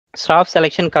Staff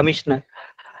selection commissioner.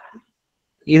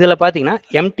 இதுல பாத்தீங்கன்னா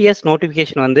MTS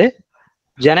notification வந்து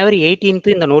ஜனவரி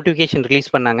 18 இந்த நோட்டிபிகேஷன் ரிலீஸ்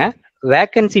பண்ணாங்க.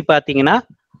 வேகன்சி பாத்தீங்கன்னா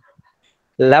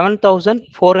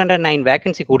 11,409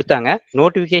 வேகன்சி கொடுத்தாங்க.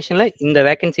 நோட்டிபிகேஷன்ல இந்த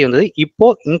வேகன்சி வந்தது. இப்போ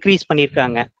இன்க்ரீஸ்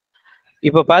பண்ணியிருக்காங்க.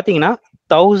 இப்போ பாத்தீங்கன்னா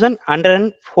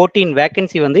 1,114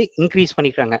 வேகன்சி வந்து இன்க்ரீஸ்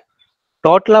பண்ணிருக்காங்க.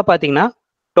 டோட்டலா பாத்தீங்கன்னா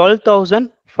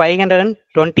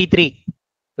 12,523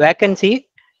 வேகன்சி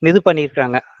இது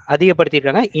பண்ணியிருக்காங்க,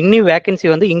 அதிகப்படுத்தியிருக்காங்க. இன்னும் வேகன்சி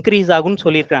வந்து இன்க்ரீஸ் ஆகும்னு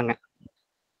சொல்லியிருக்காங்க.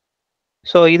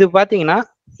 ஸோ இது பார்த்தீங்கன்னா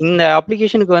இந்த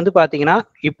அப்ளிகேஷனுக்கு வந்து பார்த்தீங்கன்னா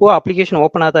இப்போ அப்ளிகேஷன்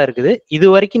ஓப்பனாக தான் இருக்குது. இது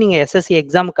வரைக்கும் நீங்கள் எஸ்எஸ்சி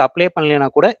எக்ஸாமுக்கு அப்ளை பண்ணலைன்னா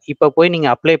கூட இப்போ போய்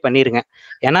நீங்கள் அப்ளை பண்ணிருங்க.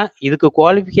 ஏன்னா இதுக்கு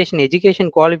குவாலிஃபிகேஷன்,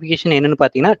 எஜுகேஷன் குவாலிஃபிகேஷன் என்னன்னு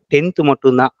பார்த்தீங்கன்னா 10th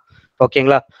மட்டும்தான்.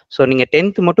 ஓகேங்களா? ஸோ நீங்கள்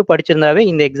 10th மட்டும் படிச்சிருந்தாவே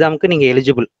இந்த எக்ஸாமுக்கு நீங்கள்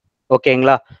எலிஜிபிள்.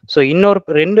 ஓகேங்களா? ஸோ இன்னொரு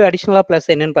 2 அடிஷ்னலாக ப்ளஸ்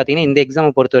என்னன்னு பார்த்தீங்கன்னா இந்த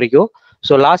எக்ஸாமை பொறுத்த வரைக்கும்,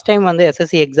 ஸோ லாஸ்ட் டைம் வந்து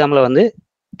எஸ்எஸ்சி எக்ஸாமில் வந்து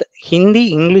ஹிந்தி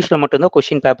இங்கிலீஷில் மட்டும்தான்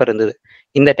கொஷின் பேப்பர் இருந்தது.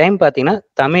 இந்த டைம் பார்த்தீங்கன்னா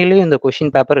தமிழ்லேயும் இந்த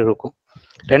கொஷின் பேப்பர் இருக்கும்.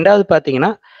 ரெண்டாவது பார்த்தீங்கன்னா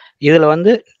இதில்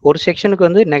வந்து ஒரு செக்ஷனுக்கு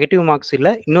வந்து நெகட்டிவ் மார்க்ஸ்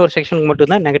இல்லை, இன்னொரு செக்ஷனுக்கு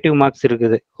மட்டும்தான் நெகட்டிவ் மார்க்ஸ்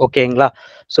இருக்குது. ஓகேங்களா?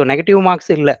 ஸோ நெகட்டிவ்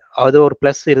மார்க்ஸ் இல்லை, அது ஒரு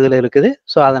ப்ளஸ் இதில் இருக்குது.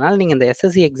 ஸோ அதனால் நீங்கள் இந்த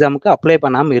எஸ்எஸ்சி எக்ஸாமுக்கு அப்ளை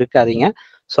பண்ணாமல் இருக்காதீங்க.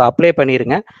 ஸோ அப்ளை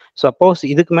பண்ணிடுங்க. சப்போஸ்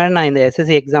இதுக்கு மேலே நான் இந்த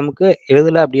எஸ்எஸ்சி எக்ஸாமுக்கு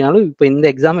எழுதலை அப்படின்னாலும் இப்போ இந்த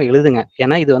எக்ஸாமை எழுதுங்க.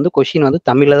 ஏன்னா இது வந்து கொஷின் வந்து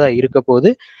தமிழில் தான் இருக்க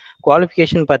போகுது.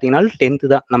 குவாலிஃபிகேஷன் பார்த்தீங்கன்னா 10th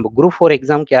தான். நம்ம குரூப் 4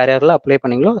 எக்ஸாமுக்கு யார் யாரெல்லாம் அப்ளை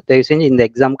பண்ணீங்களோ தயவு செஞ்சு இந்த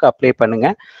எக்ஸாமுக்கு அப்ளை பண்ணுங்க.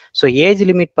 ஸோ ஏஜ்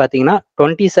லிமிட் பார்த்தீங்கன்னா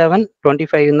 27,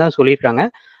 25 தான் சொல்லியிருக்காங்க.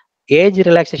 Age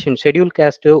relaxation schedule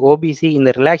cost, OBC இந்த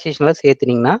ரிலாக்ஸேஷன்லாம்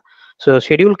சேர்த்துனீங்கன்னா, ஸோ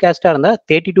ஷெட்யூல் காஸ்ட்டாக இருந்தால்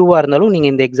 32 இருந்தாலும்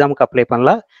நீங்கள் இந்த எக்ஸாமுக்கு அப்ளை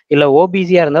பண்ணலாம். இல்லை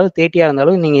ஓபிசியாக இருந்தாலும் 30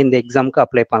 இருந்தாலும் நீங்கள் இந்த எக்ஸாமுக்கு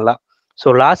அப்ளை பண்ணலாம். ஸோ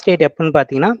லாஸ்ட் டேட் எப்போன்னு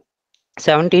பார்த்தீங்கன்னா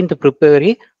 17th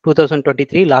February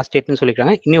 2023 லாஸ்ட் டேட்னு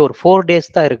சொல்லியிருக்காங்க. இன்னும் ஒரு 4 days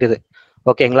தான் இருக்குது.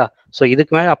 ஓகேங்களா? ஸோ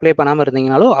இதுக்கு மேலே அப்ளை பண்ணாமல்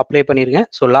இருந்தீங்கனாலும் அப்ளை பண்ணிருங்க.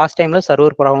 ஸோ லாஸ்ட் டைமில்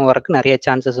சர்வர் ப்ராப்ளம் வரக்கு நிறைய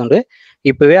சான்சஸ் உண்டு.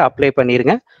 இப்போவே அப்ளை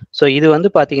பண்ணிருங்க. ஸோ இது வந்து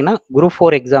பார்த்தீங்கன்னா குரூப்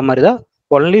 4 எக்ஸாம் மாதிரி தான்,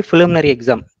 only preliminary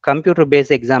exam, computer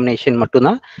based examination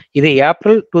மட்டும்தான். இது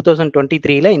ஏப்ரல்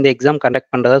 2023 இந்த எக்ஸாம்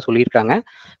கண்டக்ட் பண்ணுறதா சொல்லியிருக்காங்க.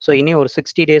 ஸோ இனி ஒரு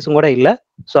 60 days கூட இல்லை.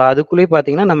 ஸோ அதுக்குள்ளேயே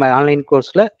பார்த்தீங்கன்னா நம்ம ஆன்லைன்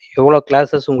கோர்ஸில் எவ்வளோ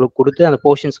கிளாஸஸ் உங்களுக்கு கொடுத்து அந்த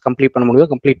போர்ஷன்ஸ் கம்ப்ளீட் பண்ண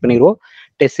முடியும் கம்ப்ளீட் பண்ணிடுவோம்.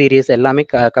 டெஸ்ட் சீரியஸ் எல்லாமே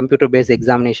கம்ப்யூட்டர் பேஸ்ட்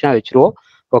எக்ஸாமினேஷனாக வச்சுருவோம்.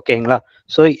 ஓகேங்களா?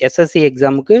 ஸோ எஸ்எஸ்சி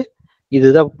எக்ஸாமுக்கு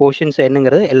இதுதான் போர்ஷன்ஸ்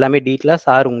என்னங்கிறது எல்லாமே டீட்டெயிலாக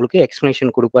சார் உங்களுக்கு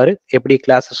எக்ஸ்ப்ளனேஷன் கொடுப்பாரு. எப்படி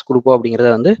கிளாஸஸ் கொடுப்போம் அப்படிங்கிறத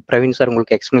வந்து பிரவீன் சார்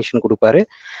உங்களுக்கு எக்ஸ்ப்ளனேஷன் கொடுப்பாரு.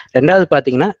 ரெண்டாவது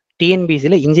பார்த்தீங்கன்னா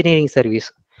டிஎன்பிசியில் இன்ஜினியரிங் சர்வீஸ்.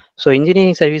 ஸோ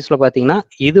இன்ஜினியரிங் சர்வீஸில் பார்த்தீங்கன்னா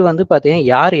இது வந்து பார்த்தீங்கன்னா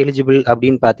யார் எலிஜிபிள்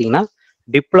அப்படின்னு பார்த்தீங்கன்னா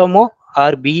டிப்ளமோ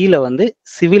ஆர் பிஇல வந்து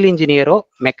சிவில் இன்ஜினியரோ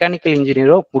மெக்கானிக்கல்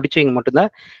இன்ஜினியரோ முடிச்சவங்க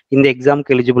மட்டும்தான் இந்த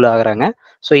எக்ஸாமுக்கு எலிஜிபிள் ஆகுறாங்க.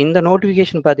 ஸோ இந்த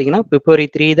நோட்டிஃபிகேஷன் பார்த்தீங்கன்னா February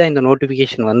 3 தான் இந்த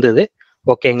நோட்டிஃபிகேஷன் வந்தது.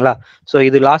 ஓகேங்களா? ஸோ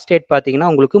இது லாஸ்ட் டேட் பார்த்தீங்கன்னா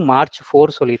உங்களுக்கு March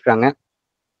 4 சொல்லியிருக்காங்க.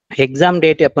 எக்ஸாம்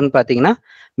டேட் எப்போன்னு பார்த்தீங்கன்னா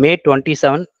May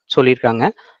 27 சொல்லியிருக்காங்க.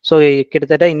 ஸோ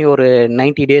கிட்டத்தட்ட இனி ஒரு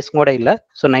 90 days கூட இல்லை.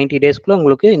 ஸோ 90 daysக்குள்ள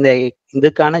உங்களுக்கு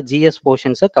இதுக்கான ஜிஎஸ்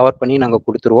போர்ஷன்ஸை கவர் பண்ணி நாங்கள்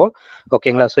கொடுத்துருவோம்.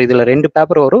 ஓகேங்களா? ஸோ இதில் 2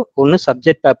 பேப்பர் வரும். ஒன்று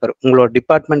சப்ஜெக்ட் பேப்பர், உங்களோட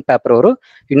டிபார்ட்மெண்ட் பேப்பர் வரும்.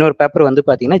 இன்னொரு பேப்பர் வந்து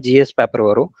பார்த்தீங்கன்னா ஜிஎஸ் பேப்பர்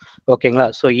வரும். ஓகேங்களா?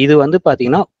 ஸோ இது வந்து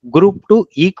பார்த்தீங்கன்னா குரூப் 2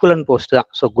 ஈக்குவலன் போஸ்ட் தான்.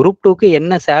 ஸோ குரூப் 2க்கு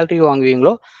என்ன சேலரி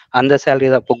வாங்குவீங்களோ அந்த சேலரி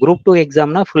தான். இப்போ குரூப் 2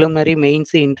 எக்ஸாம்னா ப்ரிலிமினரி,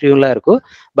 மெயின்ஸ், இன்டர்வியூலாம் இருக்கும்.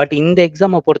 பட் இந்த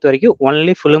எக்ஸாமை பொறுத்த வரைக்கும்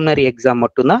ஒன்லி ப்ரிலிமினரி எக்ஸாம்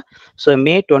மட்டும்தான். ஸோ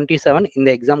May 27 இந்த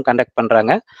எக்ஸாம் கண்டக்ட்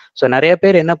பண்ணுறாங்க. ஸோ நிறைய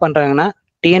பேர் என்ன பண்ணுறாங்கன்னா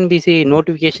டிஎன்பிசி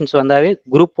நோட்டிஃபிகேஷன்ஸ் வந்தாவே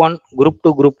group 1, group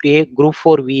 2, group A, group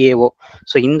 4 VAO,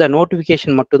 so இந்த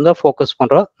நோட்டிஃபிகேஷன் மட்டும்தான் ஃபோக்கஸ்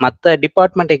பண்ணுறோம். மற்ற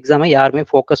டிபார்ட்மெண்ட் எக்ஸாமை யாருமே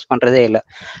ஃபோக்கஸ் பண்ணுறதே இல்லை.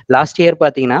 லாஸ்ட் இயர்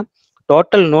பார்த்தீங்கன்னா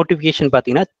டோட்டல் நோட்டிஃபிகேஷன்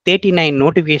பார்த்தீங்கன்னா 39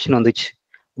 நோட்டிஃபிகேஷன் வந்துச்சு.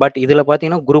 பட் இதில்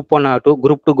பார்த்தீங்கன்னா குரூப் 1 ஆகட்டும்,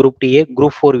 group 2, group DA,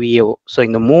 group 4 VAO, so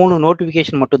இந்த 3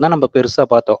 நோட்டிஃபிகேஷன் மட்டும்தான் நம்ம பெருசாக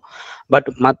பார்த்தோம். பட்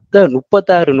மற்ற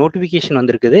 36 நோட்டிஃபிகேஷன்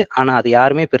வந்திருக்குது. ஆனால் அது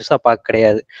யாருமே பெருசாக பார்க்க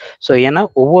கிடையாது. ஸோ ஏன்னா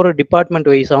ஒவ்வொரு டிபார்ட்மெண்ட்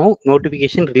வைஸாகவும்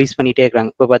நோட்டிஃபிகேஷன் ரிலீஸ் பண்ணிகிட்டே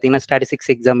இருக்காங்க. இப்போ பார்த்தீங்கன்னா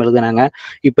ஸ்டாட்டிஸ்டிக்ஸ் எக்ஸாம் எழுதுனாங்க.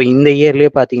 இப்போ இந்த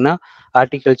இயர்லேயே பார்த்தீங்கன்னா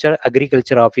ஹார்டிகல்ச்சர்,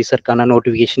 அக்ரிகல்ச்சர் ஆஃபீஸருக்கான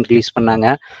நோட்டிஃபிகேஷன் ரிலீஸ் பண்ணாங்க.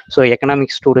 ஸோ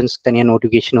எக்கனாமிக்ஸ் ஸ்டூடெண்ட்ஸ் தனியாக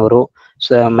நோட்டிஃபிகேஷன் வரும்.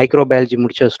 ஸோ மைக்ரோபயாலஜி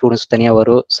முடித்த ஸ்டூடெண்ட்ஸ் தனியாக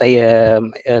வரும்.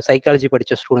 சைக்காலஜி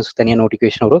படித்த ஸ்டூடெண்ட்ஸ்க்கு தனியாக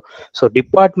நோட்டிஃபிகேஷன் வரும். ஸோ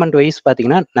டிபார்ட்மெண்ட் வைஸ்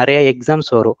பார்த்தீங்கன்னா நிறைய எக்ஸாம்ஸ்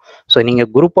வரும். ஸோ நீங்கள்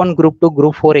குரூப் 1, குரூப் 2,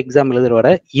 குரூப் 4 எக்ஸாம் எழுதுற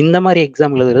வர இந்த மாதிரி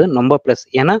எக்ஸாம் எழுதுறது ரொம்ப ப்ளஸ்.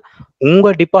 ஏன்னா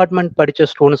உங்கள் டிபார்ட்மெண்ட் படித்த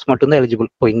ஸ்டூடெண்ட்ஸ் மட்டும்தான் எலிஜிபிள்.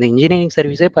 இப்போ இந்த இன்ஜினியரிங்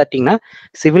சர்வீஸே பார்த்தீங்கன்னா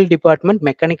சிவில் டிபார்ட்மெண்ட்,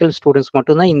 மெக்கானிக்கல் ஸ்டூடெண்ட்ஸ்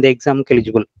மட்டும்தான் இந்த எக்ஸாமுக்கு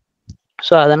எலிஜிபிள்.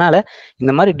 ஸோ அதனால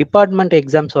இந்த மாதிரி டிபார்ட்மெண்ட்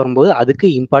எக்ஸாம்ஸ் வரும்போது அதுக்கு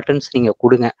இம்பார்ட்டன்ஸ் நீங்கள்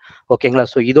கொடுங்க. ஓகேங்களா?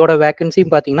 ஸோ இதோட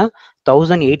வேகன்சியும் பார்த்தீங்கன்னா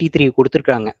 1083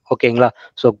 கொடுத்துருக்காங்க. ஓகேங்களா.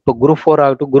 ஸோ இப்போ குரூப் 4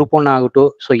 ஆகட்டும், குரூப் 1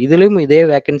 ஆகட்டும், ஸோ இதுலயும் இதே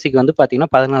வேகன்சிக்கு வந்து பார்த்தீங்கன்னா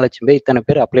 14 லட்சம் பேர் இத்தனை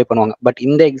பேர் அப்ளை பண்ணுவாங்க. பட்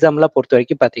இந்த எக்ஸாம்லாம் பொறுத்த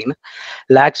வரைக்கும் பார்த்தீங்கன்னா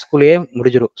லேக்ஸ்குள்ளேயே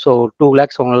முடிஞ்சிடும். ஸோ 2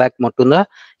 lakhs 1 lakh மட்டும்தான்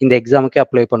இந்த எக்ஸாமுக்கே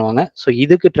அப்ளை பண்ணுவாங்க. ஸோ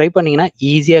இதுக்கு ட்ரை பண்ணீங்கன்னா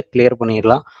ஈஸியாக கிளியர்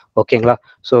பண்ணிடலாம். ஓகேங்களா.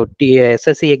 ஸோ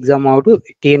எஸ்எஸ்சி எக்ஸாம் ஆகட்டும்,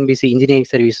 டிஎன்பிசி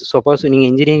இன்ஜினியரிங் சர்வீஸ், சப்போஸ் நீங்கள்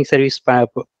இன்ஜினியரிங் சர்வீஸ்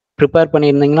ப்ரிப்பேர்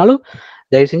பண்ணியிருந்தீங்கனாலும்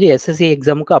தயவு செஞ்சு எஸ்எஸ்சி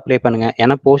எக்ஸாமுக்கு அப்ளை பண்ணுங்க.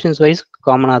 ஏன்னா போர்ஷன்ஸ் வைஸ்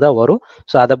காமனாக தான் வரும்.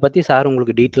 ஸோ அதை பற்றி சார்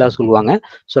உங்களுக்கு டீட்டெயிலாக சொல்லுவாங்க.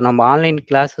 ஸோ நம்ம ஆன்லைன்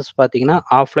கிளாஸஸ் பார்த்தீங்கன்னா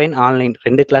offline online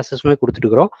 2 கிளாஸஸுமே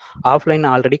கொடுத்துட்டுருக்கோம்.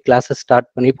 Offline already classes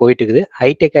start பண்ணி போயிட்டு இருக்குது.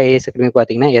 ஹைடெக் ஐஏஎஸ் அகாடமி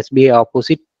பார்த்தீங்கன்னா எஸ்பிஐ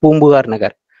ஆப்போசிட் பூம்புகார்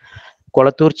நகர்,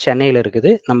 கொளத்தூர், சென்னையில் இருக்குது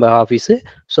நம்ம ஆஃபீஸு.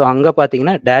 ஸோ அங்கே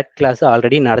பார்த்தீங்கன்னா டேட் கிளாஸ்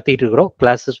ஆல்ரெடி நடத்திட்டு இருக்கிறோம்.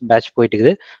 கிளாஸஸ் பேட்ச் போயிட்டு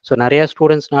இருக்குது. ஸோ நிறையா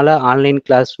ஸ்டூடெண்ட்ஸ்னால ஆன்லைன்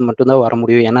கிளாஸ் மட்டும்தான் வர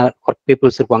முடியும். ஏன்னா ஒர்க்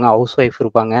பீப்புள்ஸ் இருப்பாங்க, ஹவுஸ் ஒய்ஃப்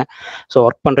இருப்பாங்க, ஸோ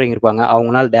ஒர்க் பண்ணுறவங்க இருப்பாங்க.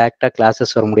 அவங்களால டேரெக்டாக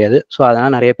கிளாஸஸ் வர முடியாது. ஸோ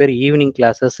அதனால் நிறைய பேர் ஈவினிங்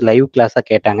கிளாஸஸ் லைவ் கிளாஸாக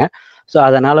கேட்டாங்க. ஸோ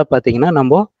அதனால் பார்த்தீங்கன்னா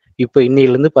நம்ம இப்போ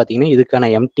இன்னிலேருந்து பார்த்தீங்கன்னா இதுக்கான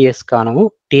எம்டிஎஸ்க்கானவும்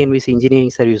டிஎன்பிசி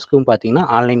இன்ஜினியரிங் சர்வீஸ்க்கும் பார்த்தீங்கன்னா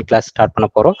ஆன்லைன் கிளாஸ் ஸ்டார்ட் பண்ண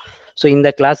போகிறோம். ஸோ இந்த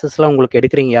கிளாஸஸ்லாம் உங்களுக்கு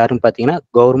எடுக்கிறீங்க யாருன்னு பார்த்தீங்கன்னா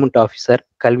கவர்மெண்ட் ஆஃபீஸர்,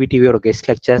 கல்வி டிவியோட கெஸ்ட்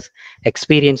லெக்சர்ஸ்,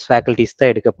 எக்ஸ்பீரியன்ஸ் ஃபேக்கல்டிஸ்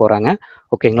தான் எடுக்க போகிறாங்க.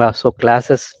 ஓகேங்களா. ஸோ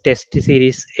கிளாஸஸ், டெஸ்ட்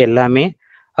சீரீஸ் எல்லாமே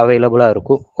அவைலபிளாக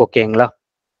இருக்கும். ஓகேங்களா.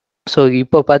 ஸோ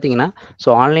இப்போ பார்த்தீங்கன்னா ஸோ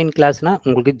ஆன்லைன் கிளாஸ்னால்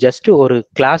உங்களுக்கு ஜஸ்ட் ஒரு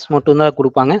கிளாஸ் மட்டும்தான்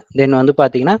கொடுப்பாங்க. தென் வந்து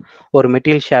பார்த்தீங்கன்னா ஒரு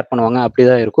மெட்டீரியல் ஷேர் பண்ணுவாங்க, அப்படி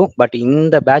தான் இருக்கும். பட்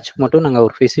இந்த பேட்ச்க்கு மட்டும் நாங்கள்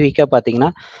ஒரு ஸ்பெசிஃபிக்காக பார்த்தீங்கன்னா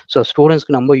ஸோ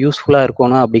ஸ்டூடெண்ட்ஸ்க்கு ரொம்ப யூஸ்ஃபுல்லாக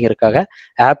இருக்கணும் அப்படிங்கிறதுக்காக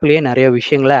ஆப்லேயே நிறைய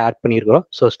விஷயங்களை ஆட் பண்ணியிருக்கிறோம்.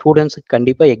 ஸோ ஸ்டூடெண்ட்ஸுக்கு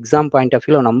கண்டிப்பாக எக்ஸாம் பாயிண்ட் ஆஃப்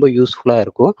வியூவில் ரொம்ப யூஸ்ஃபுல்லாக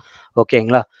இருக்கும்.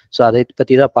 ஓகேங்களா. ஸோ அதை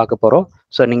பற்றி தான் பார்க்க போகிறோம்.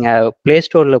 ஸோ நீங்கள் ப்ளே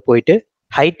ஸ்டோரில் போயிட்டு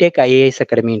ஹைடெக் ஐஏஎஸ்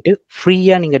அகாடமின்ட்டு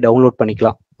ஃப்ரீயாக நீங்கள் டவுன்லோட்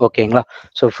பண்ணிக்கலாம். ஓகேங்களா.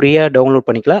 ஸோ ஃப்ரீயாக டவுன்லோட்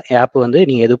பண்ணிக்கலாம். ஆப் வந்து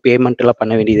நீங்கள் எதுவும் பேமெண்ட் எல்லாம்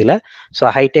பண்ண வேண்டியதில்லை.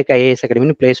 ஸோ ஹைடெக் ஐஏஎஸ்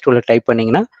அகாடமின்னு ப்ளே ஸ்டோரில் டைப்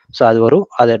பண்ணிங்கன்னா ஸோ அது வரும்.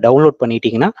 அதை டவுன்லோட்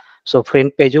பண்ணிட்டீங்கன்னா ஸோ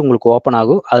ஃப்ரண்ட் பேஜ் உங்களுக்கு ஓப்பன்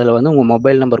ஆகும். அதில் வந்து உங்கள்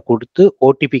மொபைல் நம்பர் கொடுத்து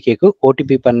ஓடிபி கேட்கும்.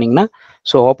 ஓடிபி பண்ணிங்கன்னா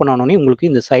ஸோ ஓப்பன் ஆனோடனே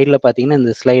உங்களுக்கு இந்த சைடில் பார்த்தீங்கன்னா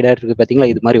இந்த ஸ்லைடர் இருக்குது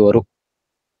பார்த்தீங்களா, இது மாதிரி வரும்.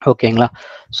 ஓகேங்களா.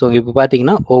 ஸோ இப்போ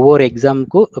பார்த்தீங்கன்னா ஒவ்வொரு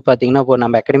எக்ஸாமுக்கும் பார்த்தீங்கன்னா இப்போ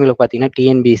நம்ம அகாடமியில் பார்த்தீங்கன்னா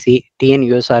டிஎன்பிசி,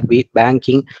 TNUSRB,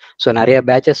 பேங்கிங், ஸோ நிறைய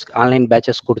பேச்சஸ் ஆன்லைன்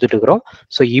பேச்சஸ் கொடுத்துட்டு இருக்கிறோம்.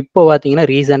 ஸோ இப்போ பார்த்தீங்கன்னா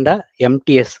ரீசெண்டாக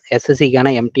MTS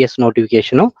எஸ்எஸ்சிக்கான MTS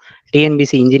நோட்டிஃபிகேஷனும்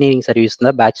TNPSC engineering service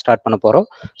தான் பேட்ச் ஸ்டார்ட் பண்ண போகிறோம்.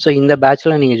 ஸோ இந்த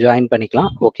பேட்சில் நீங்கள் ஜாயின்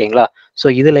பண்ணிக்கலாம். ஓகேங்களா. ஸோ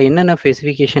இதில் என்னென்ன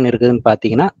ஸ்பெசிஃபிகேஷன் இருக்குதுன்னு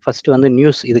பார்த்தீங்கன்னா ஃபர்ஸ்ட் வந்து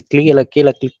நியூஸ், இது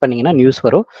கீழே கிளிக் பண்ணிங்கன்னா நியூஸ்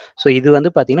வரும். ஸோ இது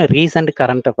வந்து பார்த்தீங்கன்னா recent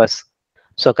current affairs.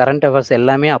 So current affairs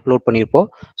எல்லாமே அப்லோட் பண்ணியிருப்போம்.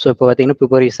 ஸோ இப்போ பார்த்தீங்கன்னா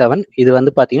February 7 இது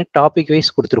வந்து பார்த்தீங்கன்னா டாபிக் வைஸ்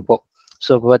கொடுத்துருப்போம். ஸோ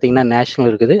இப்போ பார்த்தீங்கன்னா நேஷனல்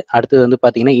இருக்குது, அடுத்தது வந்து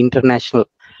பார்த்தீங்கன்னா இன்டர்நேஷ்னல்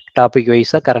டாபிக்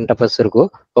வைஸாக கரண்ட் அஃபேர்ஸ் இருக்கும்.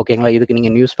 ஓகேங்களா. இதுக்கு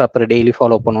நீங்கள் நியூஸ் பேப்பர் டெய்லி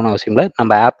ஃபாலோ பண்ணணும்னு அவசியம் இல்லை.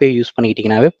 நம்ம ஆப்பே யூஸ்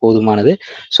பண்ணிக்கிட்டீங்கன்னாவே போதுமானது.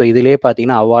 ஸோ இதுலேயே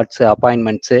பார்த்தீங்கன்னா அவார்ட்ஸு,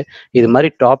 அப்பாயின்மெண்ட்ஸு, இது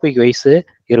மாதிரி டாபிக் வைஸு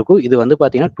இருக்கும். இது வந்து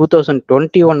பார்த்தீங்கன்னா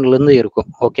 2021 இருக்கும்.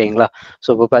 ஓகேங்களா. ஸோ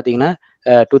இப்போ பார்த்தீங்கன்னா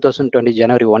 2020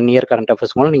 ஜனவரி 1 year கரண்ட்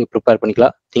அஃபேர்ஸ் மூலம் நீங்கள் ப்ரிப்பேர்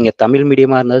பண்ணிக்கலாம். நீங்கள் தமிழ்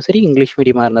மீடியமாக இருந்தாலும் சரி, இங்கிலீஷ்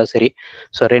மீடியமாக இருந்தாலும் சரி,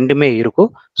 ஸோ ரெண்டுமே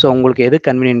இருக்கும். ஸோ உங்களுக்கு எது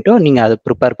கன்வீனியன்ட்டோ நீங்கள் அதை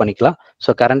ப்ரிப்பேர் பண்ணிக்கலாம்.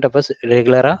 ஸோ கரண்ட் அஃபேர்ஸ்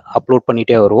ரெகுலராக அப்லோட்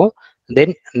பண்ணிகிட்டே வருவோம்.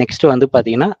 தென் நெக்ஸ்ட் வந்து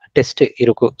பார்த்தீங்கன்னா டெஸ்ட்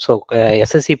இருக்கும். ஸோ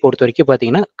எஸ்எஸ்சி பொறுத்த வரைக்கும்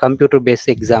பார்த்தீங்கன்னா கம்ப்யூட்டர் பேஸ்ட்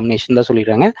எக்ஸாமினேஷன் தான்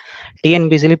சொல்லிடுறாங்க.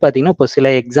 டிஎன்பிசிலையும் பார்த்தீங்கன்னா இப்போ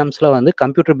சில எக்ஸாம்ஸ்லாம் வந்து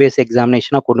கம்ப்யூட்டர் பேஸ்ட்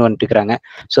எக்ஸாமினேஷனாக கொண்டு வந்துட்டுருக்காங்க.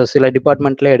 ஸோ சில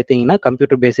டிபார்ட்மெண்ட்ல எடுத்தீங்கன்னா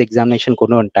கம்ப்யூட்டர் பேஸ்ட் எக்ஸாமினேஷன்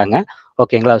கொண்டு வந்துட்டாங்க.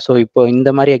 ஓகேங்களா. ஸோ இப்போ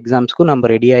இந்த மாதிரி எக்ஸாம்ஸ்க்கும் நம்ம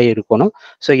ரெடியாகி இருக்கணும்.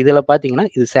 ஸோ இதில் பார்த்தீங்கன்னா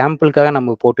இது சாம்பிளுக்காக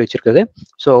நம்ம போட்டு வச்சிருக்குது.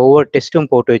 ஸோ ஒவ்வொரு டெஸ்ட்டும்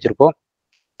போட்டு வச்சிருப்போம்.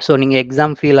 ஸோ நீங்கள்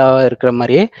எக்ஸாம் ஃபீலாக இருக்கிற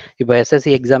மாதிரியே இப்போ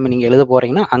எஸ்எஸ்சி எக்ஸாம் நீங்கள் எழுத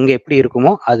போகிறீங்கன்னா அங்கே எப்படி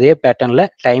இருக்குமோ அதே பேட்டர்னில்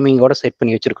டைமிங்கோட செட்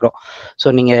பண்ணி வச்சுருக்கிறோம். ஸோ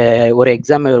நீங்கள் ஒரு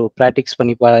எக்ஸாம் ப்ராக்டிஸ்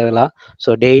பண்ணி பார்க்கலாம். ஸோ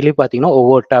டெய்லி பார்த்தீங்கன்னா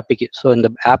ஒவ்வொரு டாபிக், ஸோ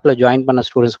இந்த ஆப்பில் ஜாயின் பண்ண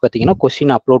ஸ்டூடெண்ட்ஸ் பார்த்தீங்கன்னா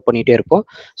கொஸ்டின் அப்லோட் பண்ணிகிட்டே இருப்போம்.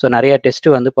 ஸோ நிறைய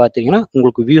டெஸ்ட்டு வந்து பார்த்தீங்கன்னா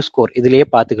உங்களுக்கு வியூ ஸ்கோர் இதுலேயே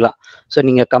பார்த்துக்கலாம். ஸோ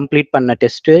நீங்கள் கம்ப்ளீட் பண்ண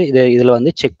டெஸ்ட்டு இதில்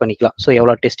வந்து செக் பண்ணிக்கலாம். ஸோ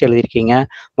எவ்வளோ டெஸ்ட் எழுதிருக்கீங்க,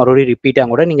 மறுபடியும் ரிப்பீட்டாக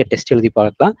கூட நீங்கள் டெஸ்ட் எழுதி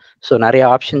பார்க்கலாம். ஸோ நிறைய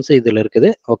ஆப்ஷன்ஸ் இதில்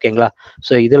இருக்குது. ஓகேங்களா.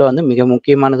 ஸோ இதில் வந்து மிக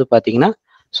முக்கியமான பார்த்தீங்கன்னா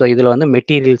ஸோ இதில் வந்து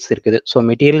மெட்டீரியல்ஸ் இருக்குது. ஸோ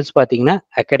மெட்டீரியல்ஸ் பார்த்தீங்கன்னா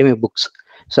அகாடமி புக்ஸ்.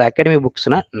 ஸோ அகாடமி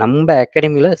புக்ஸ்னா நம்ம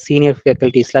அகாடமியில் சீனியர்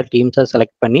ஃபேக்கல்டிஸ்லாம் டீம்ஸாக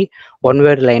செலக்ட் பண்ணி ஒன்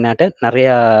வேர்ட் லைனாட்ட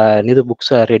நிறையா இது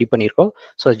புக்ஸை ரெடி பண்ணியிருக்கோம்.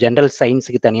 ஸோ ஜென்ரல்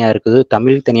சயின்ஸுக்கு தனியாக இருக்குது,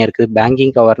 தமிழுக்கு தனியாக இருக்குது,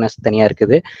 பேங்கிங் அவேர்னஸ் தனியாக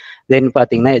இருக்குது, தென்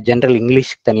பார்த்தீங்கன்னா ஜென்ரல்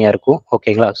இங்கிலீஷ்க்கு தனியாக இருக்கும்.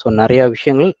 ஓகேங்களா. ஸோ நிறையா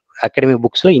விஷயங்கள் அகாடமி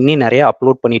புக்ஸில் இன்னும் நிறைய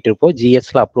அப்லோட் பண்ணிட்டு இருப்போம்.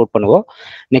 ஜிஎஸ்ல அப்லோட் பண்ணுவோம்.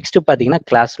 நெக்ஸ்ட் பார்த்தீங்கன்னா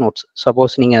கிளாஸ் நோட்ஸ்.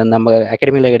 சப்போஸ் நீங்கள் நம்ம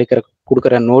அகாடமியில்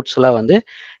கொடுக்குற நோட்ஸ்லாம் வந்து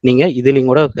நீங்கள்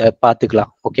இதுலேயும் கூட பார்த்துக்கலாம்.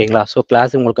 ஓகேங்களா. ஸோ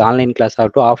கிளாஸ் உங்களுக்கு ஆன்லைன் கிளாஸ்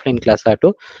ஆகட்டும், ஆஃப்லைன் கிளாஸ்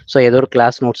ஆகட்டும், ஸோ ஏதோ ஒரு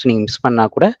கிளாஸ் நோட்ஸ் நீங்கள் மிஸ்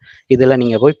பண்ணால் கூட இதில்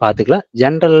நீங்கள் போய் பார்த்துக்கலாம்.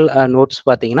 ஜென்ரல் நோட்ஸ்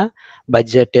பார்த்தீங்கன்னா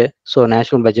budget, so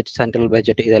national budget, central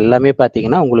budget, இது எல்லாமே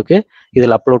பார்த்தீங்கன்னா உங்களுக்கு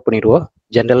இதில் அப்லோட் பண்ணிடுவோம்.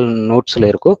 ஜென்ரல் நோட்ஸில்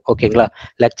இருக்கும். ஓகேங்களா?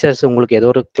 லெக்சர்ஸ் உங்களுக்கு ஏதோ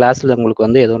ஒரு கிளாஸில் உங்களுக்கு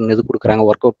வந்து ஏதோ ஒன்று இது கொடுக்குறாங்க,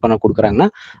 ஒர்க் அவுட் பண்ண கொடுக்குறாங்கன்னா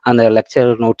அந்த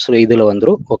லெக்சர் நோட்ஸில் இதில்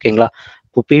வந்துடும். ஓகேங்களா?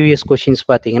 இப்போ ப்ரீவியஸ் கொஷின்ஸ்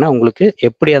பார்த்தீங்கன்னா உங்களுக்கு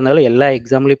எப்படியா இருந்தாலும் எல்லா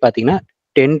எக்ஸாம்லையும் பார்த்தீங்கன்னா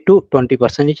 10 to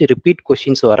 20% ரிப்பீட்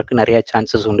கொஷின்ஸ் வரக்கு நிறைய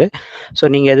சான்சஸ் உண்டு. ஸோ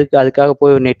நீங்கள் அதுக்காக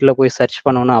போய் நெட்டில் போய் சர்ச்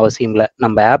பண்ணணும்னு அவசியம் இல்லை.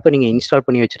 நம்ம ஆப்பை நீங்கள் இன்ஸ்டால்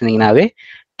பண்ணி வச்சுருந்தீங்கன்னாவே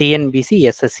டிஎன்பிசி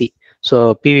எஸ்எஸ்சி ஸோ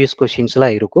ப்ரீவியஸ்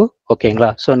கொஷின்ஸ்லாம் இருக்கும். ஓகேங்களா?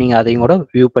 ஸோ நீங்கள் அதையும் கூட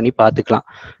வியூ பண்ணி பார்த்துக்கலாம்.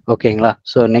 ஓகேங்களா?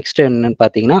 ஸோ நெக்ஸ்ட் என்னன்னு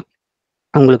பார்த்தீங்கன்னா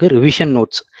உங்களுக்கு ரிவிஷன்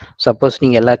நோட்ஸ். சப்போஸ்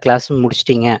நீங்கள் எல்லா கிளாஸும்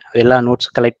முடிச்சிட்டீங்க, எல்லா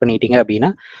நோட்ஸ் கலெக்ட் பண்ணிட்டீங்க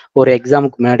அப்படின்னா ஒரு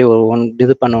எக்ஸாமுக்கு முன்னாடி ஒரு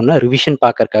இது பண்ணோம்னா ரிவிஷன்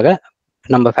பார்க்கறதுக்காக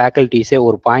நம்ம ஃபேக்கல்ட்டிஸே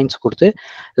ஒரு பாயிண்ட்ஸ் கொடுத்து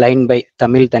லைன் பை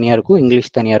தமிழ் தனியாக இருக்கும்,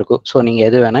 இங்கிலீஷ் தனியாக இருக்கும். ஸோ நீங்கள்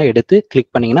எது வேணால் எடுத்து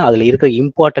கிளிக் பண்ணிங்கன்னா அதில் இருக்கிற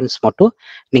இம்பார்ட்டன்ஸ் மட்டும்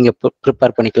நீங்கள்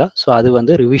ப்ரிப்பேர் பண்ணிக்கலாம். ஸோ அது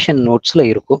வந்து ரிவிஷன் நோட்ஸில்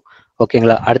இருக்கும்.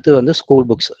 ஓகேங்களா? அடுத்து வந்து school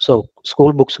books. So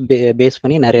school books base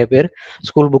பண்ணி நிறைய பேர்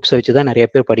ஸ்கூல் புக்ஸை வச்சு தான் நிறைய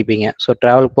பேர் படிப்பீங்க. ஸோ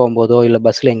ட்ராவல் போகும்போதோ இல்லை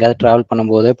பஸ்ஸில் எங்கேயாவது ட்ராவல்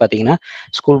பண்ணும்போதோ பார்த்தீங்கன்னா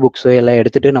ஸ்கூல் புக்ஸ் எல்லாம்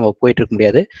எடுத்துகிட்டு நம்ம போயிட்டு இருக்க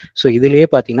முடியாது. ஸோ இதுலேயே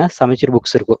பார்த்தீங்கன்னா சமச்சீர்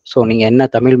புக்ஸ் இருக்கும். ஸோ நீங்கள் என்ன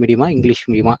தமிழ் மீடியமா இங்கிலீஷ்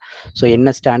மீடியமா ஸோ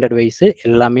என்ன ஸ்டாண்டர்ட் வைஸு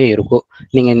எல்லாமே இருக்கும்.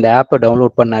 நீங்கள் இந்த ஆப்பை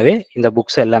டவுன்லோட் பண்ணாவே இந்த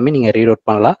புக்ஸ் எல்லாமே நீங்கள் ரீட் அவுட்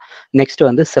பண்ணலாம். நெக்ஸ்ட்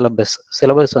வந்து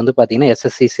சிலபஸ் வந்து பார்த்தீங்கன்னா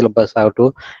எஸ்எஸ்சி சிலபஸ்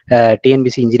ஆகட்டும்,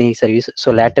 TNPSC engineering service,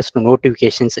 so latest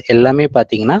notifications எல்லாமே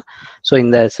பார்த்தீங்கன்னா ஸோ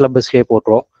இந்த சிலபஸ்லேயே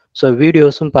போட்டுருவோம். ஸோ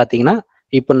வீடியோஸும் பார்த்தீங்கன்னா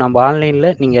இப்போ நம்ம ஆன்லைனில்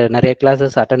நீங்கள் நிறைய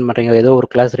கிளாஸஸ் அட்டன் பண்ணுறீங்க, ஏதோ ஒரு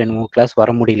கிளாஸ் 2-3 கிளாஸ் வர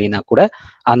முடியலனா கூட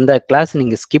அந்த கிளாஸ்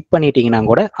நீங்கள் ஸ்கிப் பண்ணிட்டீங்கன்னா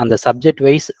கூட அந்த சப்ஜெக்ட்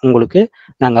வைஸ் உங்களுக்கு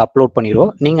நாங்கள் அப்லோட்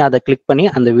பண்ணிடுவோம். நீங்கள் அதை கிளிக் பண்ணி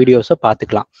அந்த வீடியோஸை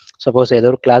பார்த்துக்கலாம். சப்போஸ் ஏதோ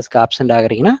ஒரு கிளாஸ்க்கு ஆப்சென்ட்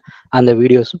ஆகிறீங்கன்னா அந்த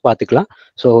வீடியோஸும் பார்த்துக்கலாம்.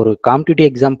 ஸோ ஒரு காம்படிட்டிவ்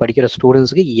எக்ஸாம் படிக்கிற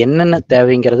ஸ்டூடெண்ட்ஸுக்கு என்னென்ன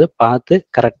தேவைங்கிறத பார்த்து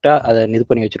கரெக்டாக அதை இது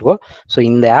பண்ணி வச்சுருக்கோம். ஸோ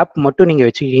இந்த ஆப் மட்டும் நீங்கள்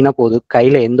வச்சுக்கிட்டீங்கன்னா போதும்.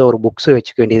 கையில் எந்த ஒரு புக்ஸும்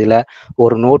வச்சுக்க வேண்டியதில்லை,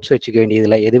 ஒரு நோட்ஸ் வச்சுக்க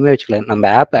வேண்டியதில்லை, எதுவுமே வச்சுக்கல.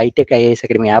 நம்ம app hitech IAS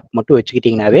academy app மட்டும்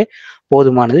வச்சுக்கிட்டிங்கனாவே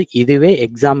போதுமானது. இதுவே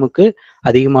எக்ஸாமுக்கு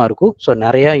அதிகமாக இருக்கும். ஸோ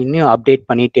நிறையா இன்னும் அப்டேட்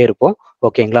பண்ணிகிட்டே இருப்போம்.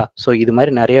 ஓகேங்களா? ஸோ இது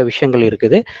மாதிரி நிறைய விஷயங்கள்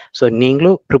இருக்குது. ஸோ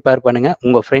நீங்களும் ப்ரிப்பேர் பண்ணுங்க,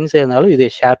 உங்கள் ஃப்ரெண்ட்ஸ் இருந்தாலும் இதை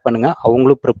ஷேர் பண்ணுங்க,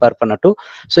 அவங்களும் ப்ரிப்பேர் பண்ணட்டும்.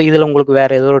 ஸோ இதில் உங்களுக்கு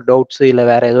வேற ஏதோ ஒரு டவுட்ஸ் இல்லை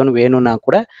வேற ஏதோ ஒன்று வேணும்னா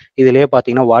கூட இதுலேயே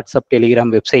பார்த்தீங்கன்னா வாட்ஸ்அப்,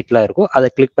 டெலிகிராம், வெப்சைட்லாம் இருக்கும். அதை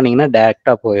கிளிக் பண்ணிங்கன்னா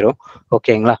டேரெக்டாக போயிடும்.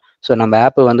 ஓகேங்களா? ஸோ நம்ம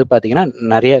ஆப்பு வந்து பார்த்தீங்கன்னா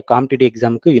நிறைய காம்படிட்டிவ்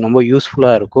எக்ஸாமுக்கு ரொம்ப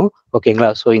யூஸ்ஃபுல்லாக இருக்கும்.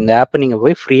 ஓகேங்களா? ஸோ இந்த ஆப்பை நீங்கள்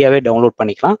போய் ஃப்ரீயாகவே டவுன்லோட்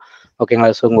பண்ணிக்கலாம்.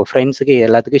 ஓகேங்களா? ஸோ உங்கள் ஃப்ரெண்ட்ஸுக்கு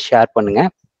எல்லாத்துக்கும் ஷேர் பண்ணுங்க.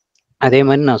 அதே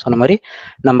மாதிரி நான் சொன்ன மாதிரி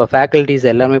நம்ம ஃபேக்கல்ட்டிஸ்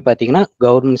எல்லாமே பார்த்தீங்கன்னா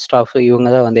கவர்மெண்ட் ஸ்டாஃப் இவங்க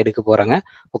தான் வந்து எடுக்க போகிறாங்க.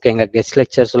 ஓகேங்க? கெஸ்ட்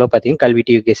லெக்சர்ஸ்லாம் பார்த்தீங்கன்னா கல்வி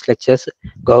TV guest lectures,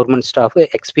 government staff,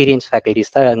 experience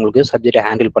faculties தான் உங்களுக்கு சப்ஜெக்ட்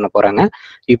ஹேண்டில் பண்ண போகிறாங்க.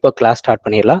 இப்போ கிளாஸ் ஸ்டார்ட்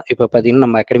பண்ணிடலாம். இப்போ பார்த்தீங்கன்னா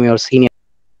நம்ம அகாடமியோட சீனியர்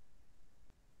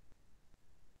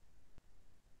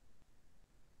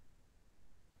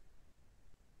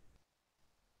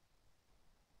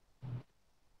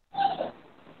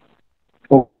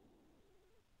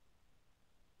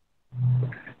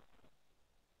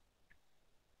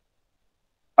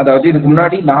அதாவது இதுக்கு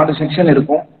முன்னாடி 4 செக்ஷன்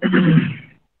இருக்கும்.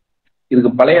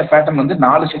 இதுக்கு பழைய பேட்டர்ன் வந்து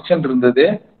 4 செக்ஷன் இருந்தது.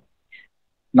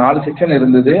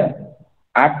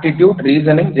 Aptitude,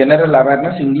 reasoning, general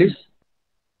awareness, English.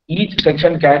 Each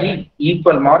section carry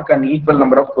equal mark and equal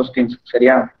number of questions.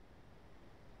 சரியா?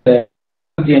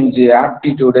 25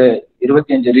 aptitude,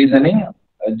 25 reasoning,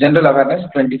 general awareness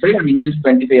 25 and English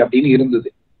 25 அப்படின்னு இருந்தது.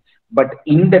 பட்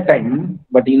இந்த டைம்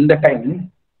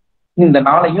இந்த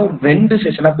 4ஐயும் 2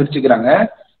 செஷனா பிரிச்சுக்கிறாங்க.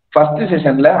 First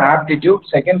செஷன்ல aptitude,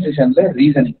 second செஷன்ல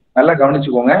reasoning. நல்லா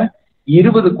கவனிச்சுக்கோங்க.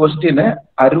 20 கொஸ்டின்,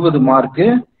 60 மார்க்கு.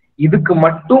 இதுக்கு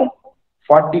மட்டும்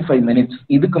 45 மினிட்ஸ்.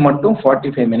 இதுக்கு மட்டும்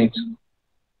 45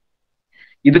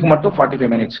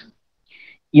 மினிட்ஸ்.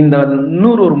 இந்த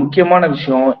இன்னொரு ஒரு முக்கியமான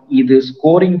விஷயம், இது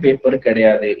ஸ்கோரிங் பேப்பர்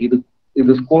கிடையாது.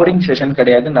 இது ஸ்கோரிங் செஷன்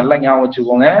கிடையாது. நல்லா ஞாபகம்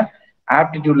வச்சுக்கோங்க.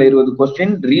 ஆப்டிடியூட்ல 20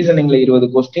 கொஸ்டின், ரீசனிங்ல 20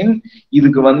 கொஸ்டின்.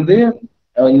 இதுக்கு வந்து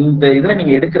இந்த இதுல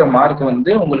நீங்க எடுக்கிற மார்க்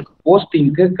வந்து உங்களுக்கு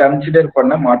போஸ்டிங்க்கு கன்சிடர்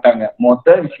பண்ண மாட்டாங்க.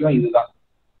 மொத்த விஷயம் இதுதான்.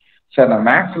 சார் நான்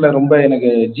மேக்ஸ்ல ரொம்ப எனக்கு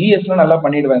ஜிஎஸ்லாம் நல்லா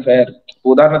பண்ணிடுவேன் சார்.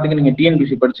 உதாரணத்துக்கு நீங்க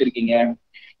டிஎன்பிசி படிச்சிருக்கீங்க,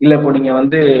 இல்ல இப்போ நீங்க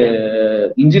வந்து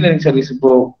இன்ஜினியரிங் சர்வீஸ்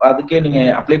இப்போ அதுக்கே நீங்க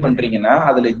அப்ளை பண்றீங்கன்னா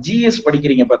அதுல ஜிஎஸ்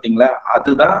படிக்கிறீங்க பாத்தீங்களா,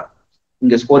 அதுதான்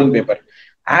இங்க ஸ்கோரிங் பேப்பர்.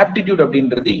 ஆப்டிடியூட்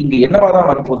அப்படின்றது இங்க என்னவாதான்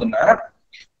வரப்போகுதுன்னா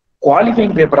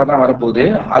குவாலிஃபைங் பேப்பரா தான் வரப்போகுது.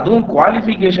 அதுவும்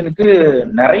குவாலிஃபிகேஷனுக்கு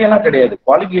நிறையலாம் கிடையாது.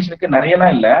 குவாலிஃபிகேஷனுக்கு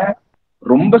நிறையலாம் இல்ல,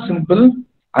 ரொம்ப சிம்பிள்.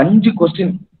 5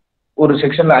 கொஸ்டின் ஒரு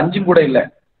செக்ஷன்ல, 5 கூட இல்ல,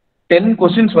 10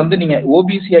 கொஸ்டின்ஸ் வந்து நீங்க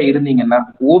ஓபிசியா இருந்தீங்கன்னா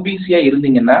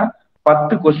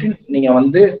 10 கொஸ்டின் நீங்க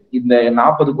வந்து இந்த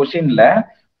 40 கொஸ்டின்ல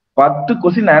 10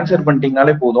 கொஸ்டின் ஆன்சர்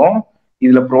பண்ணிட்டீங்கனாலே போதும்.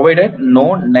 இதுல ப்ரொவைடட் நோ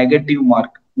நெகட்டிவ்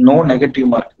மார்க்.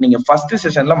 நீங்க ஃபர்ஸ்ட்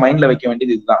செஷன்ல மைண்ட்ல வைக்க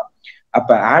வேண்டியது இதுதான்.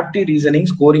 அப்ப ஆப்டி ரீசனிங்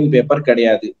ஸ்கோரிங் பேப்பர்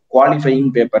கிடையாது, qualifying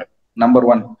paper. Number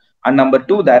 1. And number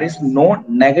 2, there is no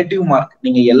negative mark.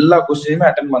 நீங்க எல்லா கொஸ்டினுமே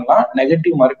அட்டென்ட் பண்ணலாம்,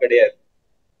 நெகட்டிவ் மார்க் கிடையாது.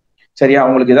 சரியா?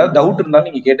 உங்களுக்கு ஏதாவது டவுட் இருந்தாலும்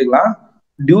நீங்க கேட்டுக்கலாம்.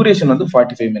 டியூரேஷன் வந்து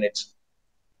 45 மினிட்ஸ்.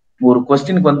 ஒரு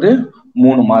கொஸ்டினுக்கு வந்து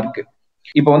 3 மார்க்.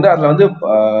 இப்போ வந்து அதுல வந்து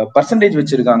பர்சன்டேஜ்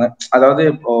வச்சிருக்காங்க. அதாவது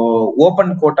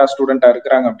ஓபன் கோட்டா ஸ்டூடெண்டா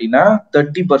இருக்கிறாங்க அப்படின்னா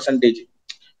 30%.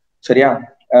 சரியா?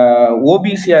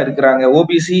 ஓபிசியா இருக்கிறாங்க,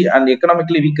 ஓபிசி அண்ட்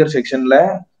எக்கனாமிக்கலி வீக்கர் செக்ஷன்ல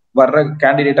வர்ற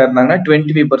கேண்டிடேட்டா இருந்தாங்கன்னா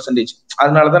 25%.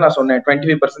 அதனாலதான் நான் சொன்னேன்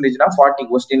 25%னா 40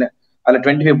 கொஸ்டின். அதுல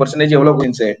 25% எவ்வளவு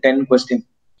கொஸ்டின்ஸ்? 10 கொஸ்டின்.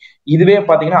 இதுவே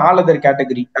பாத்தீங்கன்னா ஆல் அதர்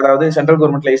கேட்டகரி, அதாவது சென்ட்ரல்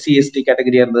கவர்மெண்ட்ல எஸ்சி எஸ்டி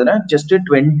கேட்டகரியா இருந்ததுன்னா ஜஸ்ட்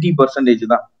 20%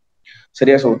 தான்.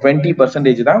 சரியா? ஸோ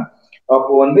 20% தான்.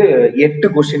 அப்போ வந்து 8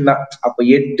 கொஸ்டின் தான். அப்போ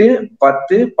 8,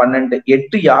 10, 12.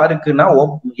 8 யாருக்குன்னா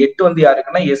 8 வந்து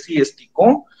யாருக்குன்னா எஸ்சி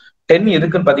எஸ்டிக்கும், 10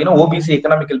 எதுக்குன்னு பாத்தீங்கன்னா ஓபிசி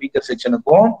எக்கனாமிக்கல் வீக்கர்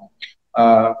செக்ஷனுக்கும்,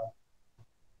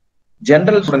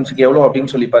 ஜெனரல் ஸ்டூடெண்ட்ஸ்க்கு எவ்வளவு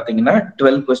அப்படின்னு சொல்லி பாத்தீங்கன்னா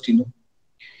 12 கொஸ்டின்.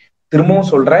 திரும்பவும்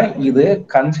சொல்றேன், இது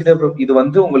கன்சிடர், இது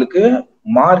வந்து உங்களுக்கு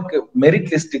மார்க்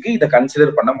மெரிட் லிஸ்டுக்கு இதை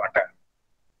கன்சிடர் பண்ண மாட்டாங்க.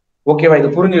 ஓகேவா? இது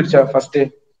புரிஞ்சிடுச்சா? ஃபர்ஸ்ட்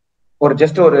ஒரு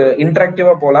ஜஸ்ட் ஒரு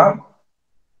இன்டராக்டிவா போலாம்.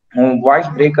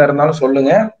 வாய்ஸ் பிரேக்கா இருந்தாலும்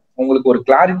சொல்லுங்க. உங்களுக்கு ஒரு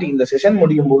கிளாரிட்டி இந்த செஷன்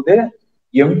முடியும் போது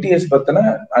எம்டிஎஸ் பத்தின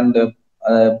அந்த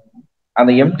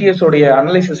அந்த எம்டிஎஸ் உடைய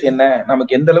அனலைசிஸ் என்ன,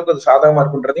 நமக்கு எந்த அளவுக்கு அது சாதகமா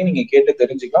இருக்குன்றதையும் நீங்க கேட்டு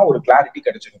தெரிஞ்சுக்கலாம். ஒரு கிளாரிட்டி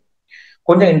கிடைச்சிடும்.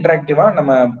 கொஞ்சம் இன்டராக்டிவா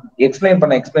நம்ம எக்ஸ்பிளைன்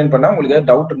பண்ண உங்களுக்கு ஏதாவது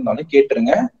டவுட் இருந்தாலும்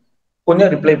கேட்டுருங்க,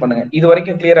 கொஞ்சம் ரிப்ளை பண்ணுங்க. இது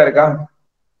வரைக்கும் கிளியரா இருக்கா?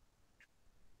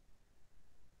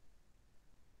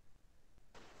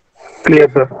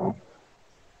 Clear sir.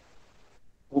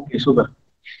 Okay, super,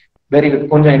 very good.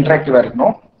 கொஞ்சம் இன்டராக்டிவா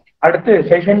இருக்கணும். அடுத்து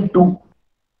செஷன் 2.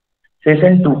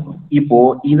 செஷன் 2 இப்போ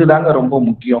இதுதாங்க ரொம்ப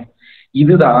முக்கியம்.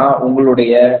 இதுதான்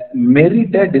உங்களுடைய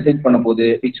மெரிட்டை டிசைட் பண்ண போகுது.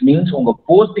 விச் மீன்ஸ் உங்க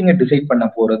போஸ்டிங்கை டிசைட் பண்ண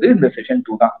போறது இந்த செஷன்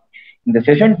 2 தான். இந்த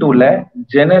செஷன் 2ல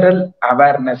ஜெனரல்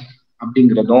அவேர்னஸ்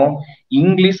அப்படிங்கிறதும்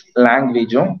இங்கிலீஷ்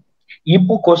லாங்குவேஜும்.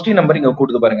 இப்போ கொஸ்டின் நம்பர் இங்க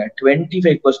கொடுத்து பாருங்க,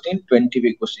 25 கொஸ்டின்,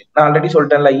 25 கொஸ்டின். நான் ஆல்ரெடி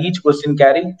சொல்லிட்டேன்ல, each question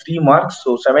carry 3 marks.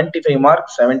 So 75 mark,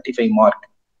 75 mark.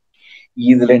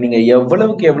 இதுல நீங்க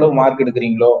எவ்வளவுக்கு எவ்வளவு மார்க்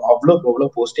எடுக்கிறீங்களோ அவ்வளவுக்கு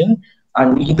எவ்வளவு போஸ்டிங்.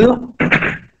 அண்ட் இது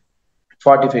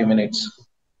 45 மினிட்ஸ்.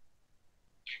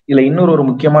 இதுல இன்னொரு ஒரு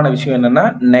முக்கியமான விஷயம் என்னன்னா,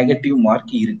 நெகட்டிவ்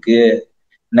மார்க் இருக்கு.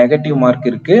 நெகட்டிவ் மார்க்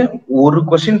இருக்கு. ஒரு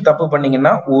கொஸ்டின் தப்பு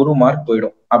பண்ணீங்கன்னா 1 மார்க்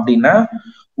போயிடும். அப்படின்னா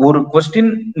ஒரு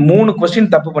கொஸ்டின் 3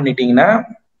 கொஸ்டின் தப்பு பண்ணிட்டீங்கன்னா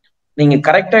நீங்க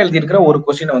கரெக்டா எழுதியிருக்கிற ஒரு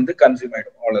கொஸ்டினை வந்து கன்சியூம்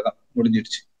ஆயிடும். அவ்வளவுதான்,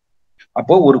 முடிஞ்சிடுச்சு.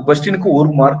 அப்போ ஒரு கொஸ்டினுக்கு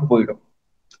 1 மார்க் போயிடும்.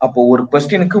 அப்போ ஒரு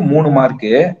கொஸ்டினுக்கு 3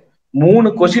 மார்க்கு. 3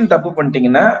 கொஸ்டின் தப்பு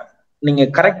பண்ணிட்டீங்கன்னா நீங்க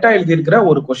கரெக்டா எழுதியிருக்கிற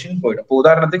ஒரு கொஸ்டின் போயிடும். இப்போ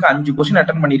உதாரணத்துக்கு 5 கொஸ்டின்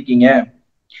அட்டன் பண்ணிருக்கீங்க,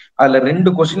 அதுல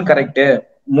 2 கொஸ்டின் கரெக்ட்,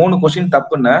 3 கொஸ்டின்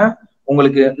தப்புன்னா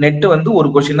உங்களுக்கு நெட் வந்து ஒரு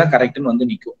கொஸ்டின் தான் கரெக்ட்னு வந்து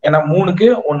நிற்கும். ஏன்னா 3க்கு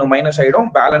 1 மைனஸ் ஆயிடும்,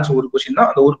 பேலன்ஸ் ஒரு கொஸ்டின் தான்.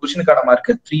 அந்த ஒரு கொஸ்டினுக்கான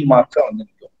மார்க் 3 மார்க்ஸா வந்து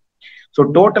நிற்கும். ஸோ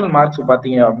டோட்டல் மார்க்ஸ்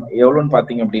பாத்தீங்க எவ்வளோன்னு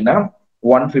பாத்தீங்க அப்படின்னா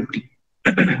 150.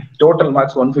 Total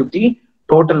marks 150,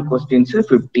 total questions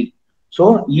 50. So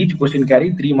each question carry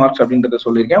 3 marks அப்படின்றத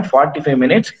சொல்லியிருக்கேன். 45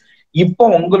 மினிட்ஸ். இப்போ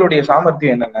உங்களுடைய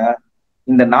சாமர்த்தியம் என்னன்னா,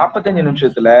 இந்த 45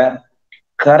 நிமிஷத்துல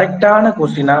கரெக்டான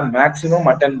கொஸ்டினா மேக்சிமம்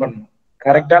அட்டன் பண்ணணும்.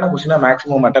 கரெக்டான கொஸ்டினா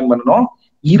மேக்சிமம் அட்டன் பண்ணணும்.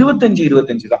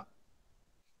 25 தான்.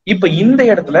 இப்ப இந்த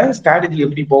இடத்துல ஸ்ட்ராட்டஜி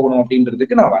எப்படி போகணும்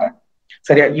அப்படின்றதுக்கு நான் வரேன்.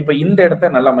 சரியா? இப்ப இந்த இடத்த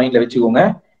நல்லா மைண்ட்ல வச்சுக்கோங்க.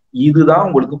 இதுதான்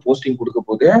உங்களுக்கு போஸ்டிங் கொடுக்க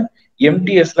போகுது.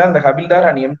 எம்டிஎஸ்ல இந்த ஹபில்தார்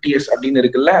அண்ட் எம்டிஎஸ் அப்படின்னு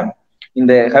இருக்குல்ல,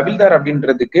 இந்த ஹபில்தார்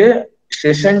அப்படின்றதுக்கு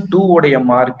செஷன் 2 உடைய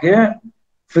மார்க்கு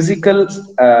பிசிக்கல்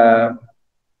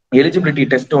எலிஜிபிலிட்டி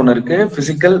டெஸ்ட் ஒன்று இருக்கு,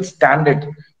 பிசிக்கல் ஸ்டாண்டர்ட்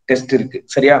டெஸ்ட் இருக்கு.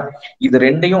 சரியா? இது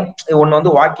ரெண்டையும், ஒன்னு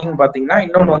வந்து வாக்கிங் பாத்தீங்கன்னா,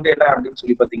 இன்னொன்னு வந்து என்ன அப்படின்னு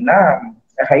சொல்லி பாத்தீங்கன்னா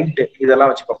ஹைட், இதெல்லாம்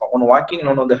வச்சு பார்ப்போம். ஒன்னு வாக்கிங்,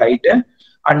 இன்னொன்னு வந்து ஹைட்.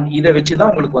 அண்ட் இதை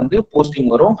வச்சுதான் உங்களுக்கு வந்து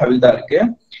போஸ்டிங் வரும் ஹவில்தாருக்கு.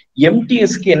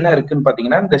 எம்டிஎஸ்க்கு என்ன இருக்குன்னு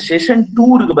பாத்தீங்கன்னா, இந்த செஷன் 2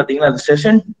 இருக்கு பாத்தீங்கன்னா, அந்த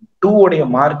செஷன் 2 உடைய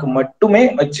மார்க் மட்டுமே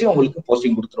வச்சு உங்களுக்கு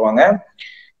போஸ்டிங் கொடுத்துருவாங்க.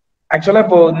 ஆக்சுவலா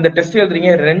இப்போ இந்த டெஸ்ட்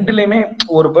எழுதுறீங்க, ரெண்டுலயுமே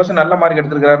ஒரு பர்சன் நல்ல மார்க்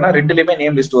எடுத்திருக்காருன்னா ரெண்டுலயுமே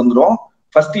நேம் லிஸ்ட் வந்துடும்.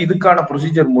 ஃபர்ஸ்ட் இதுக்கான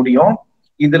ப்ரொசீஜர் முடியும்.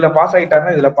 இதுல பாஸ்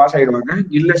ஆயிட்டாங்கன்னா இதுல பாஸ் ஆயிடுவாங்க.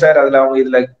 இல்ல சார் அதுல அவங்க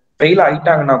இதுல ஃபெயில்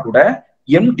ஆயிட்டாங்கன்னா கூட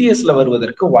எம்டிஎஸ்ல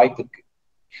வருவதற்கு வாய்ப்பு இருக்கு.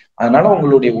 அதனால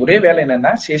உங்களுடைய ஒரே வேலை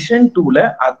என்னன்னா, செஷன் 2ல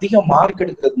அதிக மார்க்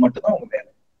எடுக்கிறது மட்டும்தான் உங்க வேலை.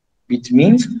 Which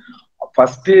means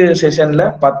first செஷன்ல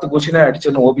 10 question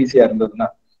அடிச்சிடணும். ஓபிசியா இருந்ததுன்னா,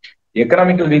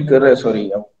 எக்கனாமிக்கல் வீக்கர்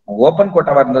ஓபன்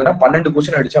கோட்டாவா இருந்ததுன்னா 12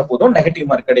 கொஸ்டின் அடிச்சா போதும், நெகட்டிவ்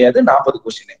மார்க் கிடையாது, 40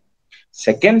 கொஸ்டின்.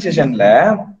 செகண்ட் செஷன்ல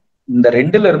இந்த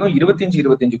ரெண்டுல இருந்தும்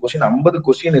 25 கொஸ்டின், 50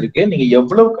 கொஸ்டின் இருக்கு. நீங்க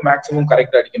எவ்வளவுக்கு மேக்சிமம்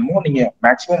கரெக்டா அடிக்கணுமோ நீங்க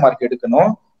மேக்சிமம் மார்க்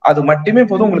எடுக்கணும். அது மட்டுமே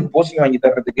போதும் உங்களுக்கு போஸ்டிங் வாங்கி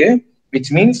தர்றதுக்கு.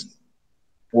 விச் மீன்ஸ்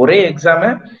ஒரே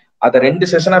எக்ஸாம அதை 2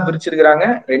 செஷனா பிரிச்சிருக்கிறாங்க.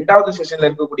 2வது செஷன்ல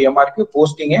இருக்கக்கூடிய மார்க்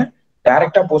போஸ்டிங்,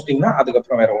 டைரக்டா போஸ்டிங்னா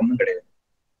அதுக்கப்புறம் வேற ஒண்ணும் கிடையாது.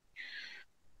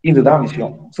 இதுதான்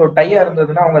விஷயம். ஸோ டையா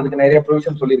இருந்ததுன்னா அவங்க அதுக்கு நிறைய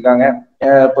ப்ரொவிஷன் சொல்லியிருக்காங்க.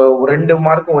 இப்போ 2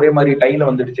 மார்க்கும் ஒரே மாதிரி டைல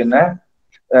வந்துடுச்சுன்னா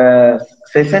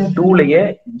செஷன் 2லயே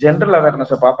ஜென்ரல்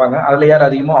அவேர்னஸ் பார்ப்பாங்க. அதுல யார்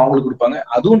அதிகமா அவங்களுக்கு கொடுப்பாங்க.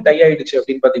 அதுவும் டை ஆயிடுச்சு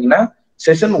அப்படின்னு பாத்தீங்கன்னா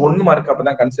செஷன் 1 மார்க்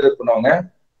அப்பதான் கன்சிடர் பண்ணுவாங்க.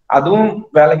 அதுவும்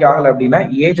வேலைக்கு ஆகல அப்படின்னா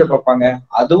ஏஜை பார்ப்பாங்க.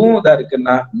 அதுவும் இதா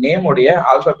இருக்குன்னா நேமுடைய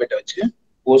ஆல்பாபெட்டை வச்சு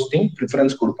போஸ்டிங்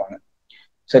ப்ரிஃபரன்ஸ் கொடுப்பாங்க.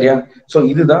 சரியா? சோ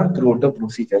இதுதான் த்ரூ அவுட் த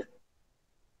ப்ரொசீஜர்.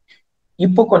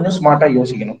 இப்போ கொஞ்சம் ஸ்மார்ட்டா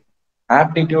யோசிக்கணும்.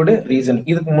 ஆப்டிடியூடு, ரீசன்,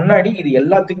 இதுக்கு முன்னாடி இது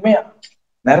எல்லாத்துக்குமே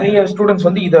நிறைய ஸ்டூடெண்ட்ஸ்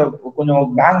வந்து இத கொஞ்சம்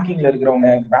பேங்கிங்ல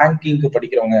இருக்கிறவங்க, பேங்கிங்க்கு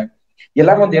படிக்கிறவங்க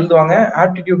எல்லாரும் வந்து எழுதுவாங்க.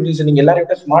 ஆப்டிடியூட், ரீசனிங் எல்லாரும்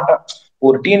விட ஸ்மார்ட்டா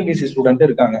ஒரு டிஎன்பிஎஸ்சி ஸ்டூடெண்ட்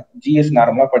இருக்காங்க, ஜிஎஸ்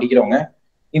நார்மலா படிக்கிறவங்க.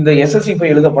 இந்த எஸ்எஸ்சி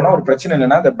போய் எழுத போனா ஒரு பிரச்சனை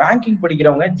என்னன்னா, இந்த பேங்கிங்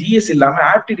படிக்கிறவங்க ஜிஎஸ் இல்லாம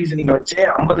ஆப்டி ரீசனிங் வச்சு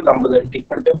 50-50 டிக்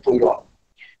பண்ணிட்டு போயிடுவாங்க.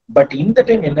 பட் இந்த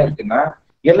டைம் என்ன இருக்குன்னா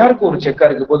எல்லாருக்கும் ஒரு செக்கா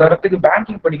இருக்கு. உதாரணத்துக்கு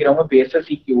பேங்கிங் படிக்கிறவங்க இப்ப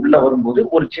எஸ்எஸ்சிக்கு உள்ள வரும்போது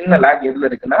ஒரு சின்ன லேக் எதுல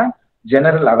இருக்குன்னா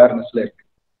ஜெனரல் அவேர்னஸ்ல இருக்கு.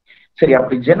 சரி,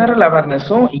 அப்படி ஜெனரல்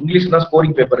அவேர்னஸும் இங்கிலீஷ் தான்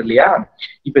ஸ்கோரிங் பேப்பர் இல்லையா?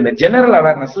 இப்ப இந்த ஜெனரல்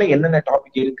அவேர்னஸ்ல என்னென்ன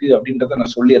டாபிக் இருக்கு அப்படின்றத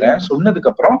நான் சொல்லிடுறேன்.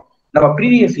 சொன்னதுக்கு அப்புறம் நம்ம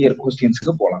ப்ரீவியஸ் இயர்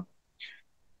கொஸ்டின்ஸ்க்கு போலாம்.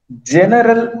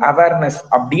 ஜெனரல் அவேர்னஸ்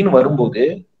அப்படின்னு வரும்போது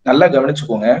நல்லா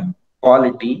கவனிச்சுக்கோங்க.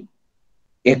 Polity,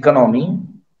 economy,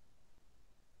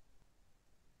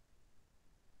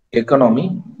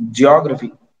 geography.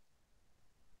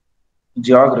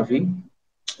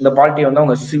 இந்த பாலிட்டி வந்து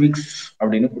அவங்க சிவிக்ஸ்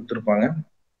அப்படின்னு கொடுத்துருப்பாங்க.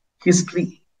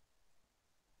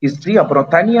 ஹிஸ்டரி, அப்புறம்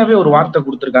தனியாவே ஒரு வார்த்தை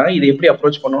கொடுத்துருக்காங்க. இதை எப்படி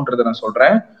அப்ரோச் பண்ணுன்றதை நான்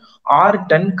சொல்றேன்.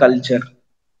 ஆர்ட் அண்ட்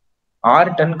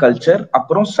கல்ச்சர்,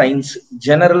 அப்புறம் சயின்ஸ்,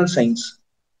 ஜெனரல்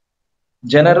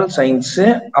சயின்ஸ்,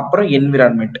 அப்புறம்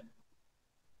என்விரான்மெண்ட்.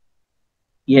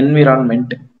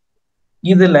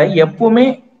 இதுல எப்பவுமே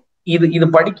இது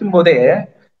படிக்கும் போதே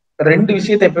 2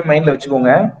 விஷயத்தை எப்பயும் மைண்ட்ல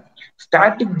வச்சுக்கோங்க.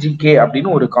 ஸ்டாட்டிக் ஜிகே அப்படின்னு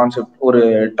ஒரு கான்செப்ட், ஒரு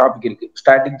டாபிக் இருக்கு.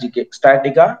 ஸ்டாட்டிக் ஜிகே,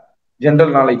 ஸ்டாட்டிக்கா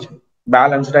ஜெனரல் நாலேஜ்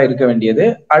பேலன்ஸ்டா இருக்க வேண்டியது.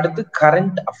 அடுத்து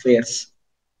கரண்ட்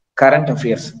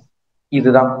அஃபேர்ஸ்,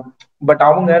 இதுதான். பட்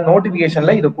அவங்க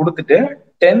நோட்டிபிகேஷன்ல இதை கொடுத்துட்டு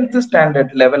 10th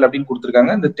ஸ்டாண்டர்ட் லெவல் அப்படின்னு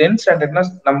கொடுத்துருக்காங்க. இந்த 10th ஸ்டாண்டர்ட்னா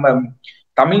நம்ம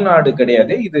தமிழ்நாடு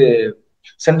கிடையாது, இது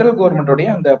சென்ட்ரல் கவர்மெண்டோடைய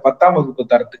அந்த 10ஆம் வகுப்பு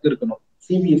தரத்துக்கு இருக்கணும்.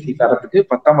 சிபிஎஸ்இ தரத்துக்கு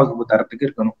 10ஆம் வகுப்பு தரத்துக்கு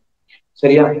இருக்கணும்.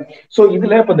 சரியா? சோ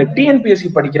இதுல இப்ப இந்த டிஎன்பிஎஸ்சி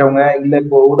படிக்கிறவங்க, இல்ல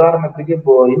இப்போ உதாரணத்துக்கு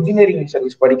இப்போ இன்ஜினியரிங்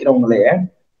சர்வீஸ் படிக்கிறவங்களே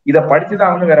இதை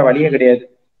படிச்சுதான் வேற வழியே கிடையாது.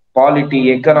 Polity,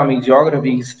 economic,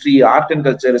 geography, history, art and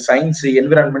culture, science,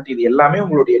 environment, இது எல்லாமே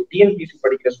உங்களுடைய டிஎன்பிஎஸ்சி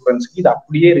படிக்கிற ஸ்டூடெண்ட்ஸ்க்கு இது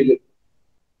அப்படியே இருக்கு.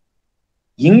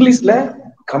 இங்கிலீஷ்ல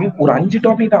ஒரு 5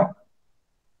 டாபிக் தான்.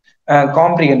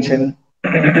 Comprehension,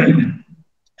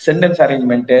 sentence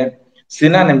arrangement,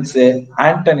 synonyms,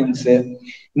 antonyms,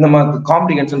 இந்த மாதிரி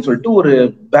காம்ப்ரிஹென்ஷன் சொல்லிட்டு ஒரு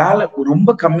ரொம்ப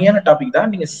கம்மியான டாபிக்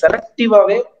தான். நீங்க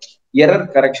செலக்டிவாவே எரர்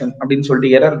கரெக்ஷன் அப்படின்னு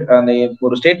சொல்லிட்டு எரர், அந்த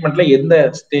ஒரு ஸ்டேட்மெண்ட்ல எந்த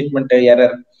ஸ்டேட்மெண்ட்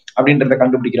எரர் அப்படின்றத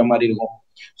கண்டுபிடிக்கிற மாதிரி இருக்கும்.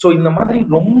 சோ இந்த மாதிரி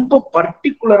ரொம்ப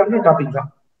பர்டிகுலரான டாபிக் தான்,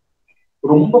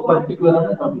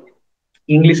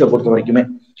 இங்கிலீஷை பொறுத்த வரைக்குமே.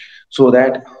 சோ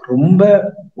தட் ரொம்ப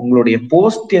உங்களுடைய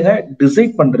போஸ்டை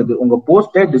டிசைட் பண்றது, உங்க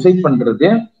போஸ்டை டிசைட் பண்றது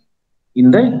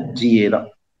இந்த ஜிஏ தான்,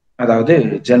 அதாவது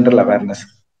ஜெனரல் அவேர்னஸ்.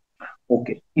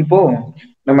 ஓகே, இப்போ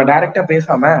நம்ம டைரக்டா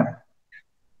பேசாம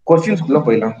கொஸ்டின்ஸ்குள்ள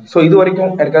போயிடலாம். சோ இது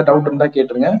வரைக்கும் யாருக்காவது டவுட் இருந்தா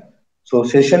கேட்டுருங்க. So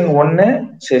session 1,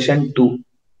 session 2,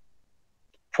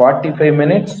 45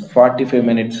 minutes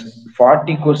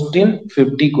 40 question,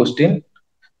 50 question.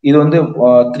 இது வந்து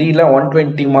 3ல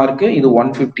 120 மார்க், இது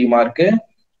 150 மார்க்.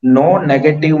 நோ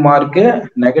நெகட்டிவ்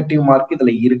மார்க்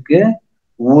இதுல இருக்கு.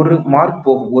 1 மார்க்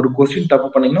போகும். ஒரு கொஸ்டின் தப்பு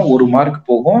பண்ணீங்கன்னா 1 மார்க்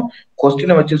போகும்.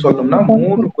 கொஸ்டினை வச்சு சொல்லணும்னா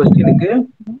 3 கொஸ்டினுக்கு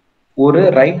ஒரு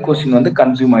ரைட் கொஸ்டின் வந்து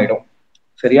கன்சியூம் ஆயிடும்.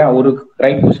 சரியா? ஒரு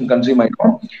ரைட் கொஸ்டின் கன்சியூம்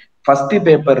ஆயிடும். ஃபர்ஸ்ட்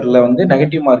பேப்பர்ல வந்து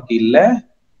நெகட்டிவ் மார்க் இல்ல.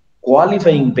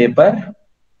 Qualifying paper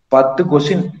 10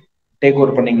 question take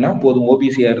over பண்ணீங்கன்னா போதும்.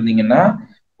 ஓபிசியா இருந்தீங்கன்னா,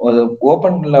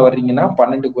 ஓபன்ல வர்றீங்கன்னா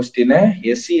 12 கொஸ்டின்,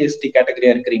 எஸ்சி எஸ்டி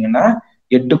கேட்டகரியா இருக்கிறீங்கன்னா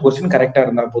 8 கொஸ்டின் கரெக்டா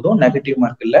இருந்தா போதும். நெகட்டிவ்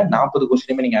மார்க் இல்ல, 40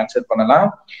 கொஸ்டினுமே நீங்க ஆன்சர் பண்ணலாம்.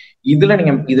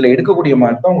 இதுல எடுக்கக்கூடிய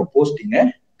மார்க் தான் உங்க போஸ்டிங்க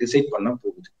டிசைட் பண்ண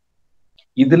போகுது.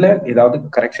 இதுல ஏதாவது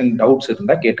கரெக்ஷன் டவுட்ஸ்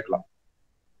இருந்தா கேட்டுக்கலாம்.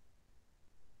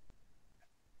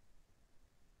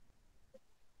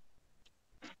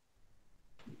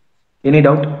 Any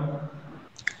doubt?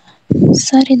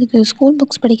 சார், இதுக்கு ஸ்கூல்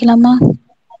புக்ஸ் படிக்கலாமா?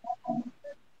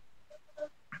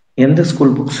 எந்த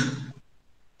ஸ்கூல் புக்ஸ்?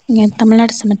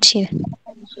 தமிழ்நாடு சமச்சீர்.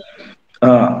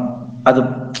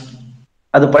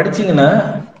 அது படிச்சீங்கன்னா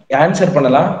ஆன்சர்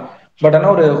பண்ணலாம். பட் ஆனா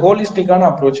ஒரு ஹோலிஸ்டிக்கான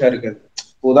அப்ரோச்சா இருக்குது.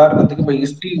 உதாரணத்துக்கு இப்ப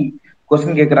ஹிஸ்டரி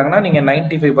கொஸ்டின் கேட்கறாங்கன்னா நீங்க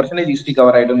 95% ஹிஸ்டரி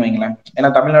கவர் ஆயிடும்னு வைங்களேன். ஏன்னா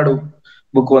தமிழ்நாடு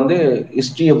புக் வந்து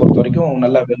ஹிஸ்டரியை பொறுத்த வரைக்கும்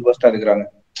நல்லா வெல்வெஸ்டா இருக்கிறாங்க.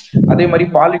 அதே மாதிரி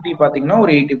பாலிட்டி பாத்தீங்கன்னா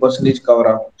ஒரு 80% கவர்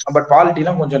ஆகும். பட்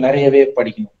பாலிட்டிலாம் கொஞ்சம் நிறையவே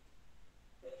படிக்கணும்.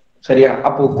 சரியா?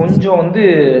 அப்போ கொஞ்சம் வந்து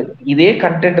இதே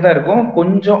கண்டென்ட் தான் இருக்கும்,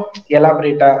 கொஞ்சம்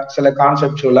எலாபரேட்டா சில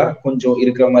கான்செப்டுவலா கொஞ்சம்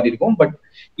இருக்கிற மாதிரி இருக்கும். பட்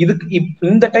இதுக்கு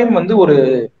இந்த டைம் வந்து ஒரு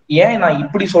ஏன் நான்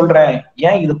இப்படி சொல்றேன்,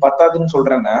 ஏன் இது பத்தாதுன்னு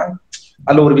சொல்றேன்னா,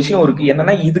 அதுல ஒரு விஷயம் இருக்கு.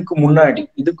 என்னன்னா இதுக்கு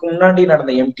முன்னாடி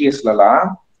நடந்த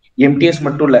எம்டிஎஸ்லாம், எம்டிஎஸ்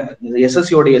மட்டும் இல்ல,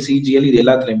 எஸ்எஸ்சியோடைய சிஜிஎல் இது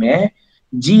எல்லாத்துலயுமே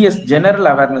ஜிஎஸ் ஜெனரல்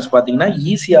அவேர்னஸ் பாத்தீங்கன்னா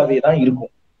ஈஸியாவே தான்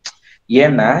இருக்கும்.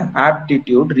 ஏன்னா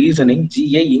ஆப்டிடியூட், ரீசனிங்,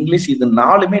 ஜிஏ, இங்கிலீஷ் இது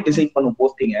 4மே டிசைட் பண்ணும்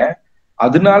போஸ்டிங்க.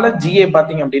 அதனால ஜிஏ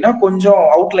பாத்தீங்க அப்படின்னா கொஞ்சம்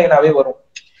அவுட்லைனாவே வரும்.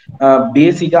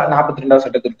 பேசிக்கா 42வது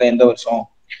சட்ட திருத்தம் எந்த வருஷம்,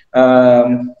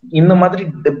 ஆஹ் இந்த மாதிரி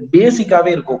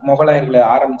பேசிக்காவே இருக்கும். முகலாயர்களை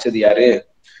ஆரம்பிச்சது யாரு,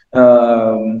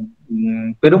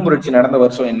 பெரும்புரட்சி நடந்த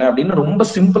வருஷம் என்ன அப்படின்னு ரொம்ப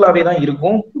சிம்பிளாவே தான்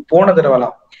இருக்கும் போன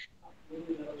தடவைலாம்.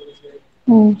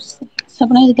 ஓ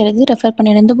அப்படின்னா இதுக்கு எது ரெஃபர்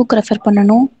பண்ணணும், எந்த புக் ரெஃபர்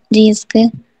பண்ணணும் ஜிஎஸ்க்கு?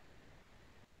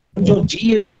 கொஞ்சம்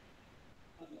ஜிஏ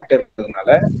இருக்கிறதுனால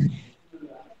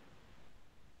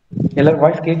எல்லாரும்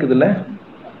வாய்ஸ் கேக்குது இல்ல,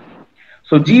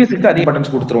 சோ ஜிஎஸ்க்கு அதிக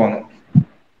இம்பார்ட்டன்ஸ் கொடுத்துருவாங்க.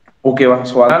 ஓகேவா?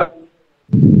 சோ அதனால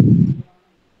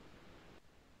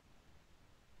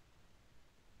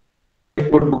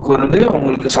புக் வந்து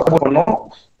உங்களுக்கு சப்போர்ட் பண்ணும்,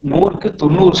 100க்கு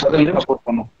 90% சப்போர்ட்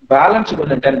பண்ணும். பேலன்ஸ்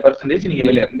கொஞ்சம் 10% நீங்க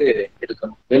வெளியில இருந்து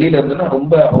எடுக்கணும். வெளியில இருந்துன்னா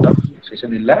ரொம்ப அவுட் ஆஃப்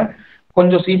செஷன் இல்ல,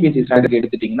 கொஞ்சம் சிபிஎஸ்சி ஸ்ட்ராட்டஜி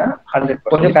எடுத்துட்டீங்கன்னா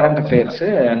 100%, கொஞ்சம் கரண்ட் அஃபேர்ஸ்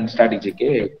அண்ட் ஸ்ட்ராட்டஜிக்கு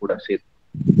கூட சேர்த்து.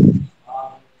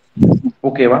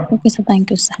 ஓகேவா? Okay sir,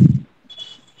 thank you sir.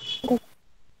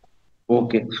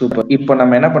 Okay, super. இப்போ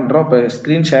நம்ம என்ன பண்றோம், இப்போ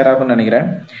ஸ்கிரீன் ஷேர் ஆகும்னு நினைக்கிறேன்.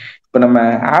 இப்போ நம்ம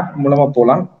ஆப் மூலமா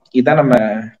போலாம். இதான் நம்ம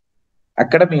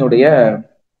அகாடமியோடைய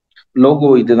லோகோ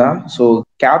இதுதான். ஸோ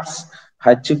கேப்ஸ்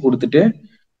ஹச் கொடுத்துட்டு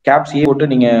கேப்ஸ் ஏ போட்டு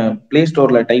நீங்க பிளே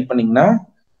ஸ்டோர்ல டைப் பண்ணீங்கன்னா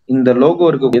இந்த லோகோ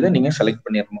இருக்கக்கூடியதை நீங்க செலக்ட்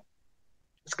பண்ணிடணும்.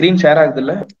 ஸ்கிரீன் ஷேர் ஆகுது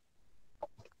இல்ல?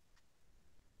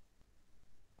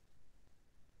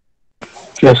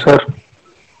 Yes sir.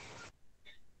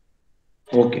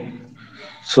 ஓகே,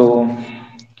 ஸோ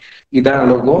இதான்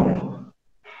லோகோ.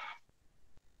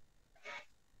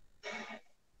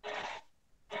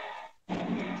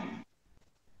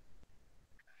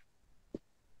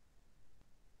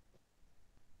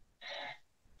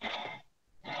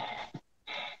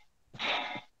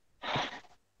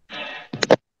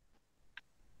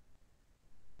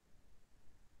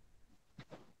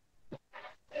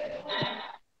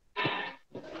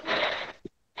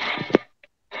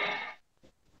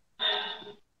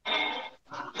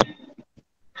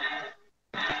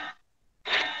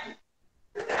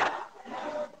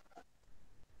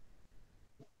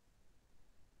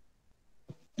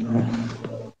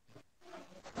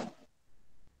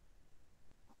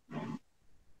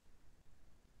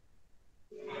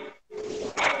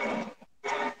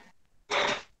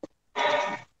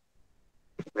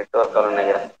 நெட்வொர்க் ஆகும்னு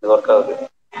நினைக்கிறேன். இது ஒர்க் ஆகுது.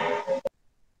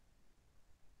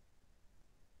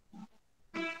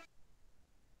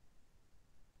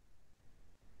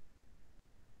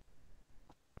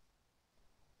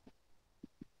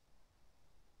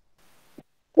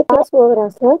 கிளாஸ் ஓவரா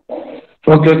sir?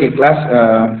 Okay okay, class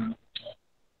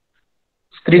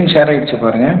screen share ஆயிடுச்சு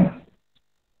பாருங்க.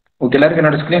 ஓகே, எல்லாருக்கும்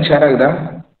என்னோட ஸ்கிரீன் ஷேர் ஆகுதா?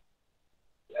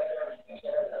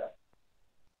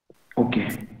 ஓகே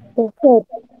சார்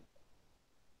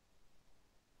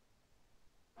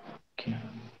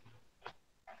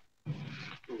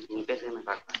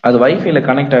அது வைஃபைல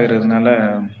கனெக்ட் ஆகுறதுனால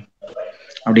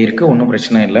அப்படி இருக்கு, ஒன்றும்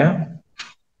பிரச்சனை இல்லை.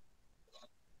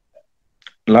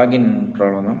 லாகின்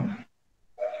ப்ராப்ளம் தான்.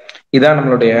 இதான்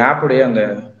நம்மளுடைய ஆப்புடைய அந்த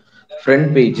ஃப்ரண்ட்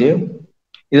பேஜ்.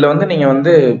 இதுல வந்து நீங்க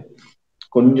வந்து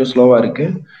கொஞ்சம் ஸ்லோவா இருக்கு.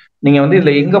 நீங்க வந்து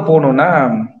இதுல எங்க போகணும்னா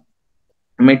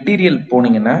மெட்டீரியல்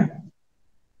போனீங்கன்னா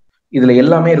இதுல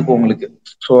எல்லாமே இருக்கும் உங்களுக்கு.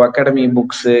 So academy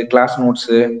books, class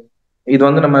notes, இது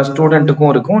வந்து நம்ம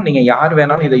ஸ்டூடெண்ட்டுக்கும் இருக்கும். நீங்க யார்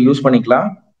வேணாலும் இதை யூஸ் பண்ணிக்கலாம்.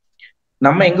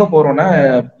 நம்ம எங்க போறோம்னா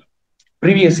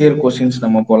ப்ரீவியஸ் இயர் கொஸ்டின்ஸ்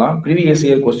நம்ம போகலாம். ப்ரீவியஸ்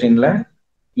இயர் கொஸ்டின்ல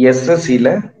எஸ்எஸ்சில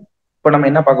இப்போ நம்ம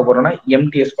என்ன பார்க்க போறோம்னா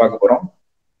எம்டிஎஸ் பார்க்க போறோம்.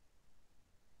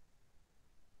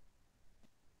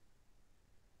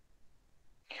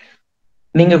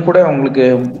 நீங்க கூட உங்களுக்கு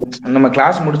நம்ம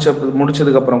கிளாஸ்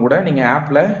முடிச்சதுக்கு அப்புறம் கூட நீங்க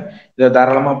ஆப்ல இதை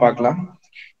தாராளமா பார்க்கலாம்.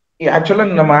 ஆக்சுவலா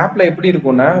நம்ம ஆப்ல எப்படி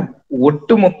இருக்கும்னா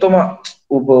ஒட்டு மொத்தமா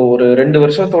இப்போ ஒரு 2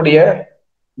 வருஷத்துடைய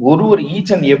ஒரு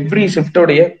each and every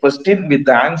ஷிஃப்டோடைய question with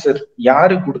answer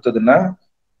யாரு கொடுத்ததுன்னா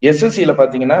எஸ்எஸ்சியில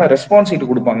பாத்தீங்கன்னா ரெஸ்பான்ஸ் ஷீட்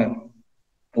கொடுப்பாங்க.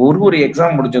 ஒரு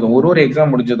எக்ஸாம்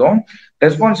முடிஞ்சதும்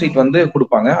ரெஸ்பான்ஸ் ஷீட் வந்து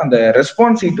கொடுப்பாங்க. அந்த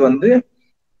ரெஸ்பான்ஸ் ஷீட் வந்து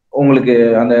உங்களுக்கு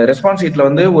அந்த ரெஸ்பான்ஸ் ஷீட்ல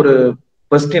வந்து ஒரு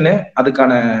கொஸ்டின்,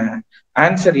 அதுக்கான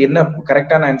ஆன்சர் என்ன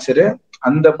கரெக்டான ஆன்சரு,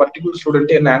 அந்த பர்டிகுலர்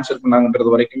ஸ்டூடெண்ட் என்ன ஆன்சர்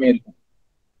பண்ணாங்கன்றது வரைக்குமே இருக்கும்.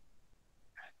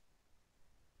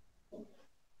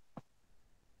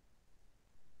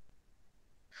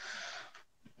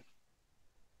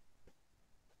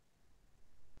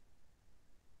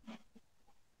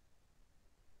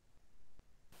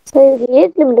 சார் இது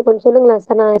ஏஜ் லிமிட் கொஞ்சம் சொல்லுங்களா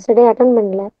சார், நான் எஸ்டர்டே அட்டன்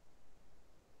பண்ணல.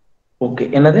 ஓகே,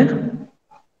 என்னது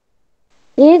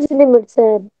age limit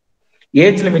sir?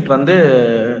 Age limit வந்து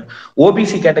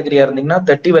ஓபிசி கேட்டகரியா இருந்தீங்கன்னா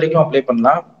 30 வரைக்கும் அப்ளை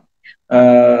பண்ணலாம்.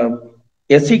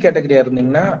 எஸ்சி கேட்டகரியா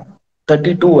இருந்தீங்கன்னா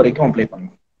 32 வரைக்கும் அப்ளை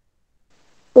பண்ணலாம்.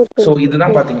 ஓகே. ஸோ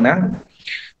இதுதான் பாத்தீங்கன்னா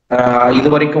இது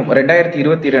வரைக்கும்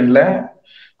 2022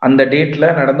 அந்த டேட்ல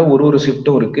நடந்த ஒரு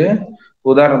ஷிஃப்ட்டும் இருக்கு.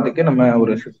 உதாரணத்துக்கு நம்ம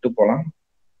ஒரு ஷிஃப்ட் போலாம்.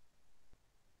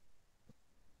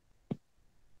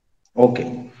 ஓகே,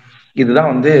 இதுதான்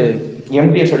வந்து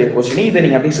எம்டிஎஸ் உடைய கொஸ்டின். இதை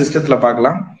நீங்க அப்படியே சிஸ்டத்துல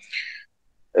பார்க்கலாம்.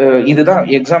 இதுதான்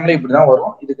எக்ஸாம்ல இப்படிதான்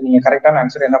வரும். இதுக்கு நீங்க கரெக்டான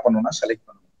ஆன்சர் என்ன பண்ணணும்னா செலக்ட்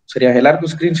பண்ணணும். சரியா?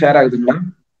 எல்லாருக்கும் ஸ்கிரீன் ஷேர் ஆகுதுங்களா?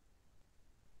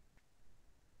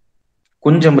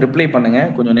 கொஞ்சம் ரிப்ளை பண்ணுங்க.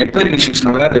 கொஞ்சம் நெட்வொர்க்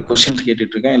இஷ்யூஸ்னால அந்த கொஸ்டின்ஸ்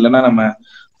கேட்டுட்டு இருக்கேன், இல்லைன்னா நம்ம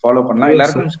ஃபாலோ பண்ணலாம்.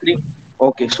 எல்லாருக்கும் screen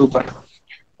okay, super.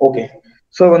 Okay,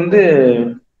 so வந்து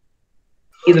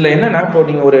இதுல என்னன்னா, இப்போ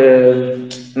நீங்க ஒரு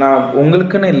நான்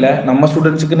உங்களுக்குன்னு இல்லை, நம்ம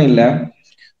ஸ்டூடெண்ட்ஸுக்குன்னு இல்லை,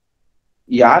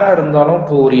 யாரா இருந்தாலும்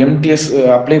இப்போ ஒரு எம்டிஎஸ்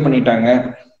அப்ளை பண்ணிட்டாங்க,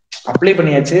 அப்ளை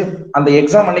பண்ணியாச்சு, அந்த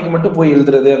எக்ஸாம் அன்னைக்கு மட்டும் போய்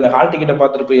எழுதுறது, அந்த ஹால் டிக்கெட்டை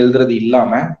பார்த்துட்டு போய் எழுதுறது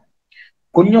இல்லாம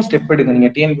கொஞ்சம் ஸ்டெப் எடுங்க. நீங்க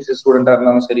டிஎன்பிஎஸ்சி ஸ்டூடெண்டா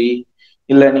இருந்தாலும் சரி,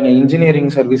 இல்ல நீங்க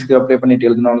இன்ஜினியரிங் சர்வீஸ்க்கு அப்ளை பண்ணிட்டு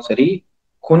எழுதினாலும் சரி,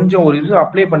 கொஞ்சம் ஒரு இது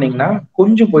அப்ளை பண்ணீங்கன்னா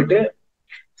கொஞ்சம் போயிட்டு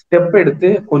ஸ்டெப் எடுத்து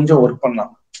கொஞ்சம் ஒர்க்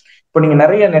பண்ணலாம். இப்போ நீங்க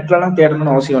நிறைய நெட்லாம்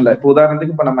தேடணும்னு அவசியம் இல்லை. இப்போ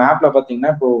உதாரணத்துக்கு இப்போ நம்ம ஆப்ல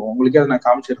பாத்தீங்கன்னா, இப்போ உங்களுக்கே அதை நான்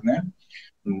காமிச்சிருந்தேன்.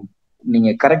 நீங்க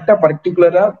கரெக்டா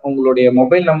பர்டிகுலரா உங்களுடைய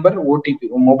மொபைல் நம்பர், ஓடிபி,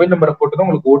 மொபைல் நம்பரை போட்டுதான்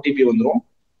உங்களுக்கு ஓடிபி வந்துடும்.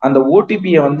 அந்த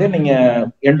ஓடிபியை வந்து நீங்க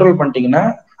என்ரோல் பண்ணிட்டீங்கன்னா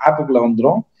ஆப்புக்குள்ள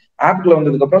வந்துடும். ஆப்புக்குள்ள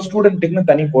வந்ததுக்கு அப்புறம் ஸ்டூடெண்ட்டுக்குன்னு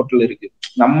தனி போர்ட்டல் இருக்கு.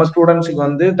 நம்ம ஸ்டூடெண்ட்ஸுக்கு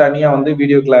வந்து தனியா வந்து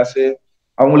வீடியோ கிளாஸ்,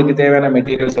 அவங்களுக்கு தேவையான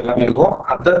மெட்டீரியல்ஸ் எல்லாமே இருக்கும்.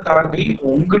 அதை தாண்டி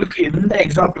உங்களுக்கு எந்த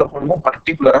எக்ஸாம்ல போகணுமோ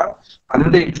பர்டிகுலரா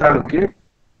அந்த எக்ஸாமுக்கு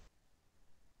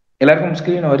எல்லாருக்கும்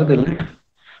ஸ்கிரீன் வருது இல்லை,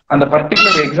 அந்த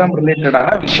பர்டிகுலர் எக்ஸாம்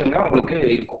ரிலேட்டடான விஷயங்கள் உங்களுக்கு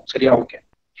இருக்கும். சரியா? ஓகே,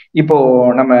 இப்போ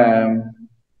நம்ம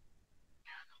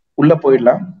உள்ள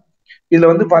போயிடலாம். இதுல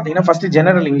வந்து பாத்தீங்கன்னா ஃபர்ஸ்ட்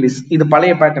ஜெனரல் இங்கிலீஷ். இது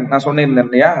பழைய பேட்டர்ன் நான் சொன்னிருந்தேன்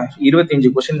இல்லையா?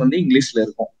 25 கொஸ்டின் வந்து இங்கிலீஷ்ல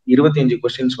இருக்கும். 25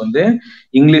 கொஸ்டின்ஸ் வந்து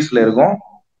இங்கிலீஷ்ல இருக்கும்.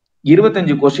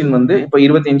 25 கொஸ்டின் வந்து இப்ப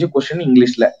 25 கொஸ்டின்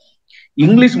இங்கிலீஷ்ல.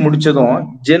 இங்கிலீஷ் முடிச்சதும்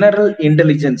ஜெனரல்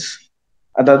இன்டெலிஜென்ஸ்,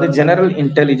 அதாவது ஜெனரல்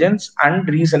இன்டெலிஜென்ஸ் அண்ட்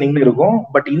ரீசனிங்னு இருக்கும்.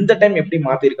 பட் இந்த டைம் எப்படி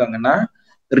மாத்திருக்காங்கன்னா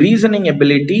ரீசனிங்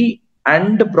எபிலிட்டி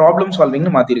அண்ட் ப்ராப்ளம்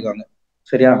சால்விங்னு மாத்திருக்காங்க.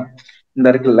 சரியா? இந்த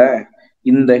இருக்குல்ல,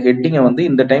 இந்த ஹெட்டிங்கை வந்து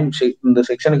இந்த டைம் இந்த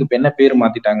செக்ஷனுக்கு இப்ப என்ன பேர்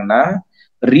மாத்திட்டாங்கன்னா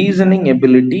reasoning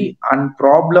ability and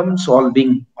problem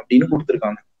solving அப்படின்னு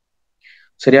கொடுத்துருக்காங்க.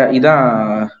 சரியா? இதான்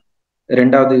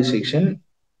ரெண்டாவது செக்ஷன்.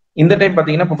 இந்த டைம்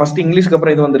பாத்தீங்கன்னா இப்போ ஃபர்ஸ்ட் இங்கிலீஷ்க்கு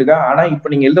அப்புறம் இது வந்திருக்கா. ஆனா இப்போ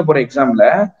நீங்க எழுத போற எக்ஸாம்ல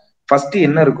ஃபர்ஸ்ட்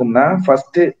என்ன இருக்கும்னா,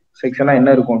 ஃபர்ஸ்ட் செக்ஷனா என்ன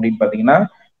இருக்கும் அப்படின்னு பாத்தீங்கன்னா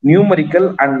நியூமரிக்கல்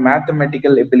அண்ட்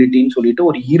மேத்தமெட்டிக்கல் எபிலிட்டின்னு சொல்லிட்டு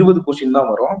ஒரு 20 கொஸ்டின் தான்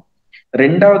வரும்.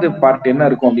 ரெண்டாவது பார்ட் என்ன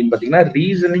இருக்கும் அப்படின்னு பாத்தீங்கன்னா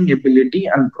reasoning ability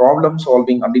and problem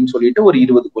solving அப்படின்னு சொல்லிட்டு ஒரு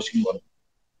 20 கொஸ்டின் வரும்.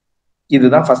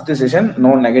 இதுதான் first session.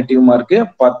 No negative mark.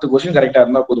 10 question கரெக்டா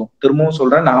இருந்தா போதும். திரும்பவும்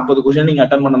சொல்றேன், 40 கொஸ்டின் நீங்க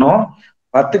அட்டன் பண்ணணும்.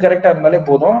 10 கரெக்டா இருந்தாலே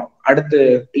போதும். அடுத்து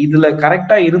இதுல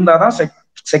கரெக்டா இருந்தாதான்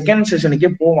செகண்ட் செஷனுக்கே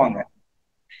போவாங்க.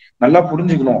 நல்லா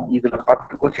புரிஞ்சுக்கணும். இதுல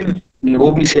 10 கொஸ்டின் நீங்க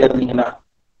ஓபிசியா இருந்தீங்கன்னா,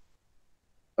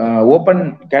 ஓபன்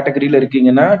கேட்டகரியில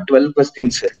இருக்கீங்கன்னா 12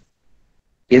 கொஸ்டின்ஸ்,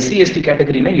 எஸ்சி எஸ்டி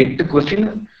கேட்டகரியில 8 கொஸ்டின்,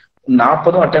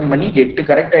 40 அட்டன் பண்ணி 8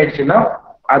 கரெக்ட் ஆயிடுச்சுன்னா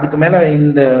அதுக்கு மேல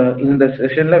இந்த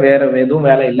செஷன்ல வேற எதுவும்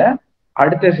வேலை இல்லை.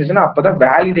 அடுத்த செஷன் அப்பதான்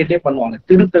வேலிடேட்டே பண்ணுவாங்க,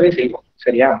 திருத்தவே செய்வோம்.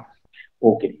 சரியா?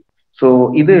 ஓகே, ஸோ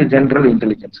இது ஜெனரல்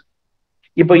இன்டெலிஜென்ஸ்.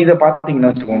 இப்போ இதை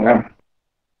பார்த்தீங்கன்னா வச்சுக்கோங்க,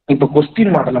 இப்போ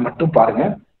கொஸ்டின் மாடலை மட்டும் பாருங்க,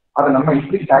 அதை நம்ம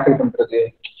எப்படி டேக்கிள் பண்றது.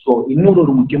 ஸோ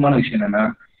இன்னொரு முக்கியமான விஷயம் என்னன்னா,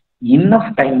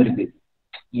 இன்னஃப் டைம் இருக்கு.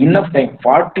 இன்னஃப் டைம்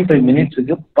 45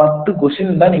 மினிட்ஸுக்கு 10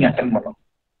 கொஸ்டின் தான் நீங்க அட்டன் பண்ணணும்.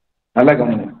 நல்லா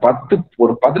கவனிங்க.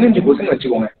 ஒரு 15 கொஸ்டின்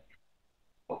வச்சுக்கோங்க.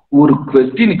 ஒரு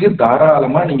கொஸ்டினுக்கு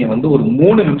தாராளமா நீங்க வந்து ஒரு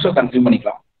 3 நிமிஷம் கன்சியூம்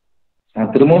பண்ணிக்கலாம்.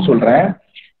 நான் திரும்பவும் சொல்றேன்,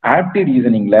 ஆப்டிவ்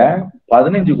ரீசனிங்ல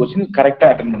 15 கொஸ்டின் கரெக்டா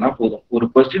அட்டன் பண்ணா போதும். ஒரு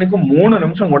கொஸ்டினுக்கு 3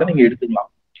 நிமிஷம் கூட நீங்க எடுத்துக்கலாம்.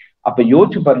 அப்ப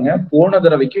யோசிச்சு பாருங்க, போன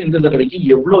தடவைக்கும் இந்த தடவைக்கும்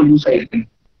எவ்வளவு யூஸ் ஆயிருக்கு.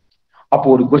 அப்போ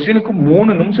ஒரு கொஸ்டினுக்கு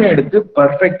 3 நிமிஷம் எடுத்து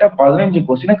பர்ஃபெக்டா 15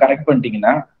 கொஸ்டினை கரெக்ட்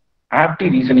பண்ணிட்டீங்கன்னா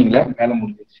ஆப்டிவ் ரீசனிங்ல வேலை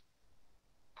முடிஞ்சிருச்சு.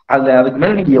 அதுக்கு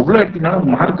மேல நீங்க எவ்வளவு எடுத்தீங்கன்னாலும்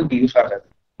மார்க்குக்கு யூஸ் ஆகாது,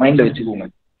 மைண்ட்ல வச்சுக்கோங்க.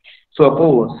 ஸோ அப்போ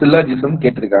சில்லாஜிசம்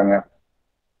கேட்டிருக்காங்க.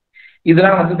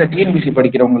 இதெல்லாம் வந்து இந்த டிஎன்பிசி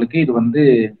படிக்கிறவங்களுக்கு இது வந்து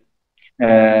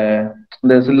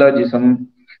இந்த சில்லாஜிசம்,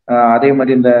 அதே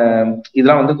மாதிரி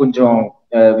இதெல்லாம் வந்து கொஞ்சம்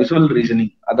விசுவல்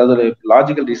ரீசனிங், அதாவது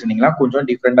லாஜிக்கல் ரீசனிங்லாம் கொஞ்சம்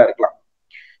டிஃப்ரெண்டா இருக்கலாம்.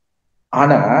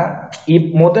 ஆனா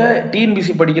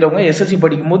டிஎன்பிசி படிக்கிறவங்க எஸ்எஸ்சி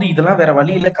படிக்கும் போது இதெல்லாம் வேற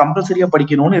வழி இல்லை, கம்பல்சரியா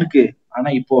படிக்கணும்னு இருக்கு. ஆனா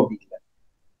இப்போ அப்படி இல்லை.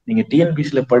 நீங்க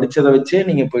டிஎன்பிசில படிச்சதை வச்சே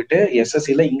நீங்க போயிட்டு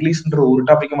எஸ்எஸ்சில இங்கிலீஷ்ன்ற ஒரு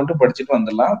டாபிக் மட்டும் படிச்சுட்டு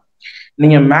வந்துடலாம்.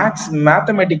 நீங்க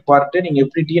மேத்தமெட்டிக் பார்ட் நீங்க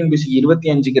எப்படி டிஎன்பிசி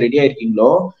 25க்கு ரெடியா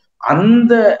இருக்கீங்களோ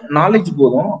அந்த நாலேஜ்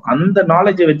போதும், அந்த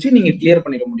நாலேஜை வச்சு நீங்க கிளியர்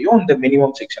பண்ணிட முடியும் இந்த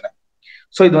மினிமம் செக்ஷனை.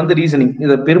 ஸோ இது வந்து ரீசனிங்.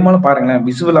 இதை பெரும்பாலும் பாருங்களேன்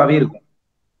விசுவலாவே இருக்கும்.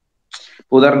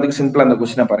 உதாரணத்துக்கு சிம்பிளா அந்த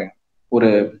கொஸ்டினை பாருங்க.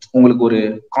 உங்களுக்கு ஒரு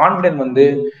கான்பிடன்ட் வந்து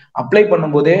அப்ளை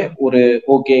பண்ணும்போதே ஒரு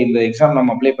ஓகே இந்த எக்ஸாம்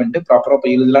நம்ம அப்ளை பண்ணிட்டு ப்ராப்பரா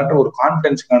போய் எழுதலான்ற ஒரு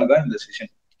கான்பிடன்ஸ்க்கானதான் இந்த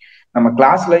செஷன். நம்ம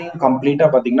கிளாஸ்லயும் கம்ப்ளீட்டா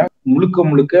பாத்தீங்கன்னா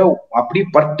முழுக்க அப்படி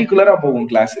பர்டிகுலரா போகும்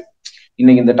கிளாஸ்.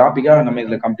 இன்னைக்கு இந்த டாபிக்கா நம்ம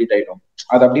இதுல கம்ப்ளீட் ஆயிடும்.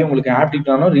 அது அப்படியே உங்களுக்கு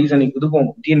ஆப்டிடியூடான ரீசனிங் இதுக்கும்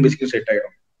டிஎன்பிஎஸ்சிக்கும் செட்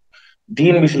ஆயிடும்.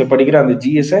 டிஎன்பிஎஸ்சில படிக்கிற அந்த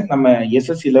ஜிஎஸ் நம்ம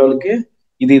எஸ்எஸ்சி லெவலுக்கு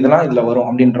இதெல்லாம் இதுல வரும்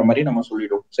அப்படின்ற மாதிரி நம்ம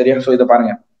சொல்லிடுவோம். சரியா? ஸோ இதை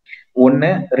பாருங்க, 1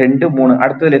 2 3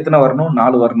 அடுத்ததுல எத்தனை வரணும்?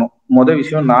 4 வரணும். முதல்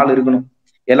விஷயம் 4 இருக்கணும்.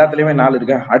 எல்லாத்துலயுமே 4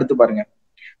 இருக்கா? அடுத்து பாருங்க,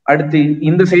 அடுத்து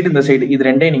இந்த சைடு இது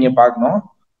ரெண்டையும் நீங்க பார்க்கணும்.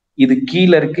 இது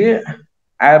கீழே இருக்கு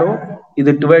ஆரோ,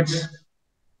 இது டுவர்ட்ஸ்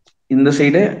இந்த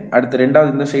சைடு, அடுத்து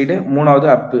ரெண்டாவது இந்த சைடு, மூணாவது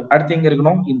அப்பு. அடுத்து எங்க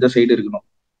இருக்கணும்? இந்த சைடு இருக்கணும்.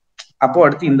 அப்போ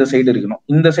அடுத்து இந்த சைடு இருக்கணும்,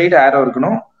 இந்த சைடு ஆரோ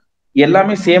இருக்கணும்.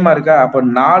 எல்லாமே சேமா இருக்கா? அப்ப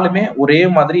 4மே ஒரே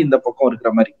மாதிரி இந்த பக்கம்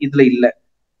இருக்கிற மாதிரி. இதுல இல்ல,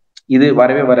 இது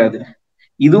வரவே வராது.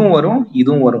 இதுவும் வரும்,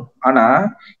 இதுவும் வரும். ஆனா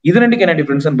இது ரெண்டுக்கு என்ன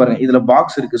டிஃபரன்ஸ் பாருங்க. இதுல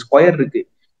பாக்ஸ் இருக்கு, ஸ்கொயர் இருக்கு.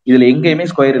 இதுல எங்கேயுமே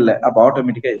ஸ்கொயர் இல்லை. அப்ப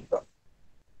ஆட்டோமேட்டிக்கா இருக்கும்.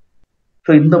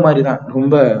 ஸோ இந்த மாதிரி தான்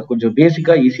ரொம்ப கொஞ்சம்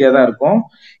பேசிக்கா ஈஸியா தான் இருக்கும்.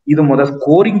 இது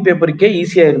ஸ்கோரிங் பேப்பருக்கே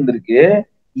ஈஸியா இருந்திருக்கு.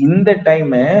 இந்த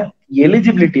டைம்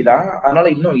எலிஜிபிலிட்டி தான், அதனால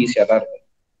இன்னும் ஈஸியா தான் இருக்கும்.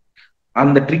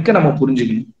 அந்த ட்ரிக்கை நம்ம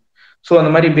புரிஞ்சுக்கணும். ஸோ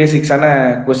அந்த மாதிரி பேசிக்ஸான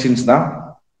கொஸ்டின்ஸ் தான்.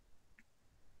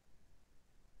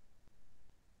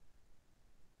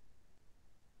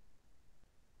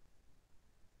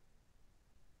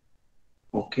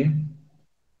 ஓகே,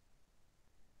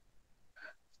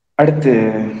 அடுத்து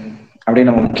அப்படியே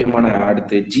நம்ம முக்கியமான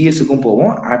அடுத்து ஜிஎஸ்க்கும்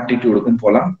போவோம், ஆப்டிடியூடுக்கும்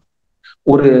போகலாம்.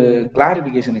 ஒரு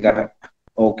கிளாரிபிகேஷனுக்காக.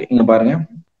 ஓகே, இங்க பாருங்க,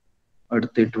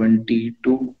 அடுத்து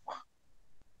 22,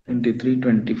 23,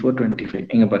 24, 25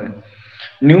 இங்க பாருங்க,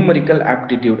 நியூமரிக்கல்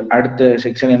ஆப்டிடியூட். அடுத்த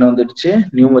செக்ஷன் என்ன வந்துடுச்சு?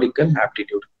 Numerical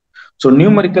aptitude. So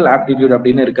numerical aptitude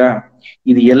அப்படின்னு இருக்கா?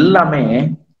 இது எல்லாமே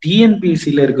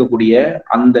டிஎன்பிஎஸ்சில இருக்கக்கூடிய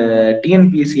அந்த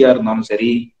டிஎன்பிஎஸ்சியா இருந்தாலும்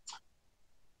சரி,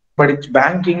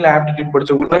 பேங்கிங்ல ஆப்டிடியூட்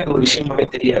படிச்சவங்களுக்கு இது ஒரு விஷயமாவே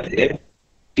தெரியாது.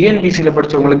 டிஎன்பிஎஸ்சில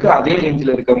படிச்சவங்களுக்கு அதே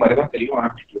ரேஞ்சில் இருக்கிற மாதிரி தான் தெரியும்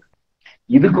ஆப்டிடியூட்.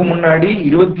 இதுக்கு முன்னாடி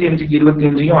 25க்கு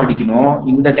 25யும் அடிக்கணும்.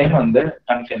 இந்த டைம் அந்த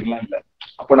கன்சென்ட் எல்லாம் இல்லை.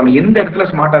 அப்போ நம்ம எந்த இடத்துல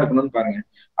ஸ்மார்ட்டா இருக்கணும்னு பாருங்க.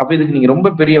 அப்ப இதுக்கு நீங்க ரொம்ப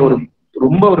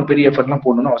ஒரு பெரிய எஃபர்ட்லாம்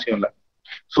போடணும்னு அவசியம் இல்லை.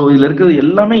 ஸோ இதுல இருக்கிறது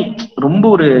எல்லாமே ரொம்ப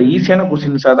ஒரு ஈஸியான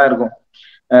கொஸ்டின்ஸா தான் இருக்கும்.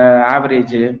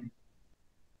 ஆவரேஜ்,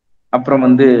 அப்புறம்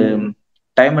வந்து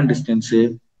டைம் அண்ட் டிஸ்டன்ஸ்,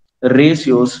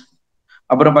 ரேஷியோஸ்,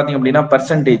 அப்புறம் பாத்தீங்க அப்படின்னா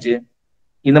பர்சன்டேஜ்,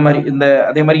 இந்த மாதிரி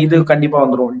அதே மாதிரி இது கண்டிப்பா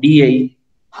வந்துடும் டிஐ.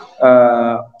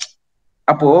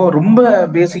 அப்போ ரொம்ப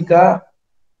பேசிக்கா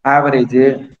ஆவரேஜ்,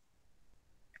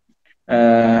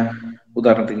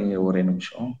 உதாரணத்துக்கு இங்க ஒரே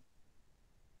நிமிஷம்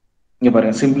இங்க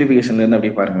பாருங்க, சிம்பிளிபிகேஷன்ல இருந்து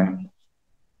அப்படியே பாருங்க.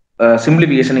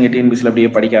 சிம்பிளிபிகேஷன் நீங்க டிஎன்பிஎஸ்சில அப்படியே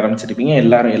படிக்க ஆரம்பிச்சிருப்பீங்க.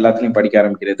 எல்லாத்துலயும் படிக்க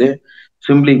ஆரம்பிக்கிறது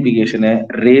சிம்பிளிபிகேஷனு,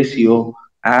 ratio,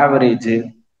 average,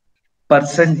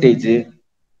 percentage,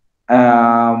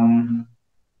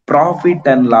 profit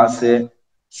and loss,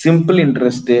 simple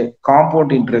interest,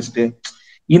 compound interest,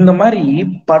 இந்த மாதிரி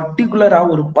பர்டிகுலரா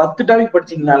ஒரு 10 டாபிக்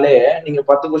படிச்சீங்கனாலே நீங்க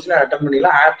 10 கொஸ்டின் அட்டன்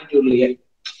பண்ணிடலாம் ஆப்டிடியூட்லயே.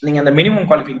 நீங்க அந்த மினிமம்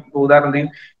குவாலிஃபிகேஷன்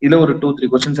உதாரணத்துக்கு இதுல ஒரு 2-3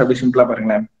 கொஸ்டின்ஸ் அப்படி சிம்பிளா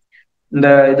பாருங்களேன்.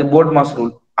 இது போர்ட் மாஸ்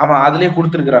ரூல் அவன் அதுலயே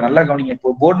கொடுத்துருக்கான், நல்லா கவனிங்க. இப்போ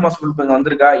போர்ட் மாஸ் ரூல் இப்ப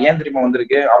வந்திருக்கா, ஏன் தெரியுமா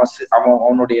வந்திருக்கு?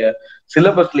 அவனுடைய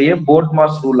சிலபஸ்லயே போர்ட்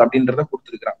மாஸ் ரூல் அப்படின்றத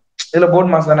கொடுத்துருக்கான். இதுல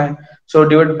போர்ட் மாஸ் தானே, ஸோ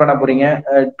டிவைட் பண்ண போறீங்க,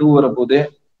 2 வரப்போகுது.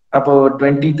 அப்போ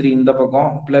 23 இந்த பக்கம்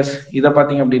பிளஸ் இதை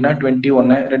பாத்தீங்க அப்படின்னா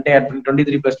 21, ரெண்டே ஆட் பண்ணி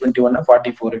 23 + 21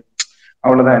 44.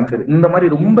 அவ்வளவுதான் ஆன்சர். இந்த மாதிரி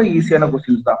ரொம்ப ஈஸியான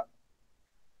கொஸ்டின்ஸ் தான்.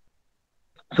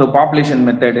 ஸோ பாப்புலேஷன்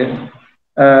மெத்தடு,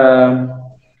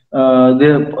 இது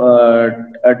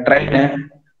ட்ரெயின்.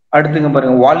 அடுத்துங்க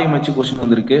பாருங்க, வால்யூம் வச்சு கொஸ்டின்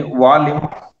வந்திருக்கு. வால்யூம்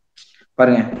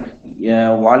பாருங்க,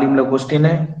 வால்யூம்ல கொஸ்டின்.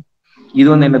 இது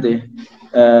வந்து என்னது?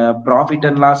 Profit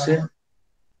and loss.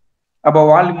 அப்போ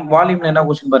வால்யூம்ல என்ன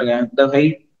கொஸ்டின் பாருங்க, த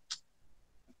ஹைட்.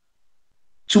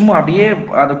 சும்மா அப்படியே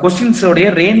அந்த கொஸ்டின்ஸோடைய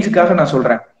ரேஞ்சுக்காக நான்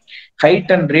சொல்றேன்.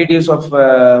 Height and radius of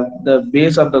the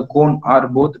base of the cone are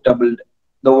both doubled.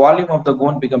 The volume of the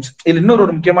cone becomes. இது இன்னொரு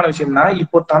முக்கியமான விஷயம்னா,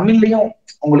 இப்போ தமிழ்லயும்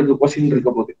உங்களுக்கு கொஸ்டின்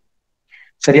இருக்க போகுது.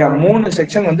 சரியா? 3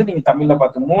 செக்ஷன் வந்து நீங்க தமிழ்ல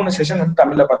பார்த்து 3 செஷன் வந்து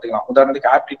தமிழ்ல பாத்துக்கலாம்.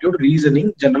 உதாரணத்துக்கு aptitude,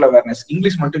 reasoning, general awareness.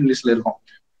 English மட்டும் இங்கிலீஷ்ல இருக்கும்.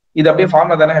 இது அப்படியே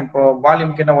ஃபார்ம்ல தானே. இப்போ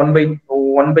வால்யூம்க்கு என்ன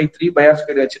 1/3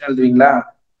 πr² h எழுதுவீங்களா?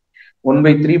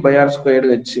 1/3 πr²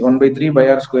 h, 1/3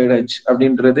 πr² h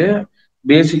அப்படின்றது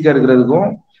பேசிக்கா இருக்கிறதுக்கும்,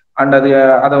 அண்ட்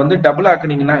அதை வந்து டபுள்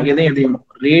ஆக்குனீங்கன்னா எதையும்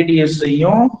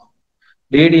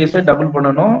ரேடியஸை டபுள்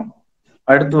பண்ணணும்.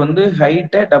 அடுத்து வந்து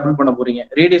ஹைட்டை டபுள் பண்ண போறீங்க.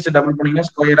 ரேடியஸை டபுள் பண்ணீங்கன்னா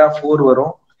ஸ்கொயரா 4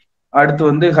 வரும். அடுத்து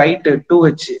வந்து ஹைட்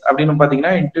 2h அப்படின்னு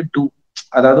பாத்தீங்கன்னா × 2,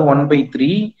 அதாவது 1/3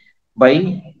 by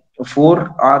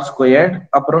 4r²,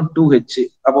 அப்புறம் 2h.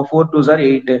 அப்போ 4 2s are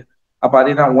 8. அப்ப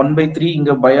அதேதான் 1/3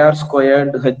 இங்க by r²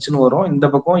 hன்னு வரும். இந்த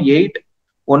பக்கம் 8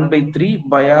 1/3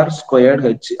 by r²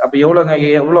 h. அப்ப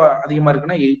எவ்வளவு அதிகமா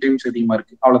இருக்குன்னா 8 times அதிகமா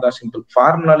இருக்கு. அவ்வளவுதான், சிம்பிள்.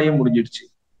 ஃபார்முலாலேயே முடிஞ்சிடுச்சு.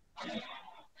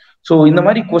 சோ இந்த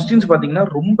மாதிரி கொஸ்டின்ஸ் பாத்தீங்கன்னா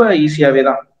ரொம்ப ஈஸியாவே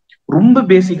தான், ரொம்ப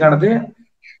பேசிக்கானது.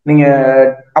 நீங்க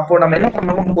அப்போ நம்ம என்ன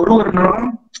பண்ணணும், ஒரு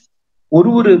நாளும்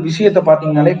ஒரு விஷயத்த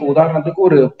பாத்தீங்கன்னாலே, இப்போ உதாரணத்துக்கு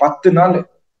ஒரு 10 நாள்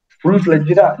ஃபுல்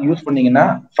ஃபிளெட்ஜா யூஸ் பண்ணீங்கன்னா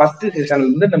ஃபர்ஸ்ட் செஷன்ல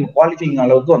இருந்து நம்ம குவாலிஃபைங்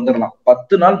அளவுக்கு வந்துடலாம்.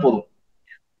 10 நாள் போதும்.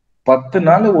 10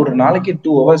 நாள், ஒரு நாளைக்கு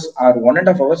 2 hours R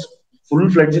 1.5 hours full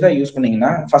ஃபிளெட்ஜா use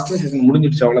பண்ணீங்கன்னா ஃபர்ஸ்ட் செஷன்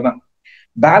முடிஞ்சிடுச்சு, அவ்வளவுதான்.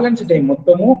 பேலன்ஸ் டைம்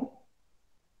மொத்தமும்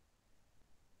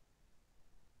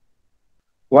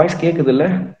வாய்ஸ் கேக்குது இல்ல?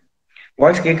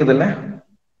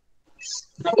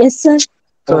 Yes sir.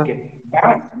 Okay.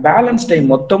 Balance time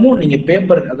மொத்தமும் நீங்க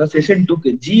பேப்பர், அதாவது செஷன் 2க்கு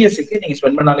ஜிஎஸ்க்கு நீங்க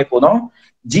ஸ்பெண்ட் பண்ணாலே போதும்.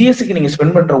 ஜிஎஸ்க்கு நீங்க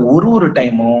ஸ்பெண்ட் பண்ற ஒரு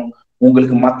டைமும்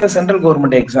உங்களுக்கு மத்த சென்ட்ரல்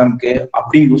கவர்மெண்ட் எக்ஸாமுக்கு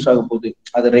அப்படியே யூஸ் ஆக போகுது.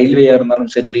 அது ரயில்வேயா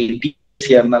இருந்தாலும் சரி,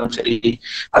 டிஎன்பிஎஸ்சியா இருந்தாலும் சரி,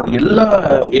 அது எல்லா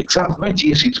எக்ஸாமுக்குமே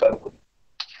ஜிஎஸ் யூஸ் ஆக போகுது.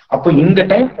 அப்போ இந்த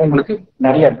டைம் உங்களுக்கு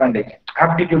நிறைய அட்வான்டேஜ்.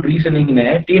 ஆப்டிடியூட், ரீசனிங்னு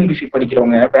டிஎன்பிஎஸ்சி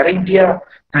படிக்கிறவங்க வெரைட்டியா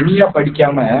தனியா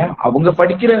படிக்காம அவங்க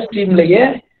படிக்கிற ஸ்ட்ரீம்லயே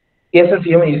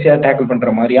எஸ்எஸ்சியும் ஈஸியா டேக்கிள் பண்ற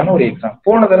மாதிரியான ஒரு எக்ஸாம்.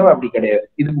 போன தடவை அப்படி கிடையாது.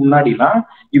 இதுக்கு முன்னாடிலாம்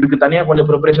இதுக்கு தனியா கொஞ்சம்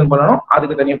ப்ரிப்பரேஷன் பண்ணணும்,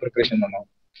 அதுக்கு தனியா ப்ரிப்பரேஷன் பண்ணணும்.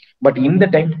 பட் இந்த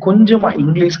டைம் கொஞ்சமா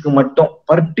இங்கிலீஷ்க்கு மட்டும்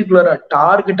பர்டிகுலரா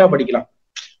டார்கெட்டா படிக்கலாம்.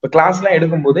 இப்ப கிளாஸ் எல்லாம்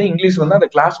எடுக்கும்போது இங்கிலீஷ் வந்து அந்த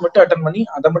கிளாஸ் மட்டும் அட்டன் பண்ணி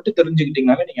அதை மட்டும்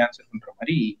தெரிஞ்சுக்கிட்டீங்கனாலே நீங்க ஆன்சர் பண்ற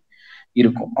மாதிரி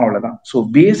இருக்கும், அவ்வளவுதான். ஸோ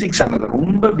பேசிக்ஸ் ஆனது,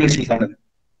 ரொம்ப பேசிக் ஆனது.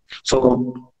 ஸோ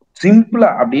சிம்பிளா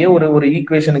அப்படியே ஒரு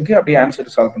ஈக்குவேஷனுக்கு அப்படியே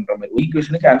ஆன்சர் சால்வ் பண்ற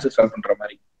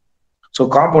மாதிரி, ஸோ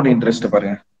காம்பவுண்ட் இன்ட்ரெஸ்ட்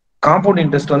பாருங்க. காம்பவுண்ட்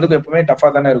இன்ட்ரெஸ்ட் வந்து எப்பவுமே டஃபா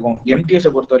தானே இருக்கும்.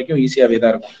 எம்டிஎஸ் பொறுத்த வரைக்கும் ஈஸியாவே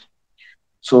தான் இருக்கும்.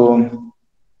 ஸோ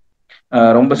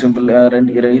ரொம்ப சிம்பிள்.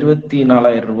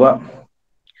 24,000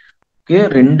 ரூபாய்க்கு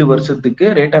 2 வருஷத்துக்கு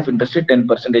rate of interest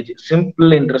 10%. Simple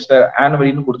interest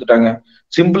ஆனுவலின்னு கொடுத்துட்டாங்க.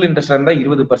 சிம்பிள் இன்ட்ரெஸ்ட் இருந்தா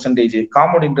 20%.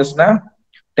 காம்பவுண்ட் இன்ட்ரெஸ்ட்னா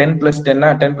 10 + 10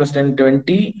 10 + 10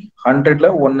 20, 100ல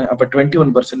 1, அப்ப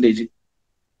 21%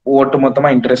 ஒட்டு மொத்தமா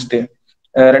இன்ட்ரெஸ்ட்.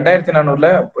 2400ல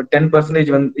 10%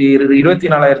 வந்து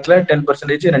 24,000ல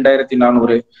 10%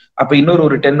 2400. அப்ப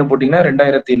இன்னொரு 10 போட்டீங்கன்னா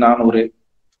 2400.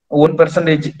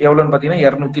 1% எவ்வளவுன்னு பாத்தீங்கன்னா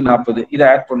 240. இதை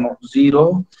ஆட் பண்ணும். 0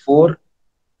 4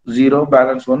 0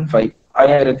 பேலன்ஸ் 1 5,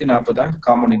 5040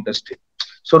 காம்பவுண்ட் இன்ட்ரெஸ்ட்.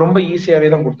 ஸோ ரொம்ப ஈஸியாவே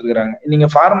தான் கொடுத்துருக்காங்க. நீங்க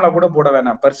ஃபார்முலா கூட போட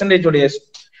வேணாம். பர்சன்டேஜோடைய,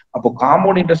 அப்போ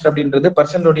காம்பவுண்ட் இன்ட்ரெஸ்ட் அப்படின்றது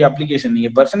பர்சன்டோடைய அப்ளிகேஷன். நீங்க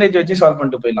பர்சன்டேஜ் வச்சு சால்வ்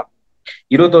பண்ணிட்டு போயிடலாம்.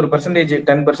 21%,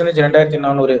 10%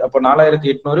 2400, அப்போ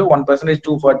 4800, 1%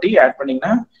 240, ஆட்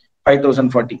பண்ணீங்கன்னா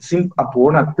 5040. அப்போ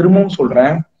நான் திரும்பவும்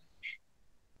சொல்றேன்,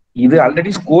 இது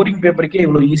ஆல்ரெடி ஸ்கோரிங் பேப்பருக்கே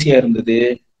இவ்வளவு ஈஸியா இருந்தது,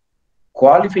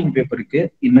 குவாலிஃபைங் பேப்பருக்கு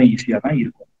இன்னும் ஈஸியா தான்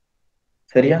இருக்கும்.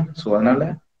 சரியா? ஸோ அதனால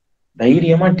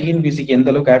தைரியமா டிஎன்பிஎஸ்சிக்கு எந்த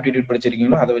அளவுக்கு ஆப்டிடியூட்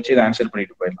படிச்சிருக்கீங்களோ அதை வச்சு இதை ஆன்சர்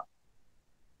பண்ணிட்டு போயிடலாம்.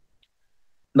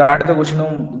 இந்த அடுத்த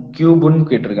கொஸ்டினும் கியூப்னு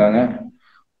கேட்டிருக்காங்க.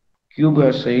 Cube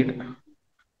side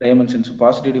dimensions,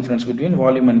 positive difference between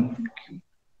volume and cube.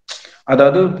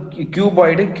 அதாவது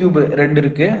கியூபாய்டு, கியூப் 2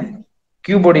 இருக்கு.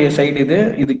 கியூபோடைய சைடு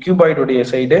இது கியூபாய்டுடைய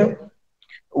சைடு.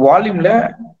 வால்யூம்ல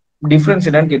டிஃபரன்ஸ்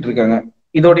என்னன்னு கேட்டிருக்காங்க.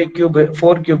 இதோடைய கியூப்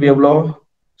 4 கியூப் எவ்வளோ?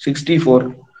 64.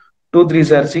 2 3s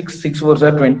are 6, 6 4s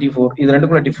are 24. இது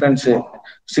ரெண்டுக்குள்ள டிஃபரன்ஸ்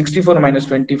 64 -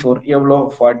 24 எவ்வளோ?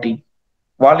 40.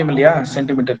 வால்யூம் இல்லையா,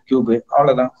 சென்டிமீட்டர் கியூப்,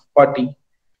 அவ்வளவுதான் 40.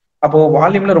 அப்போ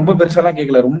வால்யூம்ல ரொம்ப பெருசாலாம்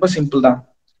கேட்கல, ரொம்ப சிம்பிள் தான்.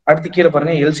 அடுத்து கீழே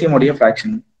பாருங்க, எல்சிஎம் உடைய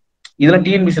ஃபிராக்ஷன். இதெல்லாம்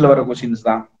டிஎன்பிசில வர கொஸ்டின்ஸ்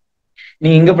தான்.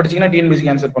 நீங்க இங்க படிச்சீங்கன்னா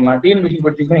டிஎன்பிசிக்கு ஆன்சர் பண்ணலாம், டிஎன்பிசி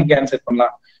படிச்சீங்கன்னா இங்க ஆன்சர்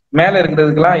பண்ணலாம். மேல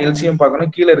இருக்கிறதுக்கெல்லாம் எல்சிஎம்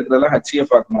பார்க்கணும், கீழே இருக்கிறதெல்லாம்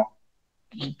ஹெச்சிஎஃப் பார்க்கணும்.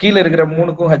 கீழே இருக்கிற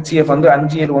 3க்கும் ஹெச்சிஎஃப் வந்து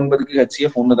 5 7 9க்கு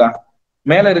ஹெச்சிஎஃப் 1 தான்.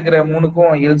 மேல இருக்கிற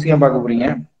 3க்கும் எல்சிஎம் பார்க்க போறீங்க.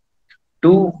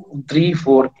 2 3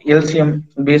 4 எல்சிஎம்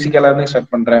பேசிக் எல்லாமே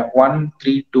ஸ்டார்ட் பண்றேன். 1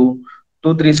 3 2,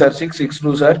 2 3s are 6, 6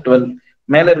 2s are 12.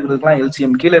 மேல இருக்கிறதுலாம்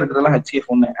எல்சிஎம், கீழே இருக்கிறதெல்லாம் ஹெச்சிஎஃப்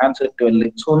 1, ஆன்சர் 12.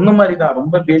 ஸோ இந்த மாதிரி தான்,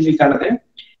 ரொம்ப பேசிக்கானது.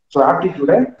 ஸோ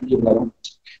ஆப்டிடியூட இங்கே வரும்.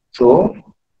 ஸோ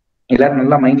எல்லாரும்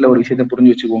நல்லா மைண்ட்ல ஒரு விஷயத்த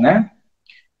புரிஞ்சு வச்சுக்கோங்க.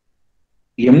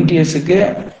 எம்டிஎஸ்க்கு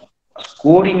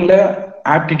ஸ்கோரிங்ல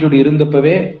ஆப்டிடியூட்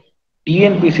இருந்தப்பவே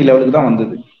டிஎன்பிசி லெவலுக்கு தான்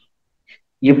வந்தது.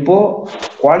 இப்போ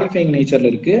குவாலிஃபைங் நேச்சர்ல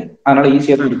இருக்கு, அதனால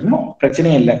ஈஸியா தான் இருக்கணும்,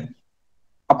 பிரச்சனையே இல்லை.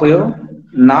 அப்போ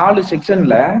 4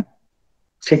 செக்ஷன்ல,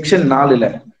 செக்ஷன் 4ல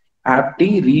ஆப்டி,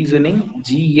 ரீசனிங்,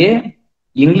 ஜிஏ,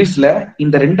 இங்கிலீஷ்ல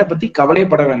இந்த 2 பத்தி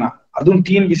கவலைப்பட வேணாம். அதுவும்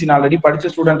டிஎன்பிசி ஆல்ரெடி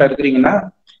படிச்ச ஸ்டூடெண்டா இருக்கிறீங்கன்னா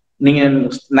நீங்க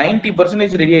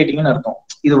 90% ரெடி ஆயிட்டீங்கன்னு அர்த்தம்.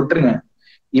 இதை விட்டுருங்க,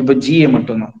 இப்ப ஜிஏ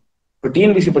மட்டும்தான். இப்போ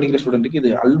டிஎன்பிசி படிக்கிற ஸ்டூடெண்ட்டுக்கு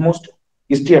இது ஆல்மோஸ்ட்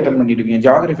ஹிஸ்டரி அட்டன் பண்ணிடுவீங்க,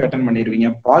 ஜியாகிரபி அட்டன் பண்ணிடுவீங்க,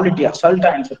 பாலிட்டி அசால்ட்டா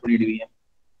ஆன்சர் பண்ணிடுவீங்க.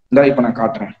 இந்த இப்ப நான்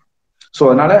காட்டுறேன். ஸோ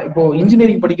அதனால இப்போ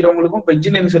இன்ஜினியரிங் படிக்கிறவங்களுக்கும் இப்போ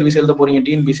இன்ஜினியரிங் சர்வீஸ் எழுத போறீங்க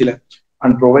டிஎன்பிசில,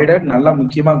 அண்ட் ப்ரொவைடட். நல்லா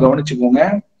முக்கியமா கவனிச்சுக்கோங்க.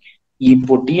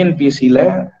 இப்போ டிஎன்பிஎஸ்சில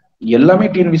எல்லாமே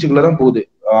டிஎன்பிஎஸ்சிக்குள்ள தான் போகுது.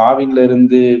 ஆவின்ல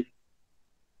இருந்து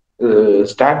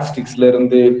ஸ்டாட்டிஸ்டிக்ஸ்ல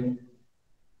இருந்து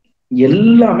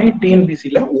எல்லாமே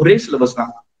டிஎன்பிஎஸ்சில ஒரே சிலபஸ்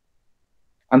தான்.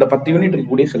 அந்த 10 யூனிட்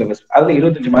இருக்கக்கூடிய சிலபஸ், அதுல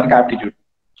 25 மார்க் ஆப்டிடியூட்.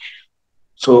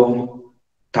 ஸோ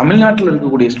தமிழ்நாட்டில்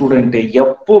இருக்கக்கூடிய ஸ்டூடெண்ட்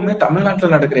எப்பவுமே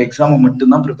தமிழ்நாட்டில் நடக்கிற எக்ஸாமை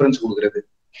மட்டும்தான் ப்ரிஃபரன்ஸ் கொடுக்கறது.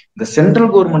 இந்த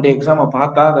சென்ட்ரல் கவர்மெண்ட் எக்ஸாமை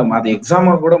பார்த்தா அது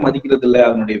எக்ஸாமை கூட மதிக்கிறது இல்லை,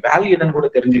 அதனுடைய வேல்யூ என்னன்னு கூட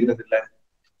தெரிஞ்சுக்கிறது இல்லை.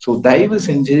 ஸோ தயவு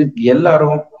செஞ்சு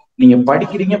எல்லாரும் நீங்க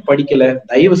படிக்கிறீங்க படிக்கல,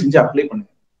 தயவு செஞ்சு அப்ளை பண்ணுங்க.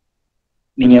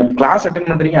 நீங்க கிளாஸ்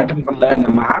அட்டென்ட் பண்றீங்க அட்டென்ட் பண்ணல,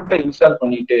 நம்ம ஆப்பை இன்ஸ்டால்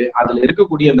பண்ணிட்டு அதுல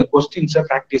இருக்கக்கூடிய அந்த கொஸ்டின்ஸை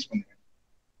ப்ராக்டிஸ் பண்ணுங்க.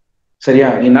 சரியா?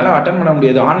 என்னால அட்டென்ட் பண்ண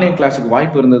முடியாது, ஆன்லைன் கிளாஸுக்கு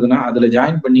வாய்ப்பு இருந்ததுன்னா அதுல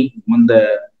ஜாயின் பண்ணி இந்த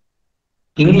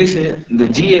இங்கிலீஷ் இந்த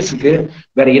ஜிஎஸ்க்கு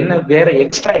வேற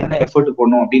எக்ஸ்ட்ரா என்ன எஃபர்ட்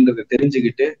போடணும் அப்படின்றத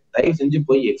தெரிஞ்சுக்கிட்டு தயவு செஞ்சு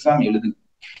போய் எக்ஸாம் எழுதுங்க.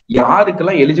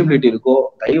 யாருக்கெல்லாம் எலிஜிபிலிட்டி இருக்கோ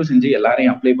தயவு செஞ்சு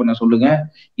எல்லாரையும் அப்ளை பண்ண சொல்லுங்க.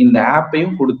 இந்த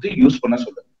ஆப்பையும் கொடுத்து யூஸ் பண்ண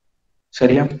சொல்லுங்க.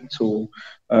 சரியா? ஸோ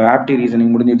ஆப்டி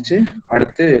ரீசனிங் முடிஞ்சிடுச்சு.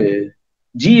 அடுத்து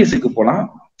ஜிஎஸ்க்கு போலாம்.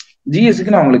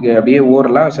 ஜிஎஸ்க்கு நான் உங்களுக்கு அப்படியே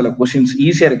ஓரலா சில கொஸ்டின்ஸ்,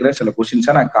 ஈஸியா இருக்கிற சில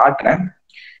கொஸ்டின்ஸா நான் காட்டுறேன்.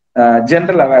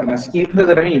 General awareness. இந்த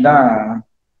தடவை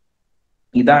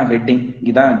இதான் ஹெட்டிங்,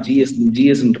 இதான்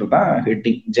ஜிஎஸ்ன்றதான்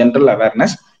ஹெட்டிங், ஜெனரல்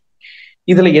அவேர்னஸ்.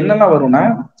 இதுல என்னெல்லாம் வரும்னா,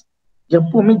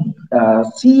 எப்பவுமே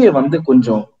சிஏ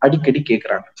கொஞ்சம் அடிக்கடி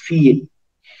கேட்கறாங்க.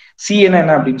 சிஏனா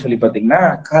என்ன அப்படின்னு சொல்லி பாத்தீங்கன்னா,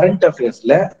 current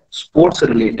அஃபேர்ஸ்ல sports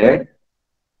related,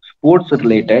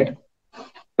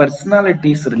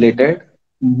 personalities related,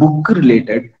 book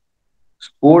related,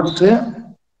 sports,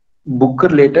 book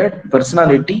related,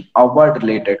 personality, award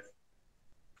related.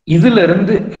 இதுல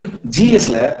இருந்து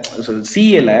ஜிஎஸ்ல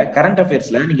சிஏல கரண்ட்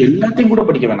அஃபேர்ஸ்ல நீங்க எல்லாத்தையும் கூட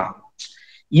படிக்க வேணாம்.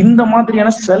 இந்த மாதிரியான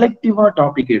செலக்டிவா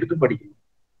டாபிக் எடுத்து படிக்கணும்.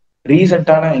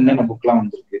 ரீசெண்டான என்னென்ன புக்லாம்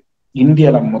வந்திருக்கு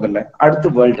இந்தியால முதல்ல, அடுத்து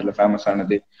வேர்ல்டுல ஃபேமஸ்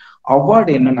ஆனது,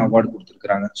 அவார்டு என்னென்ன அவார்டு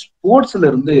கொடுத்துருக்காங்க,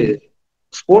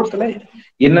 ஸ்போர்ட்ஸ்ல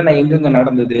என்னென்ன எங்கெங்க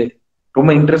நடந்தது,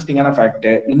 ரொம்ப இன்ட்ரெஸ்டிங்கான ஃபேக்ட்,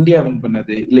 இந்தியா வின்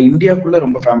பண்ணது இல்ல இந்தியாவுக்குள்ள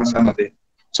ரொம்ப ஃபேமஸ் ஆனது.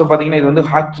 ஸோ பாத்தீங்கன்னா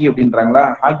இது ஹாக்கி அப்படின்றாங்களா,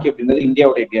 ஹாக்கி அப்படின்றது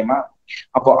இந்தியாவுடைய கேமா,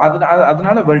 அப்போ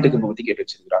அதனால வேர்ல்டு கப் பத்தி கேட்டு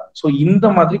வச்சிருக்காங்க. ஸோ இந்த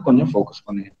மாதிரி கொஞ்சம் ஃபோக்கஸ்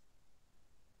பண்ணுங்க.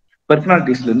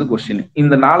 பர்சனாலிட்டிஸ்ல இருந்து கொஸ்டின்,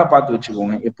 இந்த 4 பார்த்து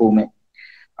வச்சுக்கோங்க எப்பவுமே.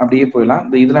 அப்படியே போயிடலாம்,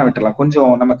 இந்த இதெல்லாம் விட்டுலாம்.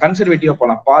 கொஞ்சம் நம்ம கன்சர்வேட்டிவா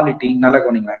போகலாம். பாலிட்டி நல்லா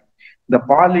கவனிங்க. இந்த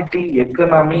polity,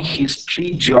 economy, history,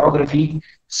 geography,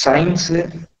 science,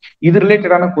 இது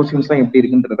ரிலேட்டடான கொஸ்டின்ஸ் தான் எப்படி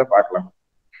இருக்குன்றத பார்க்கலாம்.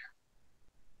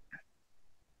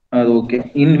 அது okay.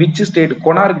 In which state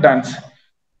Konark dance,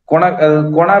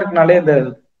 கொனார்க்னாலே இந்த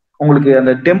உங்களுக்கு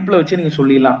அந்த டெம்பிளை வச்சு நீங்க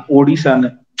சொல்லிடலாம் ஒடிசான்னு.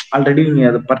 ஆல்ரெடி நீங்க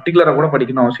அதை பர்டிகுலரா கூட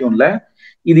படிக்கணும் அவசியம் இல்லை.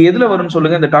 இது எதுல வரும்னு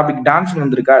சொல்லுங்க. இந்த டாபிக் டான்ஸ்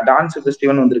வந்திருக்கா, டான்ஸ்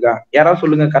ஃபெஸ்டிவல் வந்திருக்கா, யாராவது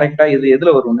சொல்லுங்க கரெக்டா இது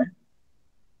எதுல வரும்னு.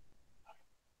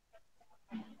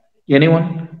 எனிஒன்?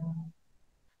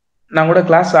 நான் கூட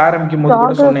கிளாஸ் ஆரம்பிக்கும் போது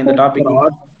கூட சொன்னேன் இந்த டாபிக்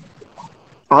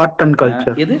ஆர்ட் அண்ட்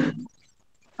கல்ச்சர். எது?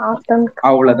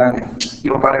 அவ்வளவுதாங்க.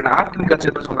 இப்ப பாருங்க, நான் ஆர்ட் அண்ட்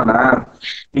கல்ச்சர் சொன்னா,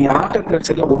 நீங்க ஆர்ட் அண்ட்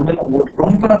கல்ச்சர்ல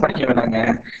ரொம்ப படிக்க வேணாங்க.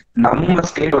 நம்ம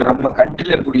ஸ்டேட், நம்ம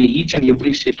கண்ட்ரில இருக்கக்கூடிய ஈச் அண்ட்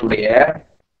எவ்ரி ஸ்டேட்டுடைய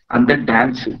அந்த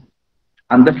டான்ஸ்,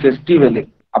 அந்த ஃபெஸ்டிவல்,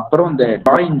 அப்புறம் இந்த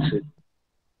டிராயிங்ஸ்,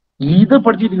 இதை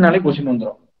படிச்சுட்டீங்கனாலே கொஸ்டின்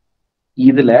வந்துடும்.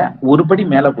 இதுல ஒரு படி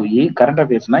மேல போய் கரண்ட்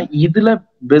அஃபேர்ஸ்னா, இதுல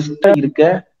பெஸ்டா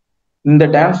இருக்க, இந்த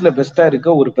டான்ஸ்ல பெஸ்டா இருக்க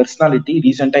ஒரு பர்சனாலிட்டி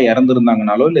ரீசெண்டா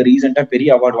இறந்துருந்தாங்கனாலோ இல்ல ரீசெண்டா பெரிய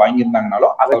அவார்டு வாங்கியிருந்தாங்கனாலோ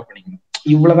அதை பண்ணிக்கணும்.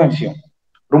 இவ்வளவுதான் விஷயம்.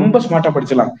 ரொம்ப ஸ்மார்ட்டா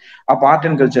படிச்சலாம். அப்ப ஆர்ட்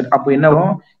அண்ட் கல்ச்சர் அப்போ என்ன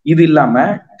வரும்? இது இல்லாம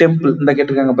டெம்பிள், இந்த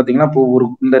கேட்டிருக்காங்க பாத்தீங்கன்னா, இப்போ ஒரு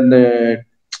இந்த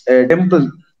டெம்பிள்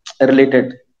ரிலேட்டட்,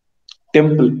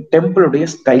 டெம்பிளுடைய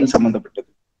ஸ்டைல் சம்பந்தப்பட்டது,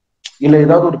 இல்ல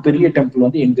ஏதாவது ஒரு பெரிய டெம்பிள்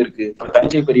எங்க இருக்கு,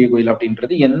 தஞ்சை பெரிய கோயில்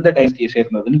அப்படின்றது எந்த டைனஸ்டியை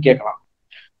சேர்ந்ததுன்னு கேட்கலாம்.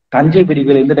 தஞ்சை பெரிய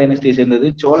கோயில் எந்த டைனஸ்டியை சேர்ந்தது,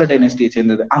 சோழ டைனஸ்டியை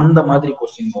சேர்ந்தது, அந்த மாதிரி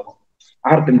கொஸ்டின் வரும்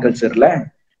ஆர்ட் அண்ட் கல்ச்சர்ல.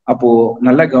 அப்போ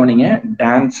நல்லா கவனிங்க.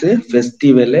 டான்ஸ்,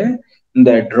 ஃபெஸ்டிவல்,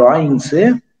 இந்த டிராயிங்ஸ்,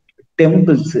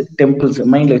 டெம்பிள்ஸ்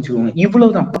மைண்ட்ல வச்சுக்கோங்க.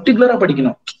 இவ்வளவுதான் பர்டிகுலரா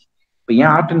படிக்கணும். இப்ப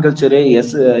ஏன் art and culture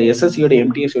எஸ்எஸ்சியோட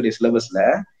எம்டிஎஸ்சியோட சிலபஸ்ல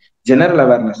general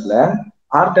அவேர்னஸ்ல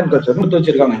art and culture கொடுத்து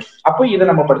வச்சிருக்காங்க. அப்போ இதை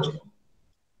நம்ம படிச்சுக்கணும்.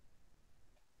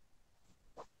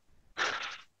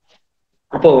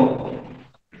 அப்போ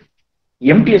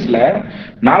எம்டிஎஸ்ல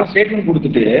 4 ஸ்டேட்மெண்ட்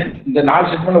கொடுத்துட்டு இந்த 4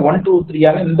 ஸ்டேட்மெண்ட்ல 1, 2,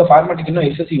 3 இந்த ஃபார்மேட்டுக்கு இன்னும்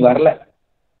எஸ்எஸ்சி வரல.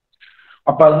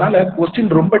 அப்ப அதனால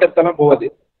கொஸ்டின் ரொம்ப டெப்தெல்லாம் போகாது.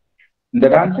 இந்த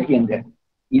டான்ஸ் எங்க,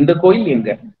 இந்த கோயில் எங்க,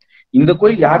 இந்த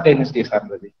கோயில் யார் டைனஸ்டியை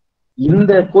சார்ந்தது,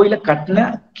 இந்த கோயிலை கட்டின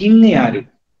கிங் யாரு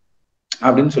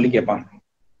அப்படின்னு சொல்லி கேட்பாங்க.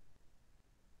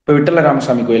 இப்ப விட்டல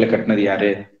ராமசாமி கோயிலை கட்டினது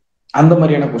யாரு, அந்த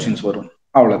மாதிரியான கொஸ்டின்ஸ் வரும்.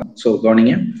 அவ்வளவுதான். சோ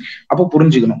கவனிங்க. அப்போ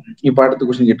புரிஞ்சுக்கணும். இப்ப அடுத்த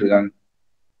கொஸ்டின் கேட்டிருக்காங்க.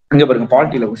 இங்க பாருங்க,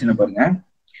 பாலிட்டியில கொஸ்டின் பாருங்க.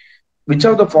 Which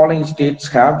of the following states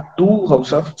have 2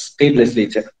 house of state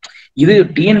legislature? இது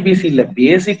டிஎன்பிஎஸ்சி இல்ல,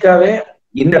 பேசிக்காவே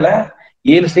இந்தியால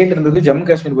 7 ஸ்டேட் இருந்தது, ஜம்மு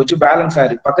காஷ்மீர் போச்சு, பேலன்ஸ்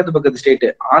 6 பக்கத்து ஸ்டேட்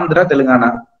ஆந்திரா, தெலுங்கானா,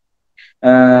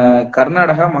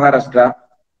 கர்நாடகா, மகாராஷ்டிரா,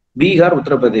 பீகார்,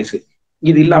 உத்தரப்பிரதேஷ்.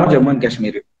 இது இல்லாம ஜம்மு அண்ட்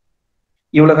காஷ்மீர்.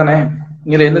 இவ்வளவுதானே.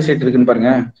 இதுல எந்த ஸ்டேட் இருக்குன்னு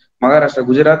பாருங்க. மகாராஷ்டிரா,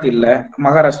 குஜராத் இல்ல,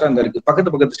 மகாராஷ்டிரா அந்த இருக்கு.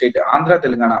 பக்கத்து ஸ்டேட் ஆந்திரா,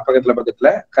 தெலுங்கானா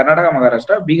பக்கத்துல, கர்நாடகா,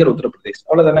 மகாராஷ்டிரா, பீகார், உத்தரப்பிரதேஷ்.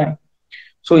 அவ்வளவுதானே.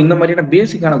 சோ இந்த மாதிரியான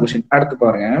பேசிக்கான கொஸ்டின். அடுத்து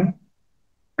பாருங்க,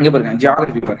 இங்க பாருங்க,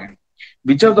 ஜியாகிரபி பாருங்க.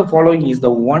 Which of the following is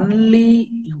the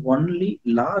only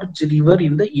large river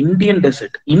in the Indian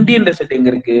desert? Indian desert எங்க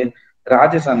இருக்கு?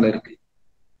 ராஜஸ்தான்ல இருக்கு.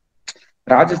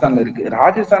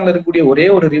 ராஜஸ்தான்ல இருக்கக்கூடிய ஒரே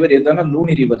ஒரு ரிவர் எதுனா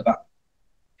லூனி ரிவர்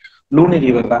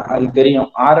தான். அது தெரியும்.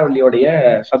 ஆரவல்லியோடைய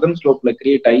சதர்ன் ஸ்லோப்ல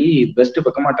கிரியேட் ஆகி வெஸ்ட்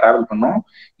பக்கமா டிராவல் பண்ணும்.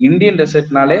 இந்தியன்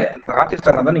டெசர்ட்னாலே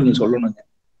ராஜஸ்தான தான் நீங்க சொல்லணுங்க.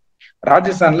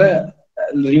 ராஜஸ்தான்ல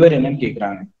ரிவர் என்னன்னு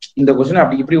கேக்குறாங்க. இந்த கொஸ்டின்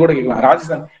அப்படி இப்படி கூட கேட்கலாம்.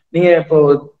 ராஜஸ்தான் நீங்க இப்போ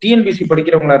டிஎன்பிசி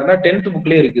படிக்கிறவங்களா இருந்தா 10th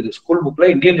புக்லயே இருக்குது, ஸ்கூல் புக்ல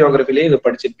இந்தியன் ஜியோகிராபிலேயே இதை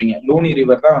படிச்சிருப்பீங்க. லூனி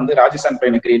ரிவர் தான் வந்து ராஜஸ்தான்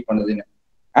பையனை கிரியேட் பண்ணுதுன்னு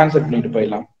ஆன்சர் பண்ணிட்டு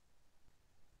போயிடலாம்.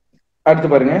 அடுத்து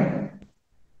பாருங்க,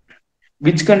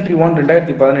 which country one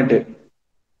 2018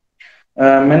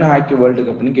 men hockey world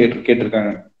கப்னு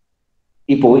கேட்டிருக்காங்க.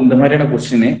 இப்போ இந்த மாதிரியான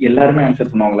கொஸ்டின் எல்லாருமே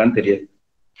ஆன்சர் பண்ணுவாங்களான்னு தெரியாது.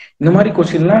 இந்த மாதிரி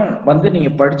கொஸ்டின்லாம் வந்து நீங்க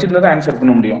படிச்சிருந்தா தான் ஆன்சர்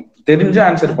பண்ண முடியும். தெரிஞ்சா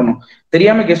ஆன்சர் பண்ணும்,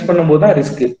 தெரியாம கெஸ் பண்ணும் போதுதான்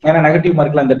ரிஸ்க். ஏன்னா நெகட்டிவ்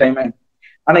மார்க்லாம் இந்த டைம்.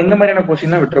 ஆனா இந்த மாதிரியான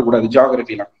கொஸ்டின் விட்டுறக்கூடாது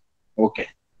ஜியோகிராபிலாம். ஓகே,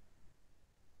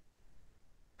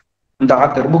 இந்த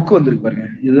ஆத்தர் புக் வந்திருக்கு பாருங்க,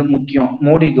 இது முக்கியம்.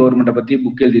 மோடி கவர்மெண்ட்டை பத்தி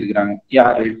புக் எழுதியிருக்கிறாங்க.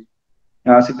 யாரு?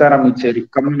 Sitaram Yechury,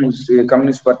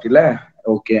 communist பார்ட்டில.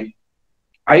 Okay,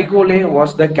 Aihole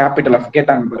was the capital of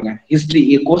கேட்டாங்க பாருங்க. ஹிஸ்டரி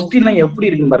கொஸ்டின்லாம் எப்படி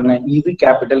இருக்குன்னு பாருங்க. இது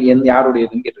கேபிட்டல்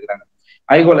யாருடையதுன்னு கேட்டுருக்காங்க.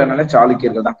 ஐகோலனால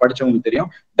சாளுக்கியர்கள் தான், படிச்சவங்களுக்கு தெரியும்.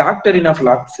 டாக்டரின் ஆஃப்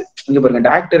லாக்ஸ் இங்க பாருங்க.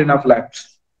 டாக்டரின் ஆஃப்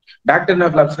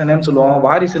லாக்ஸ் என்னன்னு சொல்லுவோம்?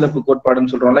 வாரிசிலப்பு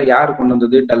கோட்பாடுன்னு சொல்றோம்ல. யாரு கொண்டு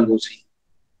வந்தது? டல்ஹௌசி.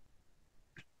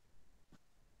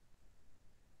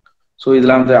 சோ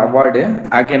இதெல்லாம் வந்து அவார்டு.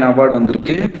 அவார்டு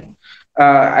வந்திருக்கு.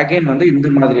 அகைன் வந்து இந்த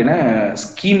மாதிரியான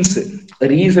ஸ்கீம்ஸ்,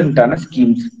 ரீசெண்டான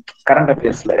ஸ்கீம்ஸ், கரண்ட்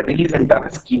அஃபேர்ஸ்ல ரீசெண்டான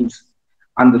ஸ்கீம்ஸ்.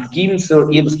 அந்த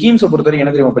ஸ்கீம்ஸை பொறுத்தவரை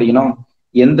என்ன தெரியுமா படிக்கணும்?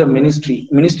 எந்த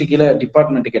மினிஸ்ட்ரி கீழே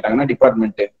டிபார்ட்மெண்ட் கேட்டாங்கன்னா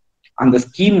டிபார்ட்மெண்ட், அந்த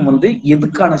ஸ்கீம் வந்து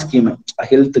எதுக்கான ஸ்கீம்,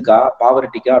 ஹெல்த்துக்கா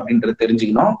பாவர்ட்டிக்கா அப்படின்றத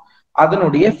தெரிஞ்சுக்கணும்.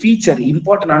 அதனுடைய ஃபீச்சர்,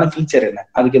 இம்பார்ட்டன்டான ஃபீச்சர் என்ன,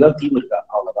 அதுக்கு ஏதாவது தீம் இருக்கா,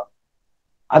 அவ்வளவுதான்.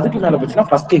 அதுக்கு மேல போச்சுன்னா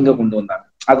ஃபர்ஸ்ட் எங்க கொண்டு வந்தாங்க,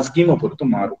 அது ஸ்கீமை பொறுத்து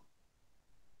மாறும்.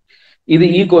 இது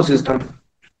ஈகோ சிஸ்டம்.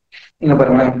 இங்க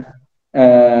பாருங்க,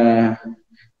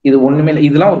 இது ஒண்ணுமே இல்லை.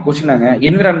 இதெல்லாம் ஒரு கொஸ்டினாங்க.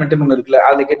 என்விரான்மெண்ட் ஒண்ணு இருக்குல்ல,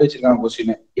 அதுல கேட்டு வச்சிருக்காங்க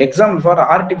question. Example for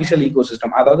artificial ego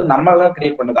system, அதாவது நம்மளால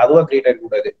கிரியேட் பண்ணது, அதுவா கிரியேட்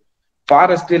ஆகிக்கூடாது.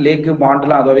 ஃபாரஸ்ட், லேக்கு,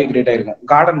 பாண்ட்லாம் அதுவே கிரியேட் ஆயிருக்கும்.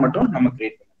 கார்டன் மட்டும் நம்ம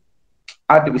கிரியேட் பண்ணணும்.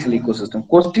 ஆர்டிபிஷியல் ஈகோ சிஸ்டம்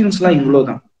கொஸ்டின்ஸ் எல்லாம்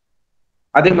இவ்வளவுதான்.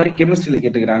 அதே மாதிரி கெமிஸ்ட்ரியில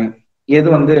கேட்டுக்கிறாங்க, எது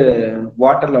வந்து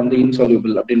வாட்டர்ல வந்து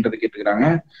இன்சால்யூபிள் அப்படின்றத கேட்டுக்கிறாங்க.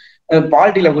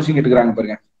 பாலிட்டியில கொஸ்டின் கேட்டுக்கிறாங்க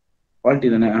பாருங்க. பாலிட்டி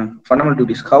தானே. Fundamental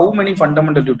duties. How many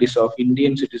fundamental duties of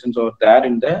Indian citizens R there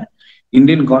in the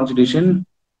Indian constitution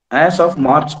as of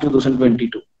March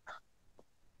 2022?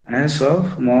 as of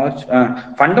March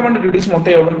fundamental duties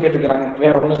மொத்தம் எவ்வளவுன்னு கேட்டுக்கிறாங்க.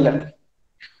 வேற ஒன்றும் இல்லை.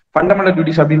 ஃபண்டமெண்டல்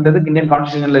டியூட்டிஸ் அப்படின்றது இந்தியன்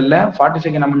கான்ஸ்டிடியூஷன்ல இல்ல,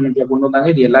 42nd அமெண்ட்மெண்ட்ல கொண்டு வந்தாங்க.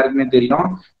 இது எல்லாருக்குமே தெரியும்.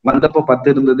 வந்தப்போ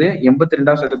 10 இருந்தது.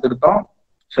 82வது சட்ட திருத்தம்,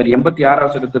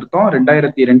 86வது சட்ட திருத்தம்,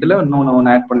 2002ல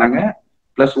இன்னொன்னு ஆட் பண்ணாங்க,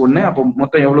 பிளஸ் 1. அப்போ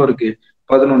மொத்தம் எவ்வளவு இருக்கு?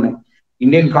 11.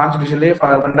 இந்தியன் கான்ஸ்டிடியூஷன்லயே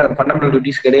ஃபண்டமெண்டல்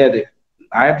டியூட்டிஸ் கிடையாது.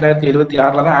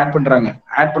 1976ல தான் ஆட் பண்றாங்க.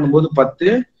 ஆட் பண்ணும்போது 10,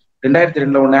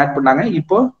 2002ல ஒண்ணு ஆட் பண்ணாங்க,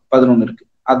 இப்போ 11 இருக்கு.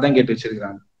 அதுதான் கேட்டு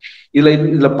வச்சிருக்காங்க.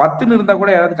 இதுல 10 இருந்தா கூட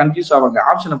யாராவது கன்ஃபியூஸ் ஆவாங்க.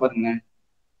 ஆப்ஷனை பாருங்க.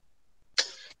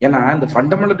 ஏன்னா இந்த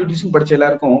ஃபண்டமெண்டல் டியூட்டிஸ் படிச்ச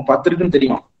எல்லாருக்கும் 10 இருக்குன்னு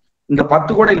தெரியும். இந்த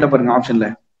 10 கூட இல்ல பாருங்க ஆப்ஷன்ல.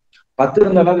 10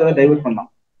 இருந்தாலும் ஏதாவது டைவர்ட் பண்ணலாம்.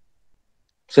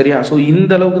 சரியா? சோ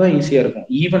இந்த அளவுக்கு தான் ஈஸியா இருக்கும்.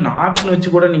 ஈவன் ஆப்ஷன்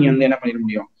வச்சு கூட நீங்க வந்து என்ன பண்ணிட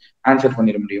முடியும், ஆன்சர்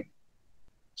பண்ணிட முடியும்.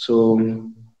 ஸோ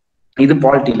இது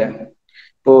பாலிட்டியில.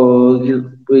 இப்போ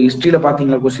ஹிஸ்டரியில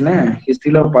பாத்தீங்களா கொஸ்டின்?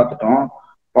 ஹிஸ்டரியில பார்த்துட்டோம்,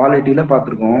 பாலிட்டியில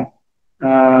பார்த்துருக்கோம்,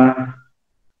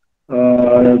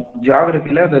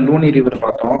 ஜியாகிரபியில இந்த லூனி ரிவர்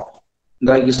பார்த்தோம்,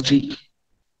 இந்த ஹிஸ்டரி.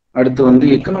 அடுத்து வந்து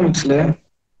எக்கனாமிக்ஸ்ல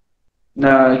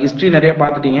ஹிஸ்டரி நிறைய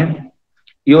பார்த்துட்டீங்க.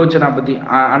 யோஜனா பத்தி,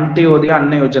 அன்டியோதயா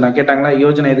அன்ன யோஜனா கேட்டாங்களா?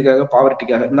 யோஜனா எதுக்காக?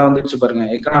 பாவர்ட்டிக்காக. இந்த வந்துச்சு பாருங்க.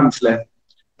 எக்கனாமிக்ஸ்ல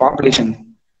பாப்புலேஷன்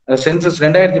சென்சஸ்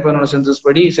 2011 சென்சஸ்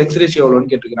படி செக்ஸ் ரேஷியோ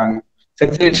எவ்வளோன்னு கேட்டுக்கிறாங்க.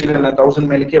 செக்ஸ் ரேஷியோ 1000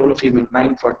 மேலுக்கு எவ்வளவு ஃபீமேல்?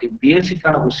 940.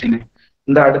 பேசிக்கான கொஸ்டின்.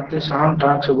 இந்த அடுத்து Sham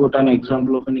talks about an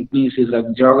example of an igneous rock,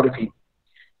 geography.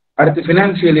 அடுத்து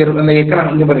பினான்சியல் இயர். இந்த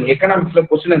எக்கனாமிக் பாருங்க. எக்கனாமிக்ஸ்ல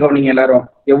கொஸ்டின் கவனிங்க எல்லாரும்,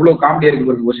 எவ்வளவு காமெடியா இருக்கு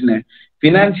பாருங்க question.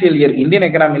 Financial year, Indian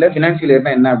எக்கனாமில financial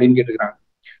இயர்னா என்ன அப்படின்னு கேட்டுக்கிறாங்க.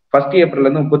 1 ஏப்ரல்ல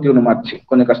இருந்து 31 மார்ச்.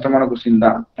 கொஞ்சம் கஷ்டமான கொஸ்டின்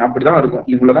தான், அப்படிதான் இருக்கும்.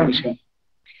 இவ்வளவுதான் விஷயம்.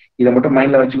 இதை மட்டும்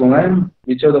மைண்ட்ல வச்சுக்கோங்க.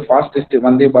 Which of the fastest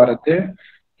Vande Bharat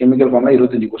chemical ஃபார்ம்ல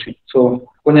 25 கொஸ்டின். ஸோ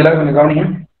கொஞ்சம் எல்லாரும் கொஞ்சம் கவனிங்க.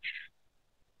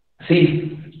 சி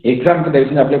எக்ஸாமுக்கு தயவு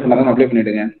செஞ்சு அப்ளை பண்ணாதான் அப்ளை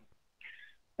பண்ணிடுங்க.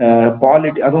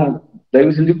 பாலிட்டி, அதுவும்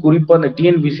தயவு செஞ்சு குறிப்பா இந்த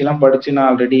டிஎன்பிசி எல்லாம் படிச்சு நான்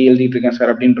ஆல்ரெடி எழுதிட்டு இருக்கேன்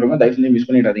சார் அப்படின்றவங்க தயவு செஞ்சு மிஸ்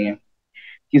பண்ணிடாதீங்க.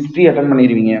 ஹிஸ்டரி அட்டன்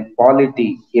பண்ணிடுவீங்க, polity,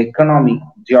 economy,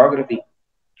 geography,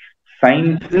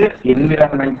 science,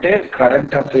 environment,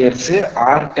 current affairs,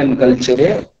 art and culture,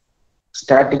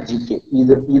 static GK.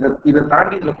 இதை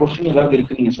தாண்டி இதுல கொஸ்டின் ஏதாவது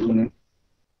இருக்கு நீங்க சொல்லுங்க.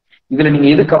 இதுல நீங்க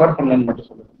எது கவர் பண்ணலன்னு மட்டும்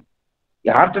சொல்லுங்க.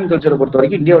 ஆர்ட் அண்ட் கல்ச்சரை பொறுத்த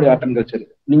வரைக்கும் இந்தியாவுடைய ஆர்ட் அண்ட் கல்ச்சர்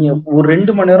நீங்க ஒரு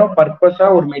 2 மணி நேரம் பர்பஸா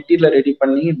ஒரு மெட்டீரியல் ரெடி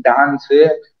பண்ணி டான்ஸு,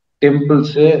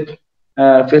 டெம்பிள்ஸ்,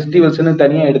 ஃபெஸ்டிவல்ஸ்னு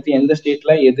தனியா எடுத்து எந்த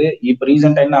ஸ்டேட்ல எது இப்ப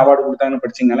ரீசெண்டா என்ன அவார்டு கொடுத்தாங்கன்னு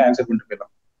படிச்சீங்கனாலே ஆன்சர் பண்ணிட்டு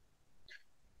போயிடலாம்.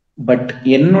 பட்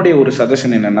என்னுடைய ஒரு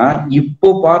சஜஷன் என்னன்னா, இப்போ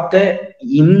பார்த்த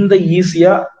இந்த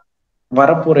ஈஸியா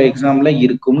வரப்போற எக்ஸாம்ல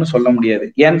இருக்கும்னு சொல்ல முடியாது.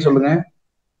 ஏன்னு சொல்லுங்க.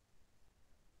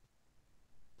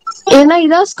 ஏன்னா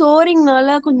இதான்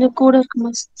ஸ்கோரிங்னால கொஞ்சம் கூட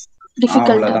இருக்குமா,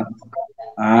 டிஃபிகல்ட்டா. அவ்வளவுதான்.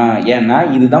 ஏன்னா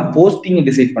இதுதான் போஸ்டிங்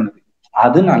டிசைட் பண்ணுது,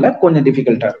 அதனால கொஞ்சம்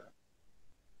டிஃபிகல்ட்டா இருக்கும்.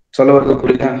 சொல்ல வரது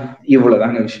புரியுதா?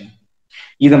 இவ்வளவுதாங்க விஷயம்.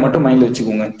 இதை மட்டும் மைண்ட்ல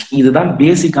வச்சுக்கோங்க. இதுதான்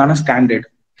பேசிக்கான ஸ்டாண்டர்ட்.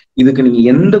 இதுக்கு நீங்க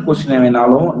எந்த கொஸ்டின்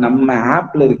வேணாலும் நம்ம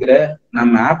ஆப்ல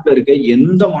இருக்க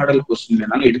எந்த மாடல் கொஸ்டின்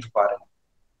வேணாலும் எடுத்து பாருங்க.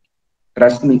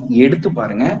 ட்ரஸ்ட் மீ, எடுத்து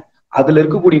பாருங்க. அதுல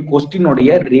இருக்கக்கூடிய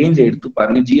கொஸ்டினுடைய ரேஞ்சை எடுத்து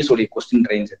பாருங்க, ஜிஎஸ் உடைய கொஸ்டின்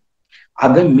ரேஞ்ச்.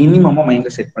 அதை மினிமமா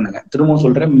மைண்ட்ல செட் பண்ணுங்க. திரும்பவும்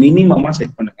சொல்றேன், மினிமமா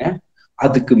செட் பண்ணுங்க.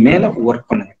 அதுக்கு மேல ஒர்க்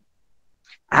பண்ணுங்க.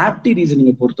 ஆப்டி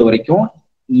ரீசனிங்கை பொறுத்த வரைக்கும்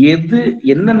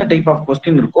என்னென்ன டைப் ஆஃப்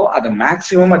கொஸ்டின் இருக்கோ அதை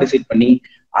மேக்சிமமா டிசைட் பண்ணி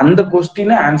அந்த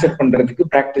கொஸ்டினை ஆன்சர் பண்றதுக்கு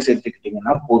பிராக்டிஸ்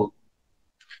எடுத்துக்கிட்டீங்கன்னா போதும்.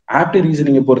 ஆப்டி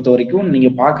ரீசனிங்கை பொறுத்த வரைக்கும் நீங்க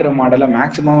பாக்குற மாடலை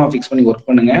மேக்சிமமா ஃபிக்ஸ் பண்ணி ஒர்க்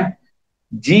பண்ணுங்க.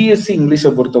 ஜிஎஸ்சி இங்கிலீஷை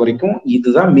பொறுத்த வரைக்கும்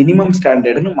இதுதான் மினிமம்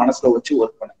ஸ்டாண்டர்டுன்னு மனசுல வச்சு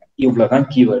ஒர்க் பண்ணுங்க. இவ்வளவுதான்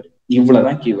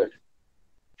கீவேர்டு.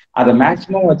 அதை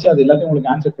மேக்சிமம் வச்சு அது எல்லாத்தையும்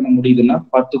உங்களுக்கு ஆன்சர் பண்ண முடியுதுன்னா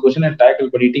 10 கொஸ்டினை டேக்கிள்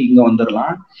பண்ணிட்டு இங்க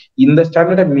வந்துடலாம். இந்த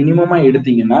ஸ்டாண்டர்டை மினிமமா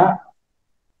எடுத்தீங்கன்னா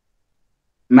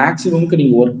மேக்சிமம்க்கு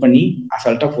நீங்க ஒர்க் பண்ணி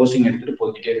அசால்ட்டா போஸ்டிங் எடுத்துட்டு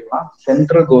போய்கிட்டே இருக்கலாம்.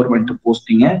 சென்ட்ரல் கவர்மெண்ட்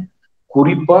போஸ்டிங்க,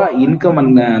 குறிப்பா இன்கம்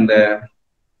அந்த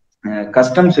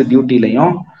கஸ்டம்ஸ்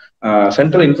டியூட்டிலையும்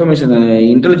சென்ட்ரல்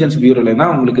இன்டெலிஜென்ஸ் பியூரோல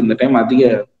தான் உங்களுக்கு இந்த டைம்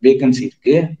அதிக வேகன்சி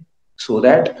இருக்கு. ஸோ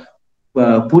தட்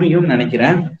புரியும்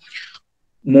நினைக்கிறேன்.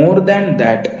 மோர் தேன்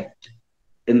தட்,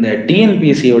 இந்த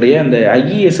டிஎன்பிஎஸ்சியோடைய அந்த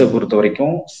ஐஏஎஸ் பொறுத்த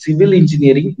வரைக்கும் சிவில்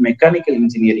இன்ஜினியரிங், மெக்கானிக்கல்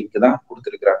இன்ஜினியரிங்க்கு தான்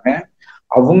கொடுத்துருக்குறாங்க.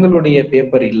 அவங்களுடைய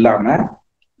பேப்பர் இல்லாம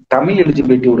தமிழ்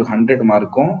எலிஜிபிலிட்டி ஒரு 100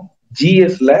 மார்க்கும்,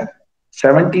 ஜிஎஸ்ல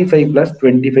 75 +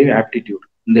 25 ஆப்டிடியூட்.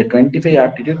 இந்த 25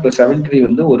 ஆப்டிடியூட் + 75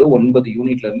 வந்து ஒரு 9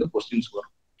 யூனிட்ல இருந்து கொஸ்டின்ஸ்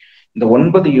வரும். இந்த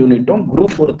 9 யூனிட்டும்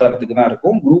குரூப் 4 தரத்துக்கு தான்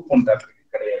இருக்கும், குரூப் 1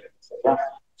 தரத்துக்கு கிடையாது. சரியா?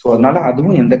 ஸோ அதனால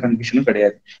அதுவும் எந்த கன்ஃபியூஷனும்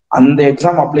கிடையாது. அந்த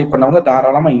எக்ஸாம் அப்ளை பண்ணவங்க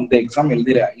தாராளமா இந்த எக்ஸாம்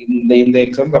இந்த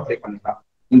எக்ஸாமுக்கு அப்ளை பண்ணிக்கலாம்.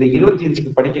 இந்த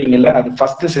 25க்கு படிக்கிறீங்கல்ல, அது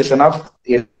first session of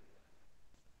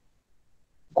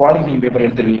qualifying paper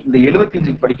எடுத்துருவீங்க. இந்த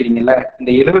 75க்கு படிக்கிறீங்கல்ல,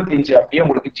 இந்த 75 அப்படியே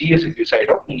உங்களுக்கு ஜிஎஸ் யூஸ்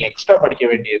ஆயிடும். நீங்க எக்ஸ்ட்ரா படிக்க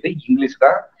வேண்டியது இங்கிலீஷ்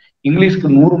தான். இங்கிலீஷ்க்கு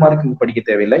 100 மார்க்கு படிக்க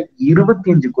தேவையில்லை,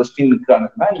 25 கொஸ்டினுக்கான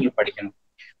தான் நீங்க படிக்கணும்.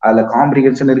 அதுல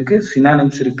காம்ப்ரிஹென்ஷன் இருக்கு,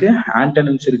 சினானிம்ஸ் இருக்கு,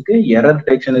 ஆன்டனிம்ஸ் இருக்கு, எரர்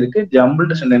டிடெக்ஷன் இருக்கு,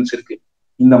 ஜம்பிள்டு சென்டென்ஸ் இருக்கு.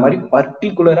 இந்த மாதிரி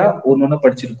பர்டிகுலரா ஒன்னொன்னு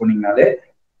படிச்சுட்டு போனீங்கனாலே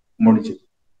முடிஞ்சு.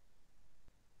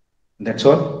 That's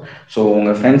all. ஸோ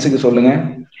உங்க ஃப்ரெண்ட்ஸுக்கு சொல்லுங்க,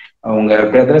 அவங்க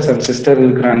பிரதர்ஸ் அண்ட் சிஸ்டர்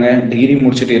இருக்கிறாங்க, டிகிரி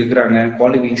முடிச்சுட்டு இருக்கிறாங்க,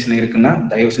 குவாலிஃபிகேஷன் இருக்குன்னா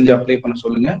தயவு செஞ்சு அப்ளை பண்ண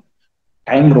சொல்லுங்க.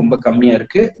 டைம் ரொம்ப கம்மியா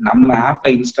இருக்கு. நம்ம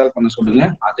ஆப்பை இன்ஸ்டால் பண்ண சொல்லுங்க,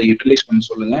 அதை யூட்டிலைஸ் பண்ண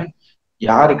சொல்லுங்க.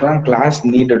 யாருக்கெல்லாம் கிளாஸ்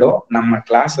நீடடோ நம்ம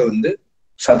கிளாஸை வந்து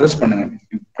சஜஸ்ட் பண்ணுங்க,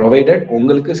 ப்ரொவைடட்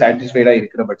உங்களுக்கு சாட்டிஸ்ஃபைடா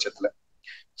இருக்கிற பட்சத்துல.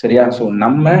 சரியா? ஸோ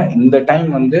நம்ம இந்த டைம்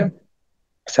வந்து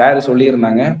சார்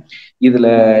சொல்லியிருந்தாங்க, இதுல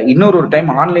இன்னொரு டைம்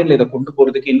ஆன்லைன்ல இதை கொண்டு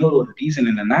போறதுக்கு இன்னொரு ரீசன்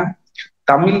என்னன்னா,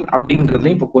 தமிழ்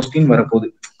அப்படின்றதுல இப்ப கொஸ்டின் வரப்போகுது.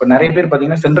 இப்ப நிறைய பேர்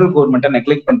பாத்தீங்கன்னா சென்ட்ரல் கவர்மெண்ட்டை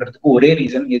நெக்லெக்ட் பண்றதுக்கு ஒரே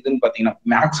ரீசன் எதுன்னு பாத்தீங்கன்னா,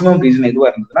 மேக்சிமம் ரீசன் எதுவா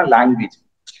இருந்ததுன்னா லாங்குவேஜ்.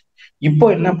 இப்போ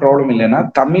என்ன ப்ராப்ளம் இல்லைன்னா,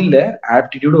 தமிழ்ல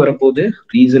ஆப்டிடியூடு வரப்போகுது,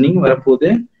 ரீசனிங் வரப்போகுது,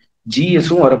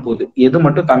 ஜிஎஸும் வரப்போகுது. எது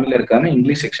மட்டும் தமிழ்ல இருக்காதுன்னா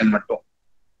இங்கிலீஷ் செக்ஷன் மட்டும்.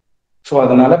 ஸோ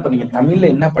அதனால இப்ப நீங்க தமிழ்ல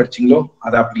என்ன படிச்சீங்களோ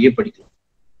அதை அப்படியே படிக்கலாம்.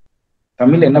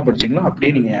 தமிழ்ல என்ன படிச்சீங்களோ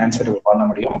அப்படியே நீங்க ஆன்சர் பண்ண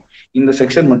முடியும். இந்த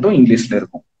செக்ஷன் மட்டும் இங்கிலீஷ்ல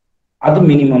இருக்கும். அது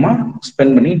மினிமமா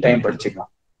ஸ்பெண்ட் பண்ணி டைம்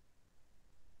படிச்சுக்கலாம்.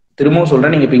 திரும்பவும்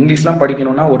சொல்றேன், நீங்க இப்ப இங்கிலீஷ்லாம்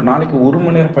படிக்கணும்னா ஒரு நாளைக்கு 1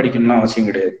 மணி நேரம் படிக்கணும்னு அவசியம்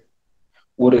கிடையாது.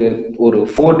 ஒரு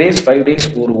 4 days 5 days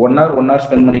ஒரு 1 hour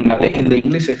ஸ்பெண்ட் பண்ணீங்கனாலே இந்த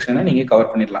இங்கிலீஷ் செக்ஷனை நீங்க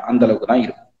கவர் பண்ணிடலாம். அந்த அளவுக்கு தான்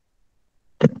இருக்கும்.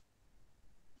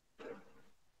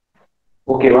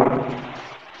 ஓகேவா?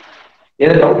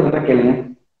 ஏதாவது டவுட் இருந்தா கேளுங்க.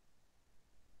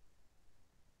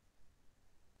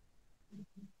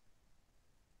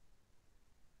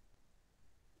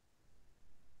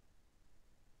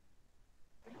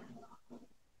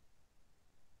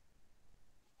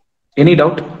 Any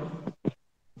doubt?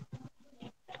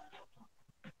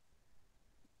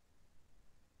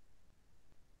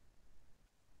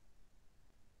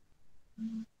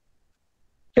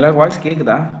 எல்லாரும் வாய்ஸ்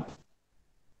கேக்குதா?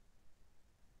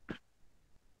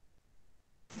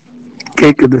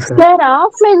 கேக்குது சார். சார்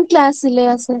ஆஃப்லைன் கிளாஸ்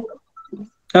இல்லையா சார்?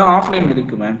 ஆஃப்லைன்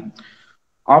இருக்கு மேம்,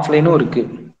 ஆஃப்லைனும் இருக்கு.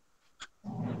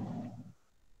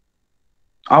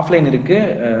 ஆஃப்லைன் இருக்கு.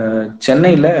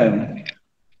 சென்னையில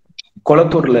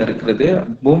கொளத்தூர்ல இருக்கிறது,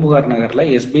 பூம்புகார் நகர்ல,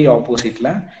 எஸ்பிஐ ஆப்போசிட்ல.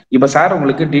 இப்ப சார்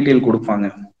உங்களுக்கு டீட்டெயில் கொடுப்பாங்க.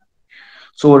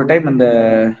 ஸோ ஒரு டைம் இந்த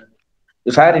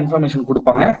சார் இன்ஃபர்மேஷன்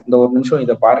கொடுப்பாங்க. இந்த ஒரு நிமிஷம்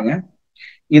இதை பாருங்க.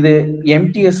 இது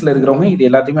எம்டிஎஸ்ல இருக்கிறவங்க இது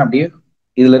எல்லாத்தையுமே அப்படியே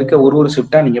இதுல இருக்க ஒரு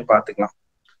ஷிஃப்டா நீங்க பாத்துக்கலாம்.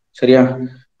 சரியா?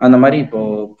 அந்த மாதிரி இப்போ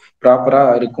ப்ராப்பரா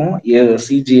இருக்கும்.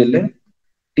 சிஜிஎல்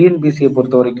டிஎன்பிசியை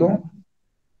பொறுத்த வரைக்கும்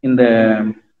இந்த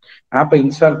ஆப்பை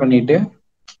இன்ஸ்டால் பண்ணிட்டு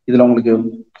இதுல உங்களுக்கு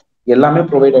எல்லாமே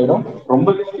ப்ரொவைட் ஆயிடும். ரொம்ப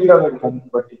ஸ்பீடாக இருக்கும்.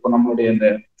 பட் இப்போ நம்மளுடைய இந்த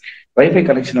வைஃபை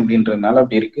கனெக்ஷன் அப்படின்றதுனால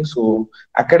அப்படி இருக்கு. ஸோ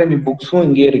அகாடமி புக்ஸும்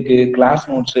இங்கே இருக்கு, கிளாஸ்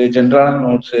நோட்ஸ், ஜென்ரலான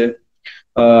நோட்ஸ்,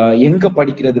 எங்க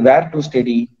படிக்கிறது, வேர் டு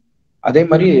ஸ்டடி, அதே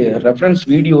மாதிரி ரெஃபரன்ஸ்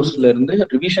வீடியோஸ்ல இருந்து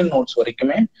ரிவிஷன் நோட்ஸ்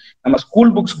வரைக்குமே நம்ம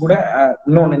ஸ்கூல் புக்ஸ் கூட.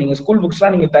 இன்னொன்று, நீங்க ஸ்கூல்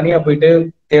புக்ஸ்லாம் நீங்க தனியா போயிட்டு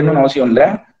தேடணும்னு அவசியம் இல்லை.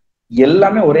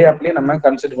 எல்லாமே ஒரே ஆப்லயே நம்ம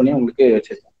கன்சிடர் பண்ணி உங்களுக்கு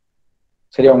வச்சிருக்கோம்.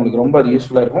 சரியா? உங்களுக்கு ரொம்ப அது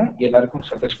யூஸ்ஃபுல்லா இருக்கும். எல்லாருக்கும்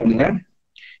சஜஸ்ட் பண்ணுங்க.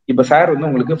 இப்ப சார் வந்து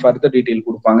உங்களுக்கு ஃபர்தர் டீடைல்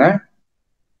கொடுப்பாங்க,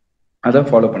 அதை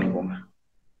ஃபாலோ பண்ணிக்கோங்க.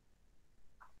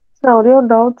 சார் ஒரே ஒரு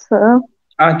டவுட் சார்.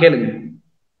 கேளுங்க.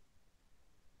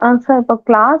 சார் இப்போ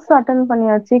கிளாஸ் அட்டன்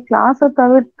பண்ணியாச்சு, கிளாஸை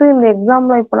தவிர்த்து இந்த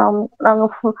எக்ஸாம்ல இப்போ நாங்க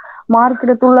மார்க்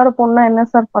எடுத்து உள்ளார போனா என்ன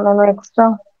சார் பண்ணணும் extra?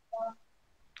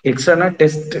 எக்ஸ்ட்ரானா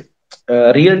test,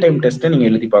 real time test நீங்க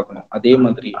எழுதி பார்க்கணும். அதே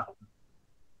மாதிரி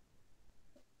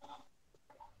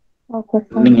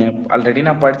நீங்க ஆல்ரெடி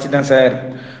நான் படிச்சுட்டேன் sir,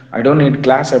 I don't need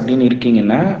class அப்படின்னு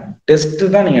இருக்கீங்கன்னா டெஸ்ட்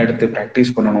தான் நீங்க எடுத்து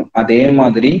ப்ராக்டிஸ் பண்ணணும். அதே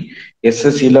மாதிரி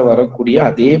எஸ்எஸ்சில வரக்கூடிய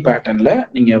அதே பேட்டர்ன்ல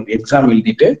நீங்க எக்ஸாம்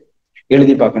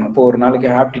எழுதி பார்க்கணும். இப்போ ஒரு நாளைக்கு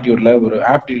ஆப்டிடியூட்ல ஒரு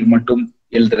ஆப்டிடியூட் மட்டும்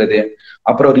எழுதுறது,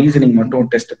 அப்புறம் ரீசனிங் மட்டும்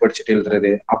டெஸ்ட் படிச்சுட்டு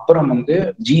எழுதுறது, அப்புறம் வந்து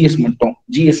ஜிஎஸ் மட்டும்,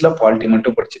 ஜிஎஸ்ல பாலிட்டி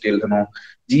மட்டும் படிச்சுட்டு எழுதணும்,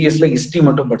 ஜிஎஸ்ல ஹிஸ்டரி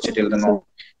மட்டும் படிச்சுட்டு எழுதணும்,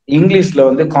 இங்கிலீஷ்ல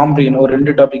வந்து காம்ப்ரிஹென் ஒரு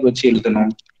 2 டாபிக் வச்சு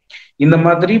எழுதணும். இந்த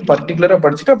மாதிரி பர்டிகுலரா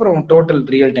படிச்சுட்டு அப்புறம் டோட்டல்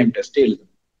ரியல் டைம் டெஸ்ட்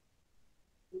எழுதணும்.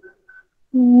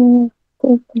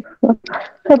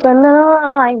 இப்ப என்னன்னா,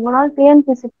 நான் இவ்வளவு நாள்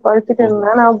டிஎன்பிஎஸ்சி படிச்சுட்டு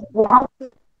இருந்தேன். நான்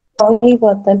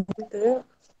பார்த்தேன்,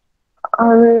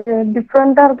 அது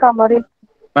டிஃப்ரெண்டா இருக்க மாதிரி.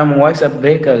 மேம் வாய்ஸ்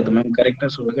பிரேக் ஆகுது மேம், கரெக்டா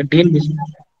சொல்லுங்க. டிஎன்பிஎஸ்சி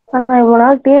இவ்வளவு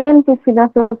நாள் டிஎன்பிஎஸ்சி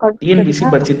தான் சார் டிஎன்பிஎஸ்சி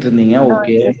படிச்சிட்டு இருந்தீங்க.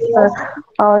 ஓகே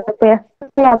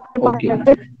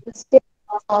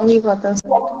வாங்கி பார்த்தேன்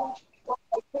சார்.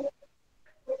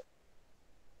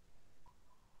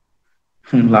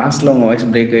 லாஸ்ட்ல உங்க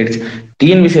வாய்ஸ் பிரேக் ஆயிடுச்சு.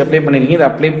 டிஎன்பிஎஸ்சி அப்ளை பண்ணிருக்கீங்க, இது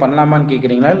அப்ளை பண்ணலாமான்னு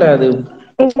கேக்குறீங்களா? இல்ல அது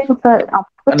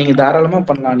நீங்க தாராளமா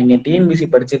பண்ணலாம். நீங்க டிஎன்பிஎஸ்சி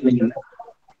படிச்சிருந்தீங்க.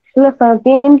 இல்ல சார்,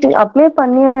 டிஎன்பிஎஸ்சி அப்ளை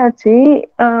பண்ணியாச்சு.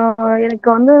 எனக்கு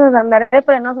வந்து நிறைய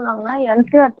பேர் என்ன சொன்னாங்கன்னா,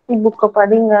 என்சிஆர்டி புக்கை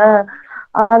படிங்க,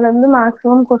 அதுல இருந்து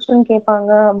மேக்ஸிமம் கொஸ்டின்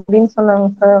கேட்பாங்க அப்படின்னு சொன்னாங்க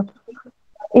சார்.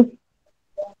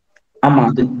 ஆமா,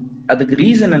 அதுக்கு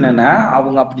ரீசன் என்னன்னா,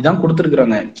 அவங்க அப்படிதான்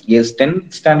கொடுத்துருக்காங்க. 10th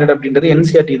ஸ்டாண்டர்ட் அப்படின்றது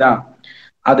என்சிஆர்டி தான்.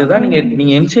 அதுதான்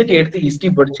நீங்க என்சிஆர்டி எடுத்து ஹிஸ்டரி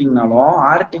படிச்சீங்கன்னாலும்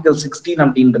ஆர்டிகல் 16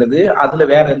 அப்படின்றது அதுல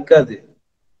வேற இருக்காது.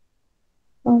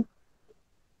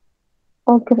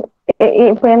 ஓகே.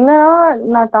 இப்ப என்ன,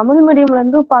 நான் தமிழ் மீடியம்ல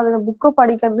இருந்து இப்ப அதுல புக்கு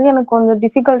படிக்கிறது எனக்கு கொஞ்சம்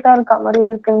டிஃபிகல்ட்டா இருக்க மாதிரி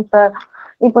இருக்குங்க சார்.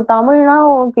 இப்போ தமிழ்னா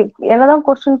ஓகே, என்னதான்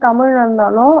கொஸ்டின் தமிழ்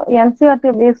இருந்தாலும்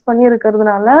என்சிஆர்டி பேஸ் பண்ணி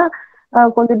இருக்கிறதுனால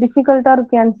கொஞ்சம் டிஃபிகல்ட்டா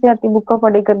இருக்கு என்சிஆர்டி புக்கை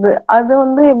படிக்கிறது. அது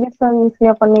வந்து எப்படி சார்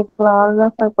ஈஸியா பண்ணிக்கலாம்?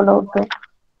 அதுதான் சார் இப்போ டவுட்.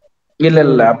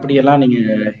 இல்ல அப்படியெல்லாம் நீங்க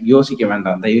யோசிக்க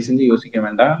வேண்டாம், தயவு செஞ்சு யோசிக்க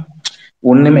வேண்டாம்.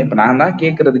 ஒண்ணுமே, இப்ப நான் தான்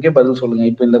கேட்கறதுக்கே பதில் சொல்லுங்க.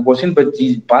 இப்ப இந்த கொஸ்டின் பத்தி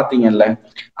பாத்தீங்கல்ல,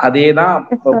 அதேதான்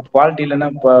பாலிட்டிலன்னா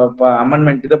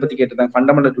அமெண்ட்மெண்ட் இதை பத்தி கேட்டிருந்தாங்க,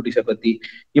 ஃபண்டமெண்டல் டியூட்டிஸை பத்தி.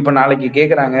 இப்ப நாளைக்கு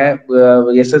கேக்குறாங்க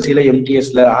எஸ்எஸ்சில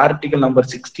எம்டிஎஸ்ல ஆர்டிகல்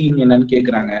நம்பர் 16 என்னன்னு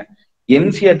கேக்குறாங்க.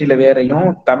 என்சிஆர்டில வேறையும்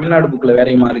தமிழ்நாடு புக்ல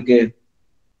வேறையுமா இருக்கு?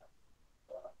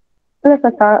 இல்ல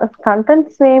சார்,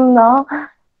 கண்டென்ட் சேம் தான்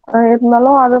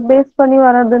இருந்தாலும் அதை பேஸ் பண்ணி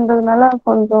வர்றதுன்றதுனால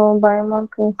கொஞ்சம் பயமா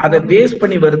இருக்கு. அதை பேஸ்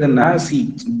பண்ணி வருதுன்னா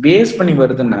பேஸ் பண்ணி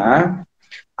வருதுன்னா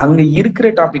அங்க இருக்கிற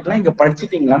டாபிக்லாம் இங்க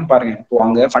படிச்சுட்டீங்களான்னு பாருங்க. இப்போ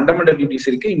அங்க ஃபண்டமெண்டல் டியூட்டிஸ்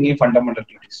இருக்கு, இங்கேயும் ஃபண்டமெண்டல்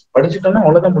டியூட்டிஸ் படிச்சுட்டோம்னா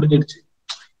அவ்வளவுதான், முடிஞ்சிடுச்சு.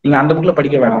 நீங்க அந்த புக்ல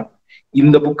படிக்க வேணாம்.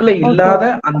 இந்த புக்ல இல்லாத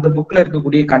அந்த புக்ல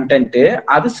இருக்கக்கூடிய கண்டென்ட்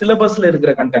அது சிலபஸ்ல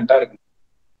இருக்கிற கண்டென்ட்டா இருக்கு.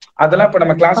 அதெல்லாம் இப்ப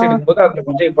நம்ம கிளாஸ் எடுக்கும்போது அதுல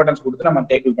கொஞ்சம் இம்பார்ட்டன்ஸ் கொடுத்து நம்ம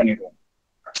டேக்கிள் பண்ணிடுவோம்.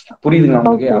 புரியுதுங்களா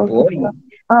உங்களுக்கு? அப்போ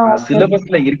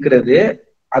சிலபஸ்ல இருக்கிறது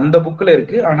அந்த புக்ல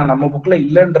இருக்கு, ஆனா நம்ம புக்ல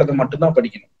இல்லன்றத மட்டும்தான்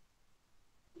படிக்கணும்.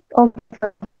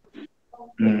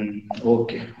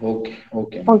 ஓகே.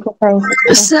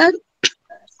 சார்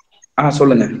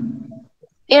சொல்லுங்க.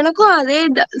 எனக்கும் அதே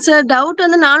சார் டவுட்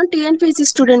வந்து நானும் டிஎன்பிஎஸ்சி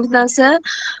ஸ்டூடெண்ட் தான் சார்.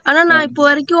 ஆனா நான் இப்போ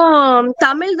வரைக்கும்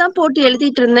தமிழ் தான் போட்டு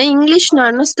எழுதிட்டு இருந்தேன். இங்கிலீஷ்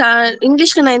நான் இன்னும்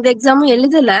இங்கிலீஷ்ல நான் எந்த எக்ஸாமும்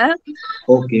எழுதல.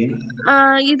 ஓகே.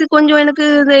 இது கொஞ்சம் எனக்கு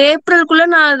ஏப்ரலுக்குள்ள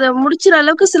நான் அதை முடிச்சிற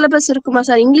அளவுக்கு சிலபஸ் இருக்குமா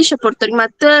சார் இங்கிலீஷை பொறுத்த வரைக்கும்?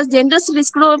 மற்ற ஜென்ரல்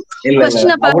ஸ்டடீஸ் கூட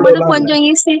கொஸ்டினை பார்க்கும்போது கொஞ்சம்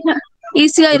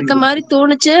ஈஸியா இருக்க மாதிரி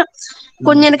தோணுச்சு.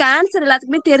 கொஞ்சம் எனக்கு ஆன்சர்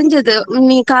எல்லாத்துக்குமே தெரிஞ்சது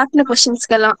நீ காட்டின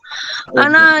கொஸ்டின்ஸ்க்கு எல்லாம்.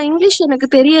 ஆனா இங்கிலீஷ் எனக்கு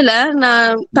தெரியல,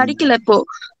 நான் படிக்கல. இப்போ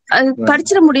அது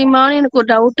படிச்சிட முடியுமான்னு எனக்கு ஒரு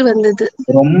டவுட் வந்தது.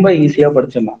 ரொம்ப ஈஸியா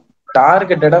படிச்சிடலாம்,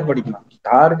 டார்கெட்டடா படிக்கலாம்.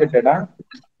 டார்கெட்டடா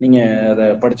நீங்க அதை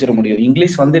படிச்சிட முடியும்.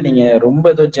 இங்கிலீஷ் வந்து நீங்க ரொம்ப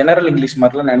ஏதோ ஜெனரல் இங்கிலீஷ்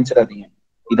மாதிரிலாம் நினைச்சிடாதீங்க.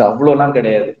 இது அவ்வளோலாம்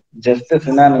கிடையாது. ஜஸ்ட்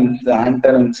சினானிம்ஸ்,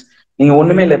 ஆன்டனிம்ஸ், நீங்க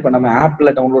ஒண்ணுமே இல்லை. இப்ப நம்ம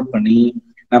ஆப்ல டவுன்லோட் பண்ணி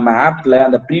நம்ம ஆப்ல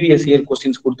அந்த ப்ரீவியஸ் இயர்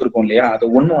கொஸ்டின்ஸ் கொடுத்துருக்கோம் இல்லையா, அது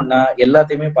ஒண்ணா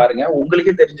எல்லாத்தையுமே பாருங்க,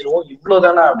 உங்களுக்கே தெரிஞ்சிருவோம்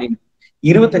இவ்வளவுதானா அப்படின்னு.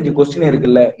 25 கொஸ்டின்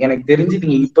இருக்குல்ல, எனக்கு தெரிஞ்சு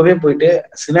நீங்க இப்பவே போயிட்டு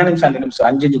சினானிம்ஸ் ஆன்டனிம்ஸ்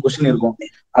 5 கொஸ்டின் இருக்கும்,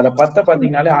 அதை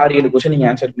பாத்தீங்கன்னாலே 6-7 கொஸ்டின் நீங்க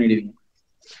ஆன்சர் பண்ணிடுவீங்க.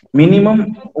 மினிமம்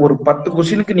ஒரு 10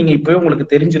 கொஸ்டினுக்கு நீங்க இப்பவே உங்களுக்கு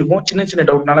தெரிஞ்சிருக்கும். சின்ன சின்ன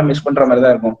டவுட்னால மிஸ் பண்ற மாதிரி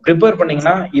தான் இருக்கும். ப்ரிப்பேர்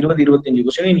பண்ணீங்கன்னா 20-25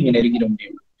 கொஸ்டினை நீங்க நெருங்கிட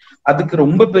முடியும். அதுக்கு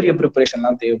ரொம்ப பெரிய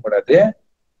ப்ரிப்பரேஷன்லாம் தேவைப்படாது.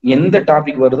 எந்த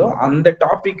டாபிக் வருதோ அந்த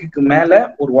டாபிக்கு மேல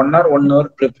ஒரு 1 hour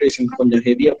ப்ரிப்பரேஷன் கொஞ்சம்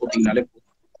ஹெவியா போட்டீங்கனாலே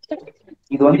போதும்.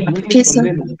 இது வந்து இங்கிலீஷ்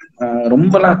வந்து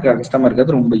ரொம்பலாம் கஷ்டமா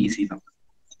இருக்காது, ரொம்ப ஈஸி தான்.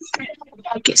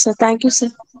 Okay sir, thank you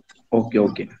sir. Okay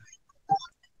okay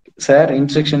sir,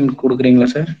 instruction கொடுக்குறீங்களா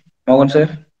சார்? மோகன்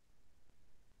சார்.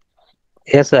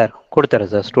 எஸ் சார்,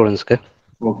 கொடுத்துறேன் சார் ஸ்டூடெண்ட்ஸ்க்கு.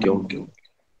 Okay okay.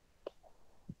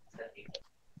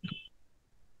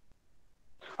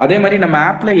 அதே மாதிரி நம்ம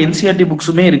ஆப்ல என்சிஆர்டி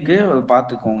புக்ஸுமே இருக்கு, அதை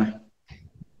பார்த்துக்கோங்க.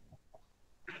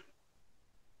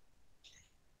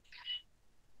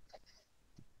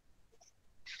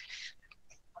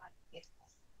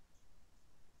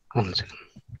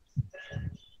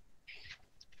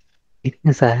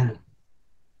 என்ன சார்?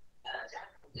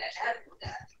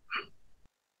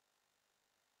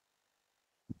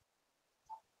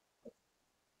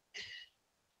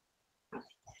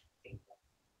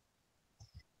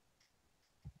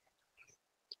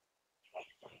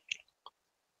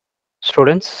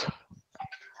 ஸ்டூடெண்ட்ஸ்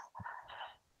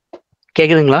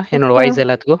கேக்குதுங்களா என்னோட வாய்ஸ்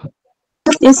எல்லாத்துக்கும்?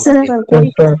 Yes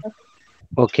sir.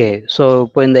 ஓகே, ஸோ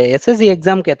இப்போ இந்த எஸ்எஸ்சி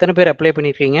எக்ஸாமுக்கு எத்தனை பேர் அப்ளை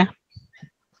பண்ணிருக்கீங்க?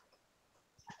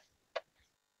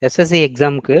 எஸ்எஸ்சி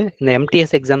எக்ஸாமுக்கு இந்த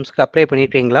எம்டிஎஸ் எக்ஸாம்ஸ்க்கு அப்ளை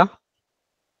பண்ணிருக்கீங்களா?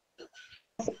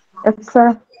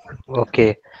 Okay,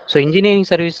 so engineering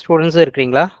service students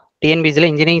இருக்கிறீங்களா?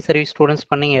 டிஎன்பிசியில் இன்ஜினியரிங் சர்வீஸ் ஸ்டூடெண்ட்ஸ்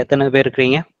பண்ணீங்க எத்தனை பேர்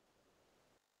இருக்கிறீங்க?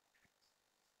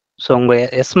 ஸோ உங்கள்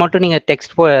எஸ் மட்டும் நீங்கள்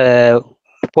டெக்ஸ்ட்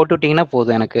போட்டு விட்டீங்கன்னா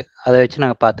போதும், எனக்கு அதை வச்சு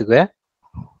நாங்கள் பார்த்துக்குவேன்.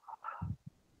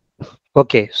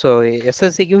 ஓகே, ஸோ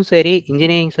எஸ்எஸ்சிக்கும் சரி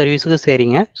இன்ஜினியரிங் சர்வீஸுக்கும்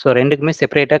சரிங்க. ஸோ ரெண்டுக்குமே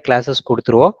செப்பரேட்டாக கிளாஸஸ்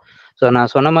கொடுத்துருவோம். ஸோ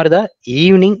நான் சொன்ன மாதிரி தான்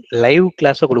ஈவினிங் லைவ்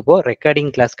கிளாஸை கொடுப்போம்,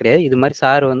 ரெக்கார்டிங் கிளாஸ் கிடையாது. இது மாதிரி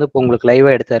சார் வந்து இப்போ உங்களுக்கு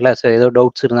லைவாக எடுத்தார்ல, ஸோ ஏதோ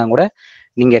டவுட்ஸ் இருந்தால் கூட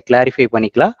நீங்கள் கிளாரிஃபை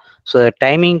பண்ணிக்கலாம். ஸோ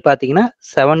டைமிங் பார்த்தீங்கன்னா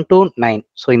 7 to 9.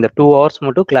 ஸோ இந்த 2 hours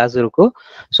மட்டும் கிளாஸ் இருக்கும்.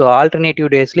 ஸோ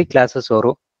ஆல்டர்னேட்டிவ் டேஸ்லேயும் கிளாஸஸ்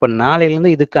வரும். இப்போ நாளையிலேருந்து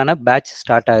இதுக்கான பேட்ச்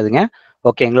ஸ்டார்ட் ஆகுதுங்க.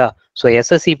 ஓகேங்களா? ஸோ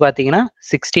எஸ்எஸ்சி பார்த்தீங்கன்னா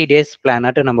 60 days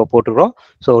பிளானாட்டு நம்ம போட்டுக்கிறோம்.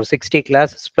 ஸோ ஒரு 60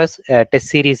 classes ப்ளஸ்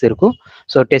டெஸ்ட் சீரீஸ் இருக்கும்.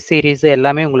 ஸோ டெஸ்ட் சீரீஸ்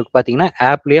எல்லாமே உங்களுக்கு பார்த்தீங்கன்னா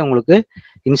ஆப்லேயே உங்களுக்கு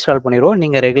இன்ஸ்டால் பண்ணிடுவோம்.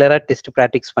 நீங்கள் ரெகுலராக டெஸ்ட்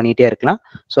ப்ராக்டிஸ் பண்ணிகிட்டே இருக்கலாம்.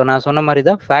 ஸோ நான் சொன்ன மாதிரி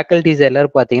தான் ஃபேக்கல்ட்டிஸ்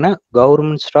எல்லாரும் பார்த்தீங்கன்னா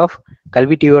கவர்மெண்ட் ஸ்டாஃப்,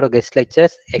 கல்வி டிவியோட கெஸ்ட்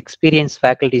லெக்சர்ஸ், எக்ஸ்பீரியன்ஸ்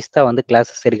ஃபேக்கல்ட்டிஸ் தான் வந்து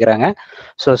கிளாஸஸ் எடுக்கிறாங்க.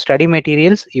 ஸோ ஸ்டடி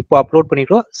மெட்டீரியல்ஸ் இப்போ அப்லோட்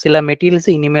பண்ணிடுவோம். சில மெட்டீரியல்ஸ்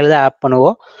இனிமேல் தான் ஆப்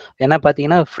பண்ணுவோம். ஏன்னா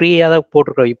பார்த்தீங்கன்னா ஃப்ரீயாக தான்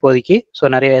போட்டுருக்கோம் இப்போதைக்கு. ஸோ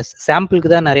நிறைய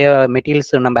சாம்பிளுக்கு தான் நிறைய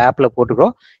மெட்டீரியல்ஸ் நம்ம ஆப்பில்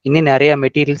போட்டுக்கிறோம். இன்னும் நிறைய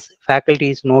மெட்டீரியல்ஸ்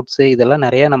ஃபேக்கல்ட்டிஸ் நோட்ஸு இதெல்லாம்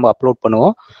நிறைய நம்ம அப்லோட்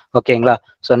பண்ணுவோம். ஓகேங்களா?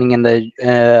 ஸோ நீங்கள் இந்த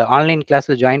ஆன்லைன்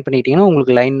கிளாஸில் ஜாயின் பண்ணிட்டீங்கன்னா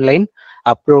உங்களுக்கு லைன்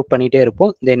அப்லோட் பண்ணிகிட்டே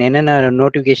இருப்போம். தென் என்னென்ன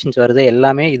நோட்டிஃபிகேஷன்ஸ் வருது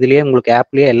எல்லாமே இதுலேயே உங்களுக்கு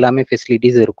ஆப்லேயே எல்லாமே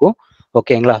ஃபெசிலிட்டிஸ் இருக்கும்.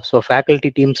 ஓகேங்களா? ஸோ ஃபேக்கல்ட்டி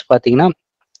டீம்ஸ் பார்த்தீங்கன்னா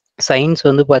சயின்ஸ்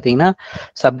வந்து பார்த்தீங்கன்னா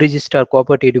sub registrar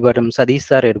cooperative department Satish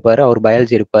sir இருப்பார், அவர்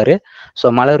பயாலஜி இருப்பார். ஸோ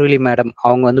மலர்விழி மேடம்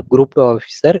அவங்க வந்து குரூப் 2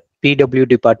 ஆஃபீஸர் பிடபிள்யூ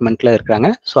டிபார்ட்மெண்ட்ல இருக்காங்க.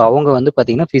 ஸோ அவங்க வந்து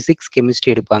பார்த்தீங்கன்னா ஃபிசிக்ஸ் கெமிஸ்ட்ரி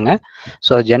எடுப்பாங்க.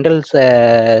 ஸோ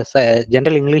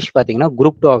ஜென்ரல் இங்கிலீஷ் பார்த்தீங்கன்னா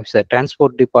குரூப் 2 ஆஃபீஸர்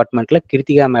டிரான்ஸ்போர்ட் டிபார்ட்மெண்ட்ல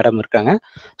கிருத்திகா மேடம் இருக்காங்க.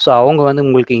 ஸோ அவங்க வந்து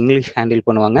உங்களுக்கு இங்கிலீஷ் ஹேண்டில்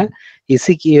பண்ணுவாங்க.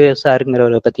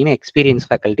 சாருங்கிறவர் பார்த்தீங்கன்னா எக்ஸ்பீரியன்ஸ்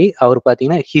ஃபேக்கல்ட்டி, அவர்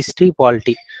பார்த்தீங்கன்னா ஹிஸ்ட்ரி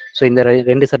பாலிட்டி, ஸோ இந்த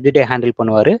 2 சப்ஜெக்டை ஹேண்டில்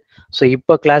பண்ணுவார். ஸோ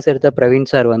இப்போ கிளாஸ் எடுத்த பிரவீன்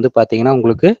சார் வந்து பார்த்தீங்கன்னா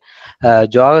உங்களுக்கு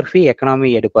ஜியாகிரஃபி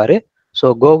எக்கனாமி எடுப்பார். ஸோ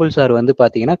கோகுல் சார் வந்து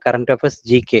பார்த்தீங்கன்னா கரண்ட் அஃபேர்ஸ்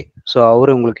ஜிகே, ஸோ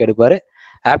அவரு உங்களுக்கு எடுப்பார்.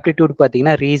 ஆப்டிடியூட்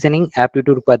பார்த்தீங்கன்னா ரீசனிங்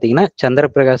ஆப்டிடியூட் பார்த்தீங்கன்னா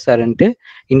சந்திரபிரகாஷ் சார்ன்ட்டு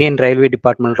இந்தியன் ரயில்வே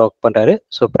டிபார்ட்மெண்ட்ல ஒர்க் பண்ணுறாரு.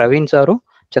 ஸோ பிரவீன் சாரும்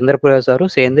சந்திரபிரகாஷ்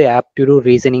சாரும் சேர்ந்து ஆப்டிடியூட்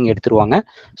ரீசனிங் எடுத்துருவாங்க.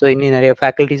 ஸோ இன்னும் நிறைய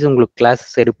ஃபேக்கல்ட்டிஸ் உங்களுக்கு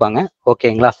கிளாஸஸ் எடுப்பாங்க.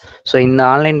 ஓகேங்களா? ஸோ இந்த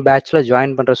ஆன்லைன் பேட்ச்ல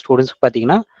ஜாயின் பண்ணுற ஸ்டூடெண்ட்ஸ்க்கு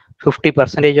பார்த்தீங்கன்னா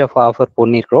 50% ஆஃப் ஆஃபர்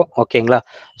பண்ணியிருக்கிறோம். ஓகேங்களா?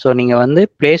 ஸோ நீங்கள் வந்து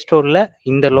ப்ளே ஸ்டோரில்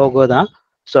இந்த லோகோ தான்.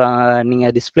 ஸோ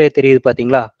நீங்கள் டிஸ்பிளே தெரியுது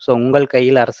பார்த்தீங்களா? ஸோ உங்கள்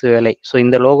கையில் அரசு வேலை. ஸோ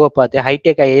இந்த லோகோ பார்த்து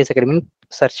ஹைடெக் ஐஏஎஸ் அகாடமின்னு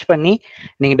சர்ச் பண்ணி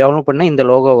நீங்கள் டவுன்லோட் பண்ணால் இந்த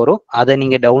லோகோ வரும். அதை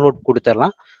நீங்கள் டவுன்லோட்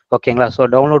கொடுத்துடலாம். ஓகேங்களா? ஸோ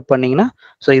டவுன்லோட் பண்ணிங்கன்னா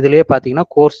ஸோ இதுலேயே பார்த்தீங்கன்னா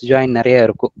கோர்ஸ் ஜாயின் நிறைய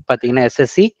இருக்கும். பார்த்தீங்கன்னா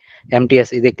SSC MTS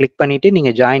இதை கிளிக் பண்ணிவிட்டு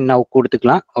நீங்கள் ஜாயின் நவ்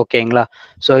கொடுத்துக்கலாம். ஓகேங்களா?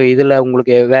 ஸோ இதில்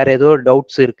உங்களுக்கு வேறு ஏதோ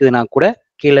டவுட்ஸ் இருக்குதுன்னா கூட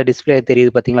கீழே டிஸ்பிளே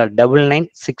தெரியுது பார்த்தீங்களா?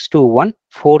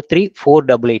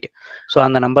 9962143488. ஸோ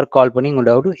அந்த நம்பர் கால் பண்ணி உங்கள்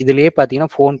டவுட் இதுலேயே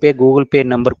பார்த்தீங்கன்னா ஃபோன்பே கூகுள் பே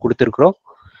நம்பர் கொடுத்துருக்குறோம்.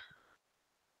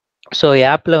 ஸோ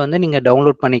ஆப்பில் வந்து நீங்கள்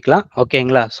டவுன்லோட் பண்ணிக்கலாம்.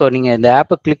 ஓகேங்களா? ஸோ நீங்கள் இந்த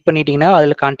ஆப்பை கிளிக் பண்ணிட்டீங்கன்னா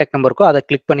அதில் கான்டாக்ட் நம்பர் இருக்கும். அதை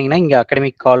கிளிக் பண்ணிங்கன்னா இங்கே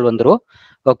அகாடமிக் கால் வந்துடும்.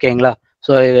 ஓகேங்களா?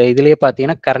 ஸோ இதுலேயே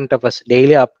பார்த்தீங்கன்னா கரண்ட் அஃபேர்ஸ்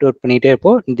டெய்லி அப்லோட் பண்ணிகிட்டே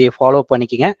இருப்போம். இதை ஃபாலோ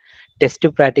பண்ணிக்கங்க. டெஸ்ட்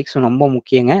ப்ராக்டிக்ஸ் ரொம்ப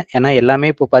முக்கியங்க. ஏன்னா எல்லாமே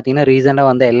இப்போ பார்த்தீங்கன்னா ரீசெண்டாக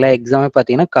வந்த எல்லா எக்ஸாமே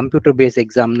பார்த்தீங்கன்னா கம்ப்யூட்டர் பேஸ்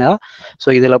எக்ஸாம் தான். ஸோ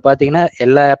இதில் பார்த்தீங்கன்னா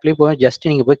எல்லா ஆப்லேயும் போய் ஜஸ்ட்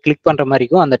நீங்கள் போய் கிளிக் பண்ணுற மாதிரி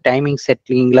இருக்கும். அந்த டைமிங்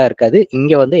செட்டிங்லாம் இருக்காது.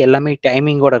 இங்கே வந்து எல்லாமே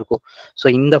டைமிங்கோட இருக்கும். ஸோ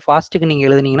இந்த ஃபாஸ்ட்டுக்கு நீங்கள்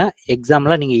எழுதுனீங்கன்னா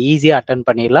எக்ஸாம்லாம் நீங்கள் ஈஸியாக அட்டன்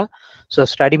பண்ணிடலாம். ஸோ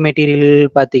ஸ்டடி மெட்டீரியல்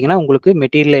பார்த்தீங்கன்னா உங்களுக்கு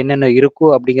மெட்டீரியல் என்னென்ன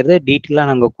இருக்கும் அப்படிங்கிறத டீட்டெயிலாக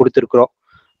நாங்கள் கொடுத்துருக்குறோம்.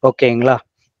 ஓகேங்களா?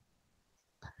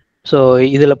 ஸோ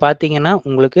இதில் பார்த்தீங்கன்னா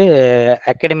உங்களுக்கு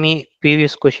அகாடமி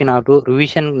ப்ரீவியஸ் கொஷின் ஆகட்டும்,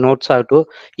 ரிவிஷன் நோட்ஸ் ஆகட்டும்,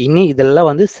 இனி இதெல்லாம்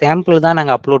வந்து சாம்பிள் தான்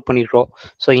நாங்கள் அப்லோட் பண்ணியிருக்கோம்.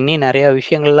 ஸோ இனி நிறையா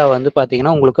விஷயங்கள்லாம் வந்து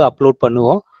பார்த்தீங்கன்னா உங்களுக்கு அப்லோட்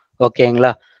பண்ணுவோம்.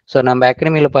 ஓகேங்களா? ஸோ நம்ம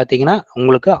அகாடமியில் பார்த்தீங்கன்னா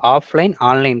உங்களுக்கு ஆஃப்லைன்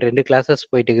ஆன்லைன் 2 கிளாஸஸ்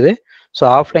போயிட்டு இருக்குது. ஸோ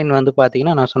ஆஃப்லைன் வந்து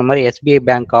பார்த்தீங்கன்னா நான் சொன்ன மாதிரி SBI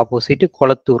bank opposite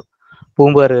Kolathur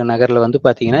Poompuhar நகரில் வந்து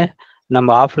பார்த்தீங்கன்னா நம்ம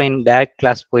ஆஃப்லைன் டேரக்ட்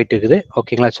கிளாஸ் போயிட்டு இருக்குது.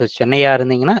 ஓகேங்களா? ஸோ சென்னையாக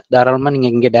இருந்தீங்கன்னா தாராளமாக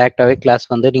நீங்கள் இங்கே டேரெக்டாகவே கிளாஸ்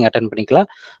வந்து நீங்கள் அட்டன் பண்ணிக்கலாம்.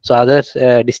 ஸோ அதர்ஸ்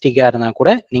டிஸ்ட்ரிக்டாக இருந்தால்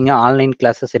கூட நீங்கள் ஆன்லைன்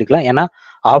கிளாஸஸ் எடுக்கலாம். ஏன்னா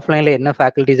ஆஃப்லைனில் என்ன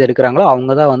ஃபேக்கல்ட்டிஸ் எடுக்கிறாங்களோ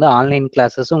அவங்க தான் வந்து ஆன்லைன்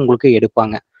கிளாஸஸும் உங்களுக்கு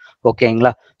எடுப்பாங்க.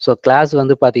 ஓகேங்களா? ஸோ கிளாஸ்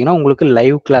வந்து பார்த்தீங்கன்னா உங்களுக்கு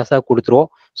லைவ் கிளாஸாக கொடுத்துருவோம்.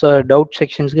 ஸோ டவுட்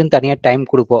செக்ஷன்ஸுக்குன்னு தனியாக டைம்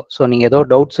கொடுப்போம். ஸோ நீங்கள் ஏதோ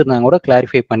டவுட்ஸ் இருந்தால் கூட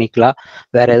கிளாரிஃபை பண்ணிக்கலாம்.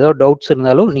 வேறு ஏதோ டவுட்ஸ்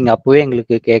இருந்தாலும் நீங்கள் அப்போவே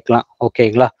எங்களுக்கு கேட்கலாம்.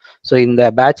 ஓகேங்களா? ஸோ இந்த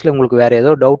பேட்ச்ல உங்களுக்கு வேறு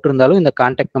ஏதோ டவுட் இருந்தாலும் இந்த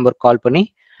கான்டாக்ட் நம்பர் கால்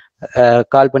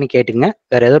பண்ணி கேட்டுங்க.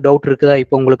 வேறு ஏதோ டவுட் இருக்குதா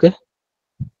இப்போ உங்களுக்கு?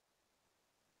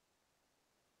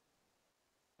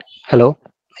 ஹலோ,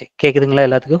 கேட்குதுங்களா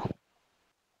எல்லாத்துக்கும்?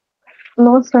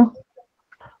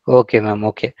 Okay ma'am,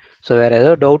 okay. ஸோ வேறு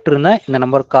ஏதோ டவுட் இருந்தால் இந்த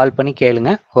நம்பருக்கு கால் பண்ணி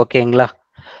கேளுங்க. ஓகேங்களா?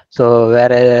 ஸோ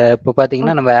வேறு இப்போ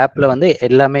பார்த்தீங்கன்னா நம்ம ஆப்பில் வந்து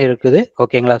எல்லாமே இருக்குது.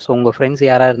 ஓகேங்களா? ஸோ உங்கள் ஃப்ரெண்ட்ஸ்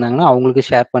யாராக இருந்தாங்கன்னா அவங்களுக்கு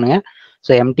ஷேர் பண்ணுங்கள்.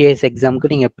 ஸோ MTS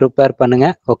எக்ஸாமுக்கு நீங்கள் ப்ரிப்பேர்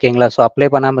பண்ணுங்கள். ஓகேங்களா? ஸோ அப்ளை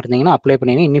பண்ணாமல் இருந்தீங்கன்னா அப்ளை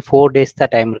பண்ணிங்கன்னா இன்னும் 4 days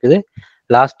தான் டைம் இருக்குது.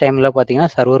 லாஸ்ட் டைமில் பார்த்தீங்கன்னா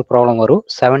சர்வர் ப்ராப்ளம் வரும்.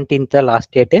 17th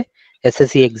லாஸ்ட் டேட்டு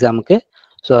SSC எக்ஸாமுக்கு.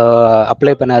 ஸோ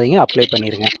அப்ளை பண்ணாதீங்க, அப்ளை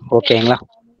பண்ணிடுங்க. ஓகேங்களா?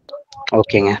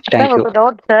 ஓகேங்க, தேங்க்யூ.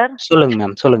 சொல்லுங்க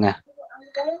மேம், சொல்லுங்க.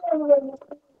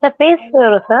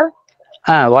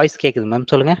 வாய்ஸ் கேட்குது மேம்,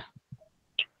 சொல்லுங்க.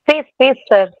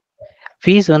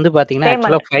 ஃபீஸ் வந்து பார்த்தீங்கன்னா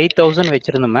ஆக்சுவலாக 5000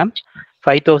 வச்சுருந்தோம் மேம்.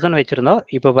 5000 வச்சுருந்தோம்.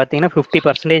 இப்போ பார்த்தீங்கன்னா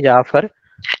 50% ஆஃபர்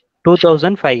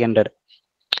 2500.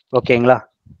 ஓகேங்களா?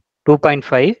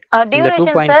 2.5. இந்த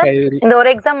 2.5 இந்த ஒரு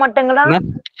எக்ஸாம் மட்டுங்களா?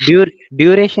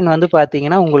 டியூரேஷன் வந்து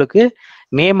பார்த்தீங்கன்னா உங்களுக்கு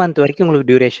மே மந்த் வரைக்கும் உங்களுக்கு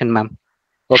டியூரேஷன் மேம்.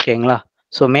 ஓகேங்களா?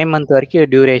 ஸோ மே மந்த்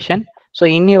வரைக்கும் டியூரேஷன். ஸோ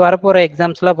இன்னி வரப்போகிற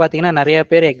எக்ஸாம்ஸ்லாம் பார்த்தீங்கன்னா நிறைய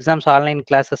பேர் எக்ஸாம்ஸ் ஆன்லைன்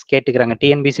கிளாஸஸ் கேட்டுக்கிறாங்க.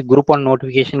 TNPSC Group 1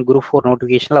 நோட்டிஃபிகேஷன், Group 4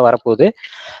 நோட்டிஃபிகேஷன்லாம் வரப்போகுது.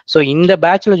 ஸோ இந்த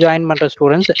பேட்சில் ஜாயின் பண்ணுற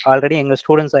ஸ்டூடெண்ட்ஸ் ஆல்ரெடி எங்கள்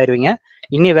ஸ்டூடெண்ட்ஸ் ஆயிடுவீங்க.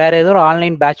 இனி வேற ஏதோ ஒரு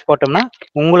ஆன்லைன் பேட்ச் போட்டோம்னா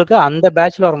உங்களுக்கு அந்த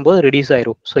பேட்ச்ல வரும்போது ரெடியூஸ்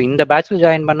ஆயிரும். ஸோ இந்த பேட்ச்ல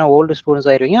ஜாயின் பண்ண ஓல்டு ஸ்டூடெண்ட்ஸ்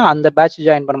ஆயிருவீங்க. அந்த பேட்ச்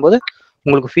ஜாயின் பண்ணும்போது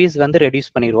உங்களுக்கு ஃபீஸ் வந்து ரெடியூஸ்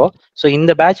பண்ணிடுவோம். ஸோ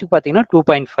இந்த பேட்சுக்கு பார்த்தீங்கன்னா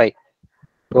 2.5.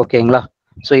 ஓகேங்களா?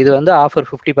 ஸோ இது வந்து ஆஃபர்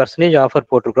 50% ஆஃபர்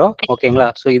போட்டிருக்கிறோம். ஓகேங்களா?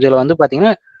 ஸோ இதில் வந்து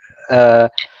பார்த்தீங்கன்னா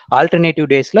ஆல்டர்னேட்டிவ்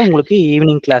டேஸில் உங்களுக்கு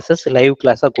ஈவினிங் கிளாஸஸ் லைவ்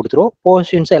கிளாஸாக கொடுத்துருவோம்.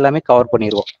 போர்ஷன்ஸ் எல்லாமே கவர்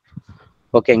பண்ணிடுவோம்.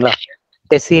 ஓகேங்களா?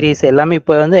 டெஸ்ட் சீரிஸ் எல்லாமே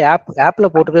இப்போ வந்து ஆப்பில்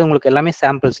போட்டுருக்கிறது உங்களுக்கு எல்லாமே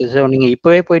சாம்பிள்ஸ். ஸோ நீங்கள்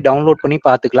இப்போவே போய் டவுன்லோட் பண்ணி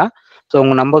பார்த்துக்கலாம். ஸோ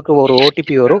உங்கள் நம்பருக்கு ஒரு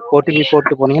OTP வரும். OTP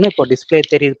போட்டு போனீங்கன்னா இப்போ டிஸ்பிளே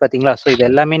தெரியுது பார்த்தீங்களா? ஸோ இது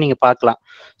எல்லாமே நீங்கள் பார்க்கலாம்.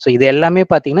 ஸோ இது எல்லாமே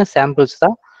பார்த்தீங்கன்னா சாம்பிள்ஸ்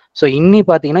தான். ஸோ இன்னி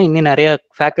பார்த்தீங்கன்னா இன்னும் நிறைய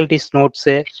ஃபேக்கல்டிஸ்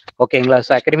நோட்ஸு, ஓகேங்களா?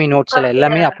 ஸோ அகாடமி நோட்ஸ்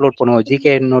எல்லாமே அப்லோட் பண்ணுவோம்.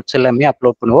 GK நோட்ஸ் எல்லாமே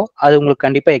அப்லோட் பண்ணுவோம். அது உங்களுக்கு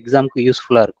கண்டிப்பாக எக்ஸாமுக்கு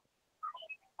யூஸ்ஃபுல்லாக இருக்கும்.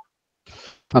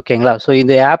 ஓகேங்களா? ஸோ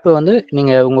இந்த ஆப் வந்து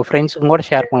நீங்கள் உங்கள் ஃப்ரெண்ட்ஸுக்கும் கூட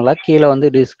ஷேர் பண்ணலாம். கீழே வந்து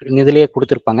இதுலேயே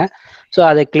கொடுத்துருப்பாங்க. ஸோ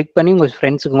அதை கிளிக் பண்ணி உங்கள்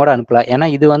ஃப்ரெண்ட்ஸுக்கும் கூட அனுப்பலாம். ஏன்னா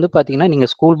இது வந்து பார்த்தீங்கன்னா நீங்கள்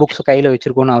ஸ்கூல் புக்ஸ் கையில்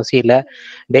வச்சிருக்கணும்னு அவசியம் இல்லை.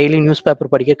 டெய்லி நியூஸ்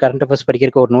பேப்பர் படிக்க, கரண்ட் அஃபேர்ஸ்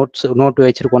படிக்கிறதுக்கு ஒரு நோட்டு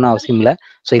வச்சிருக்கணும்னு அவசியம் இல்லை.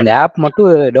 ஸோ இந்த ஆப் மட்டும்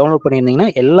டவுன்லோட் பண்ணியிருந்தீங்கன்னா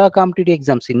எல்லா காம்படிட்டிவ்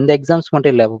எக்ஸாம்ஸ், இந்த எக்ஸாம்ஸ்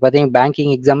மட்டும் இல்லை, இப்போ பார்த்தீங்கன்னா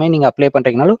பேங்கிங் எக்ஸாமே நீங்கள் அப்ளை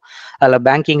பண்ணுறீங்கனாலும் அதில்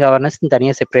பேங்கிங் அவேர்னஸ்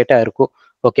தனியாக செப்பரேட்டாக இருக்கும்.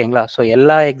 ஓகேங்களா? ஸோ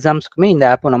எல்லா எக்ஸாம்ஸ்க்குமே இந்த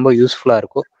ஆப் ரொம்ப யூஸ்ஃபுல்லாக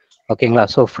இருக்கும். ஓகேங்களா?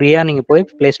 ஸோ ஃப்ரீயாக நீங்கள் போய்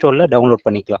ப்ளே ஸ்டோரில் டவுன்லோட்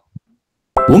பண்ணிக்கலாம்.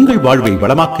 உங்கள் வாழ்வை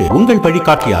வளமாக்க உங்கள்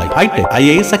வழிகாட்டியாய் Hitech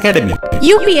IAS Academy.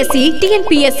 UPSC,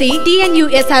 TNPSC,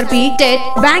 TNUSRB, TET,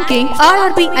 Banking,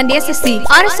 RRB and SSC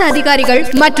அரசு அதிகாரிகள்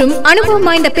மற்றும் அனுபவம்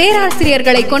வாய்ந்த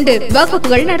பேராசிரியர்களை கொண்டு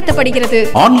வகுப்புகள் நடத்தப்படுகிறது.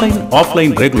 Online,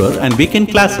 offline, regular and weekend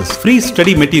classes, free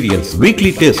study materials,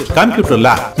 weekly test, computer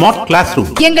lab, smart classroom.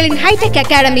 எங்களின் Hitech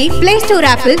Academy Play Store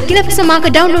ஆப்பில்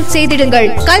இலவசமாக டவுன்லோட் செய்திடுங்கள்.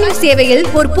 கல்வி சேவையில்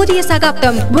ஒரு புதிய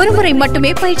சகாப்தம். ஒருமுறை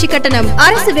மட்டுமே பயிற்சி கட்டணம்.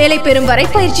 அரசு வேலை பெறும் வரை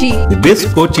பயிற்சி. The best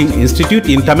coaching institute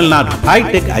in Tamil Nadu.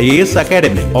 Hitech IAS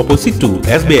Academy, opposite to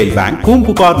SBI Bank,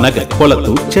 Poompukar, Nagar,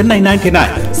 Kolathur, Chennai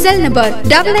 99. Cell number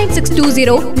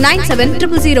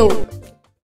 9962097000.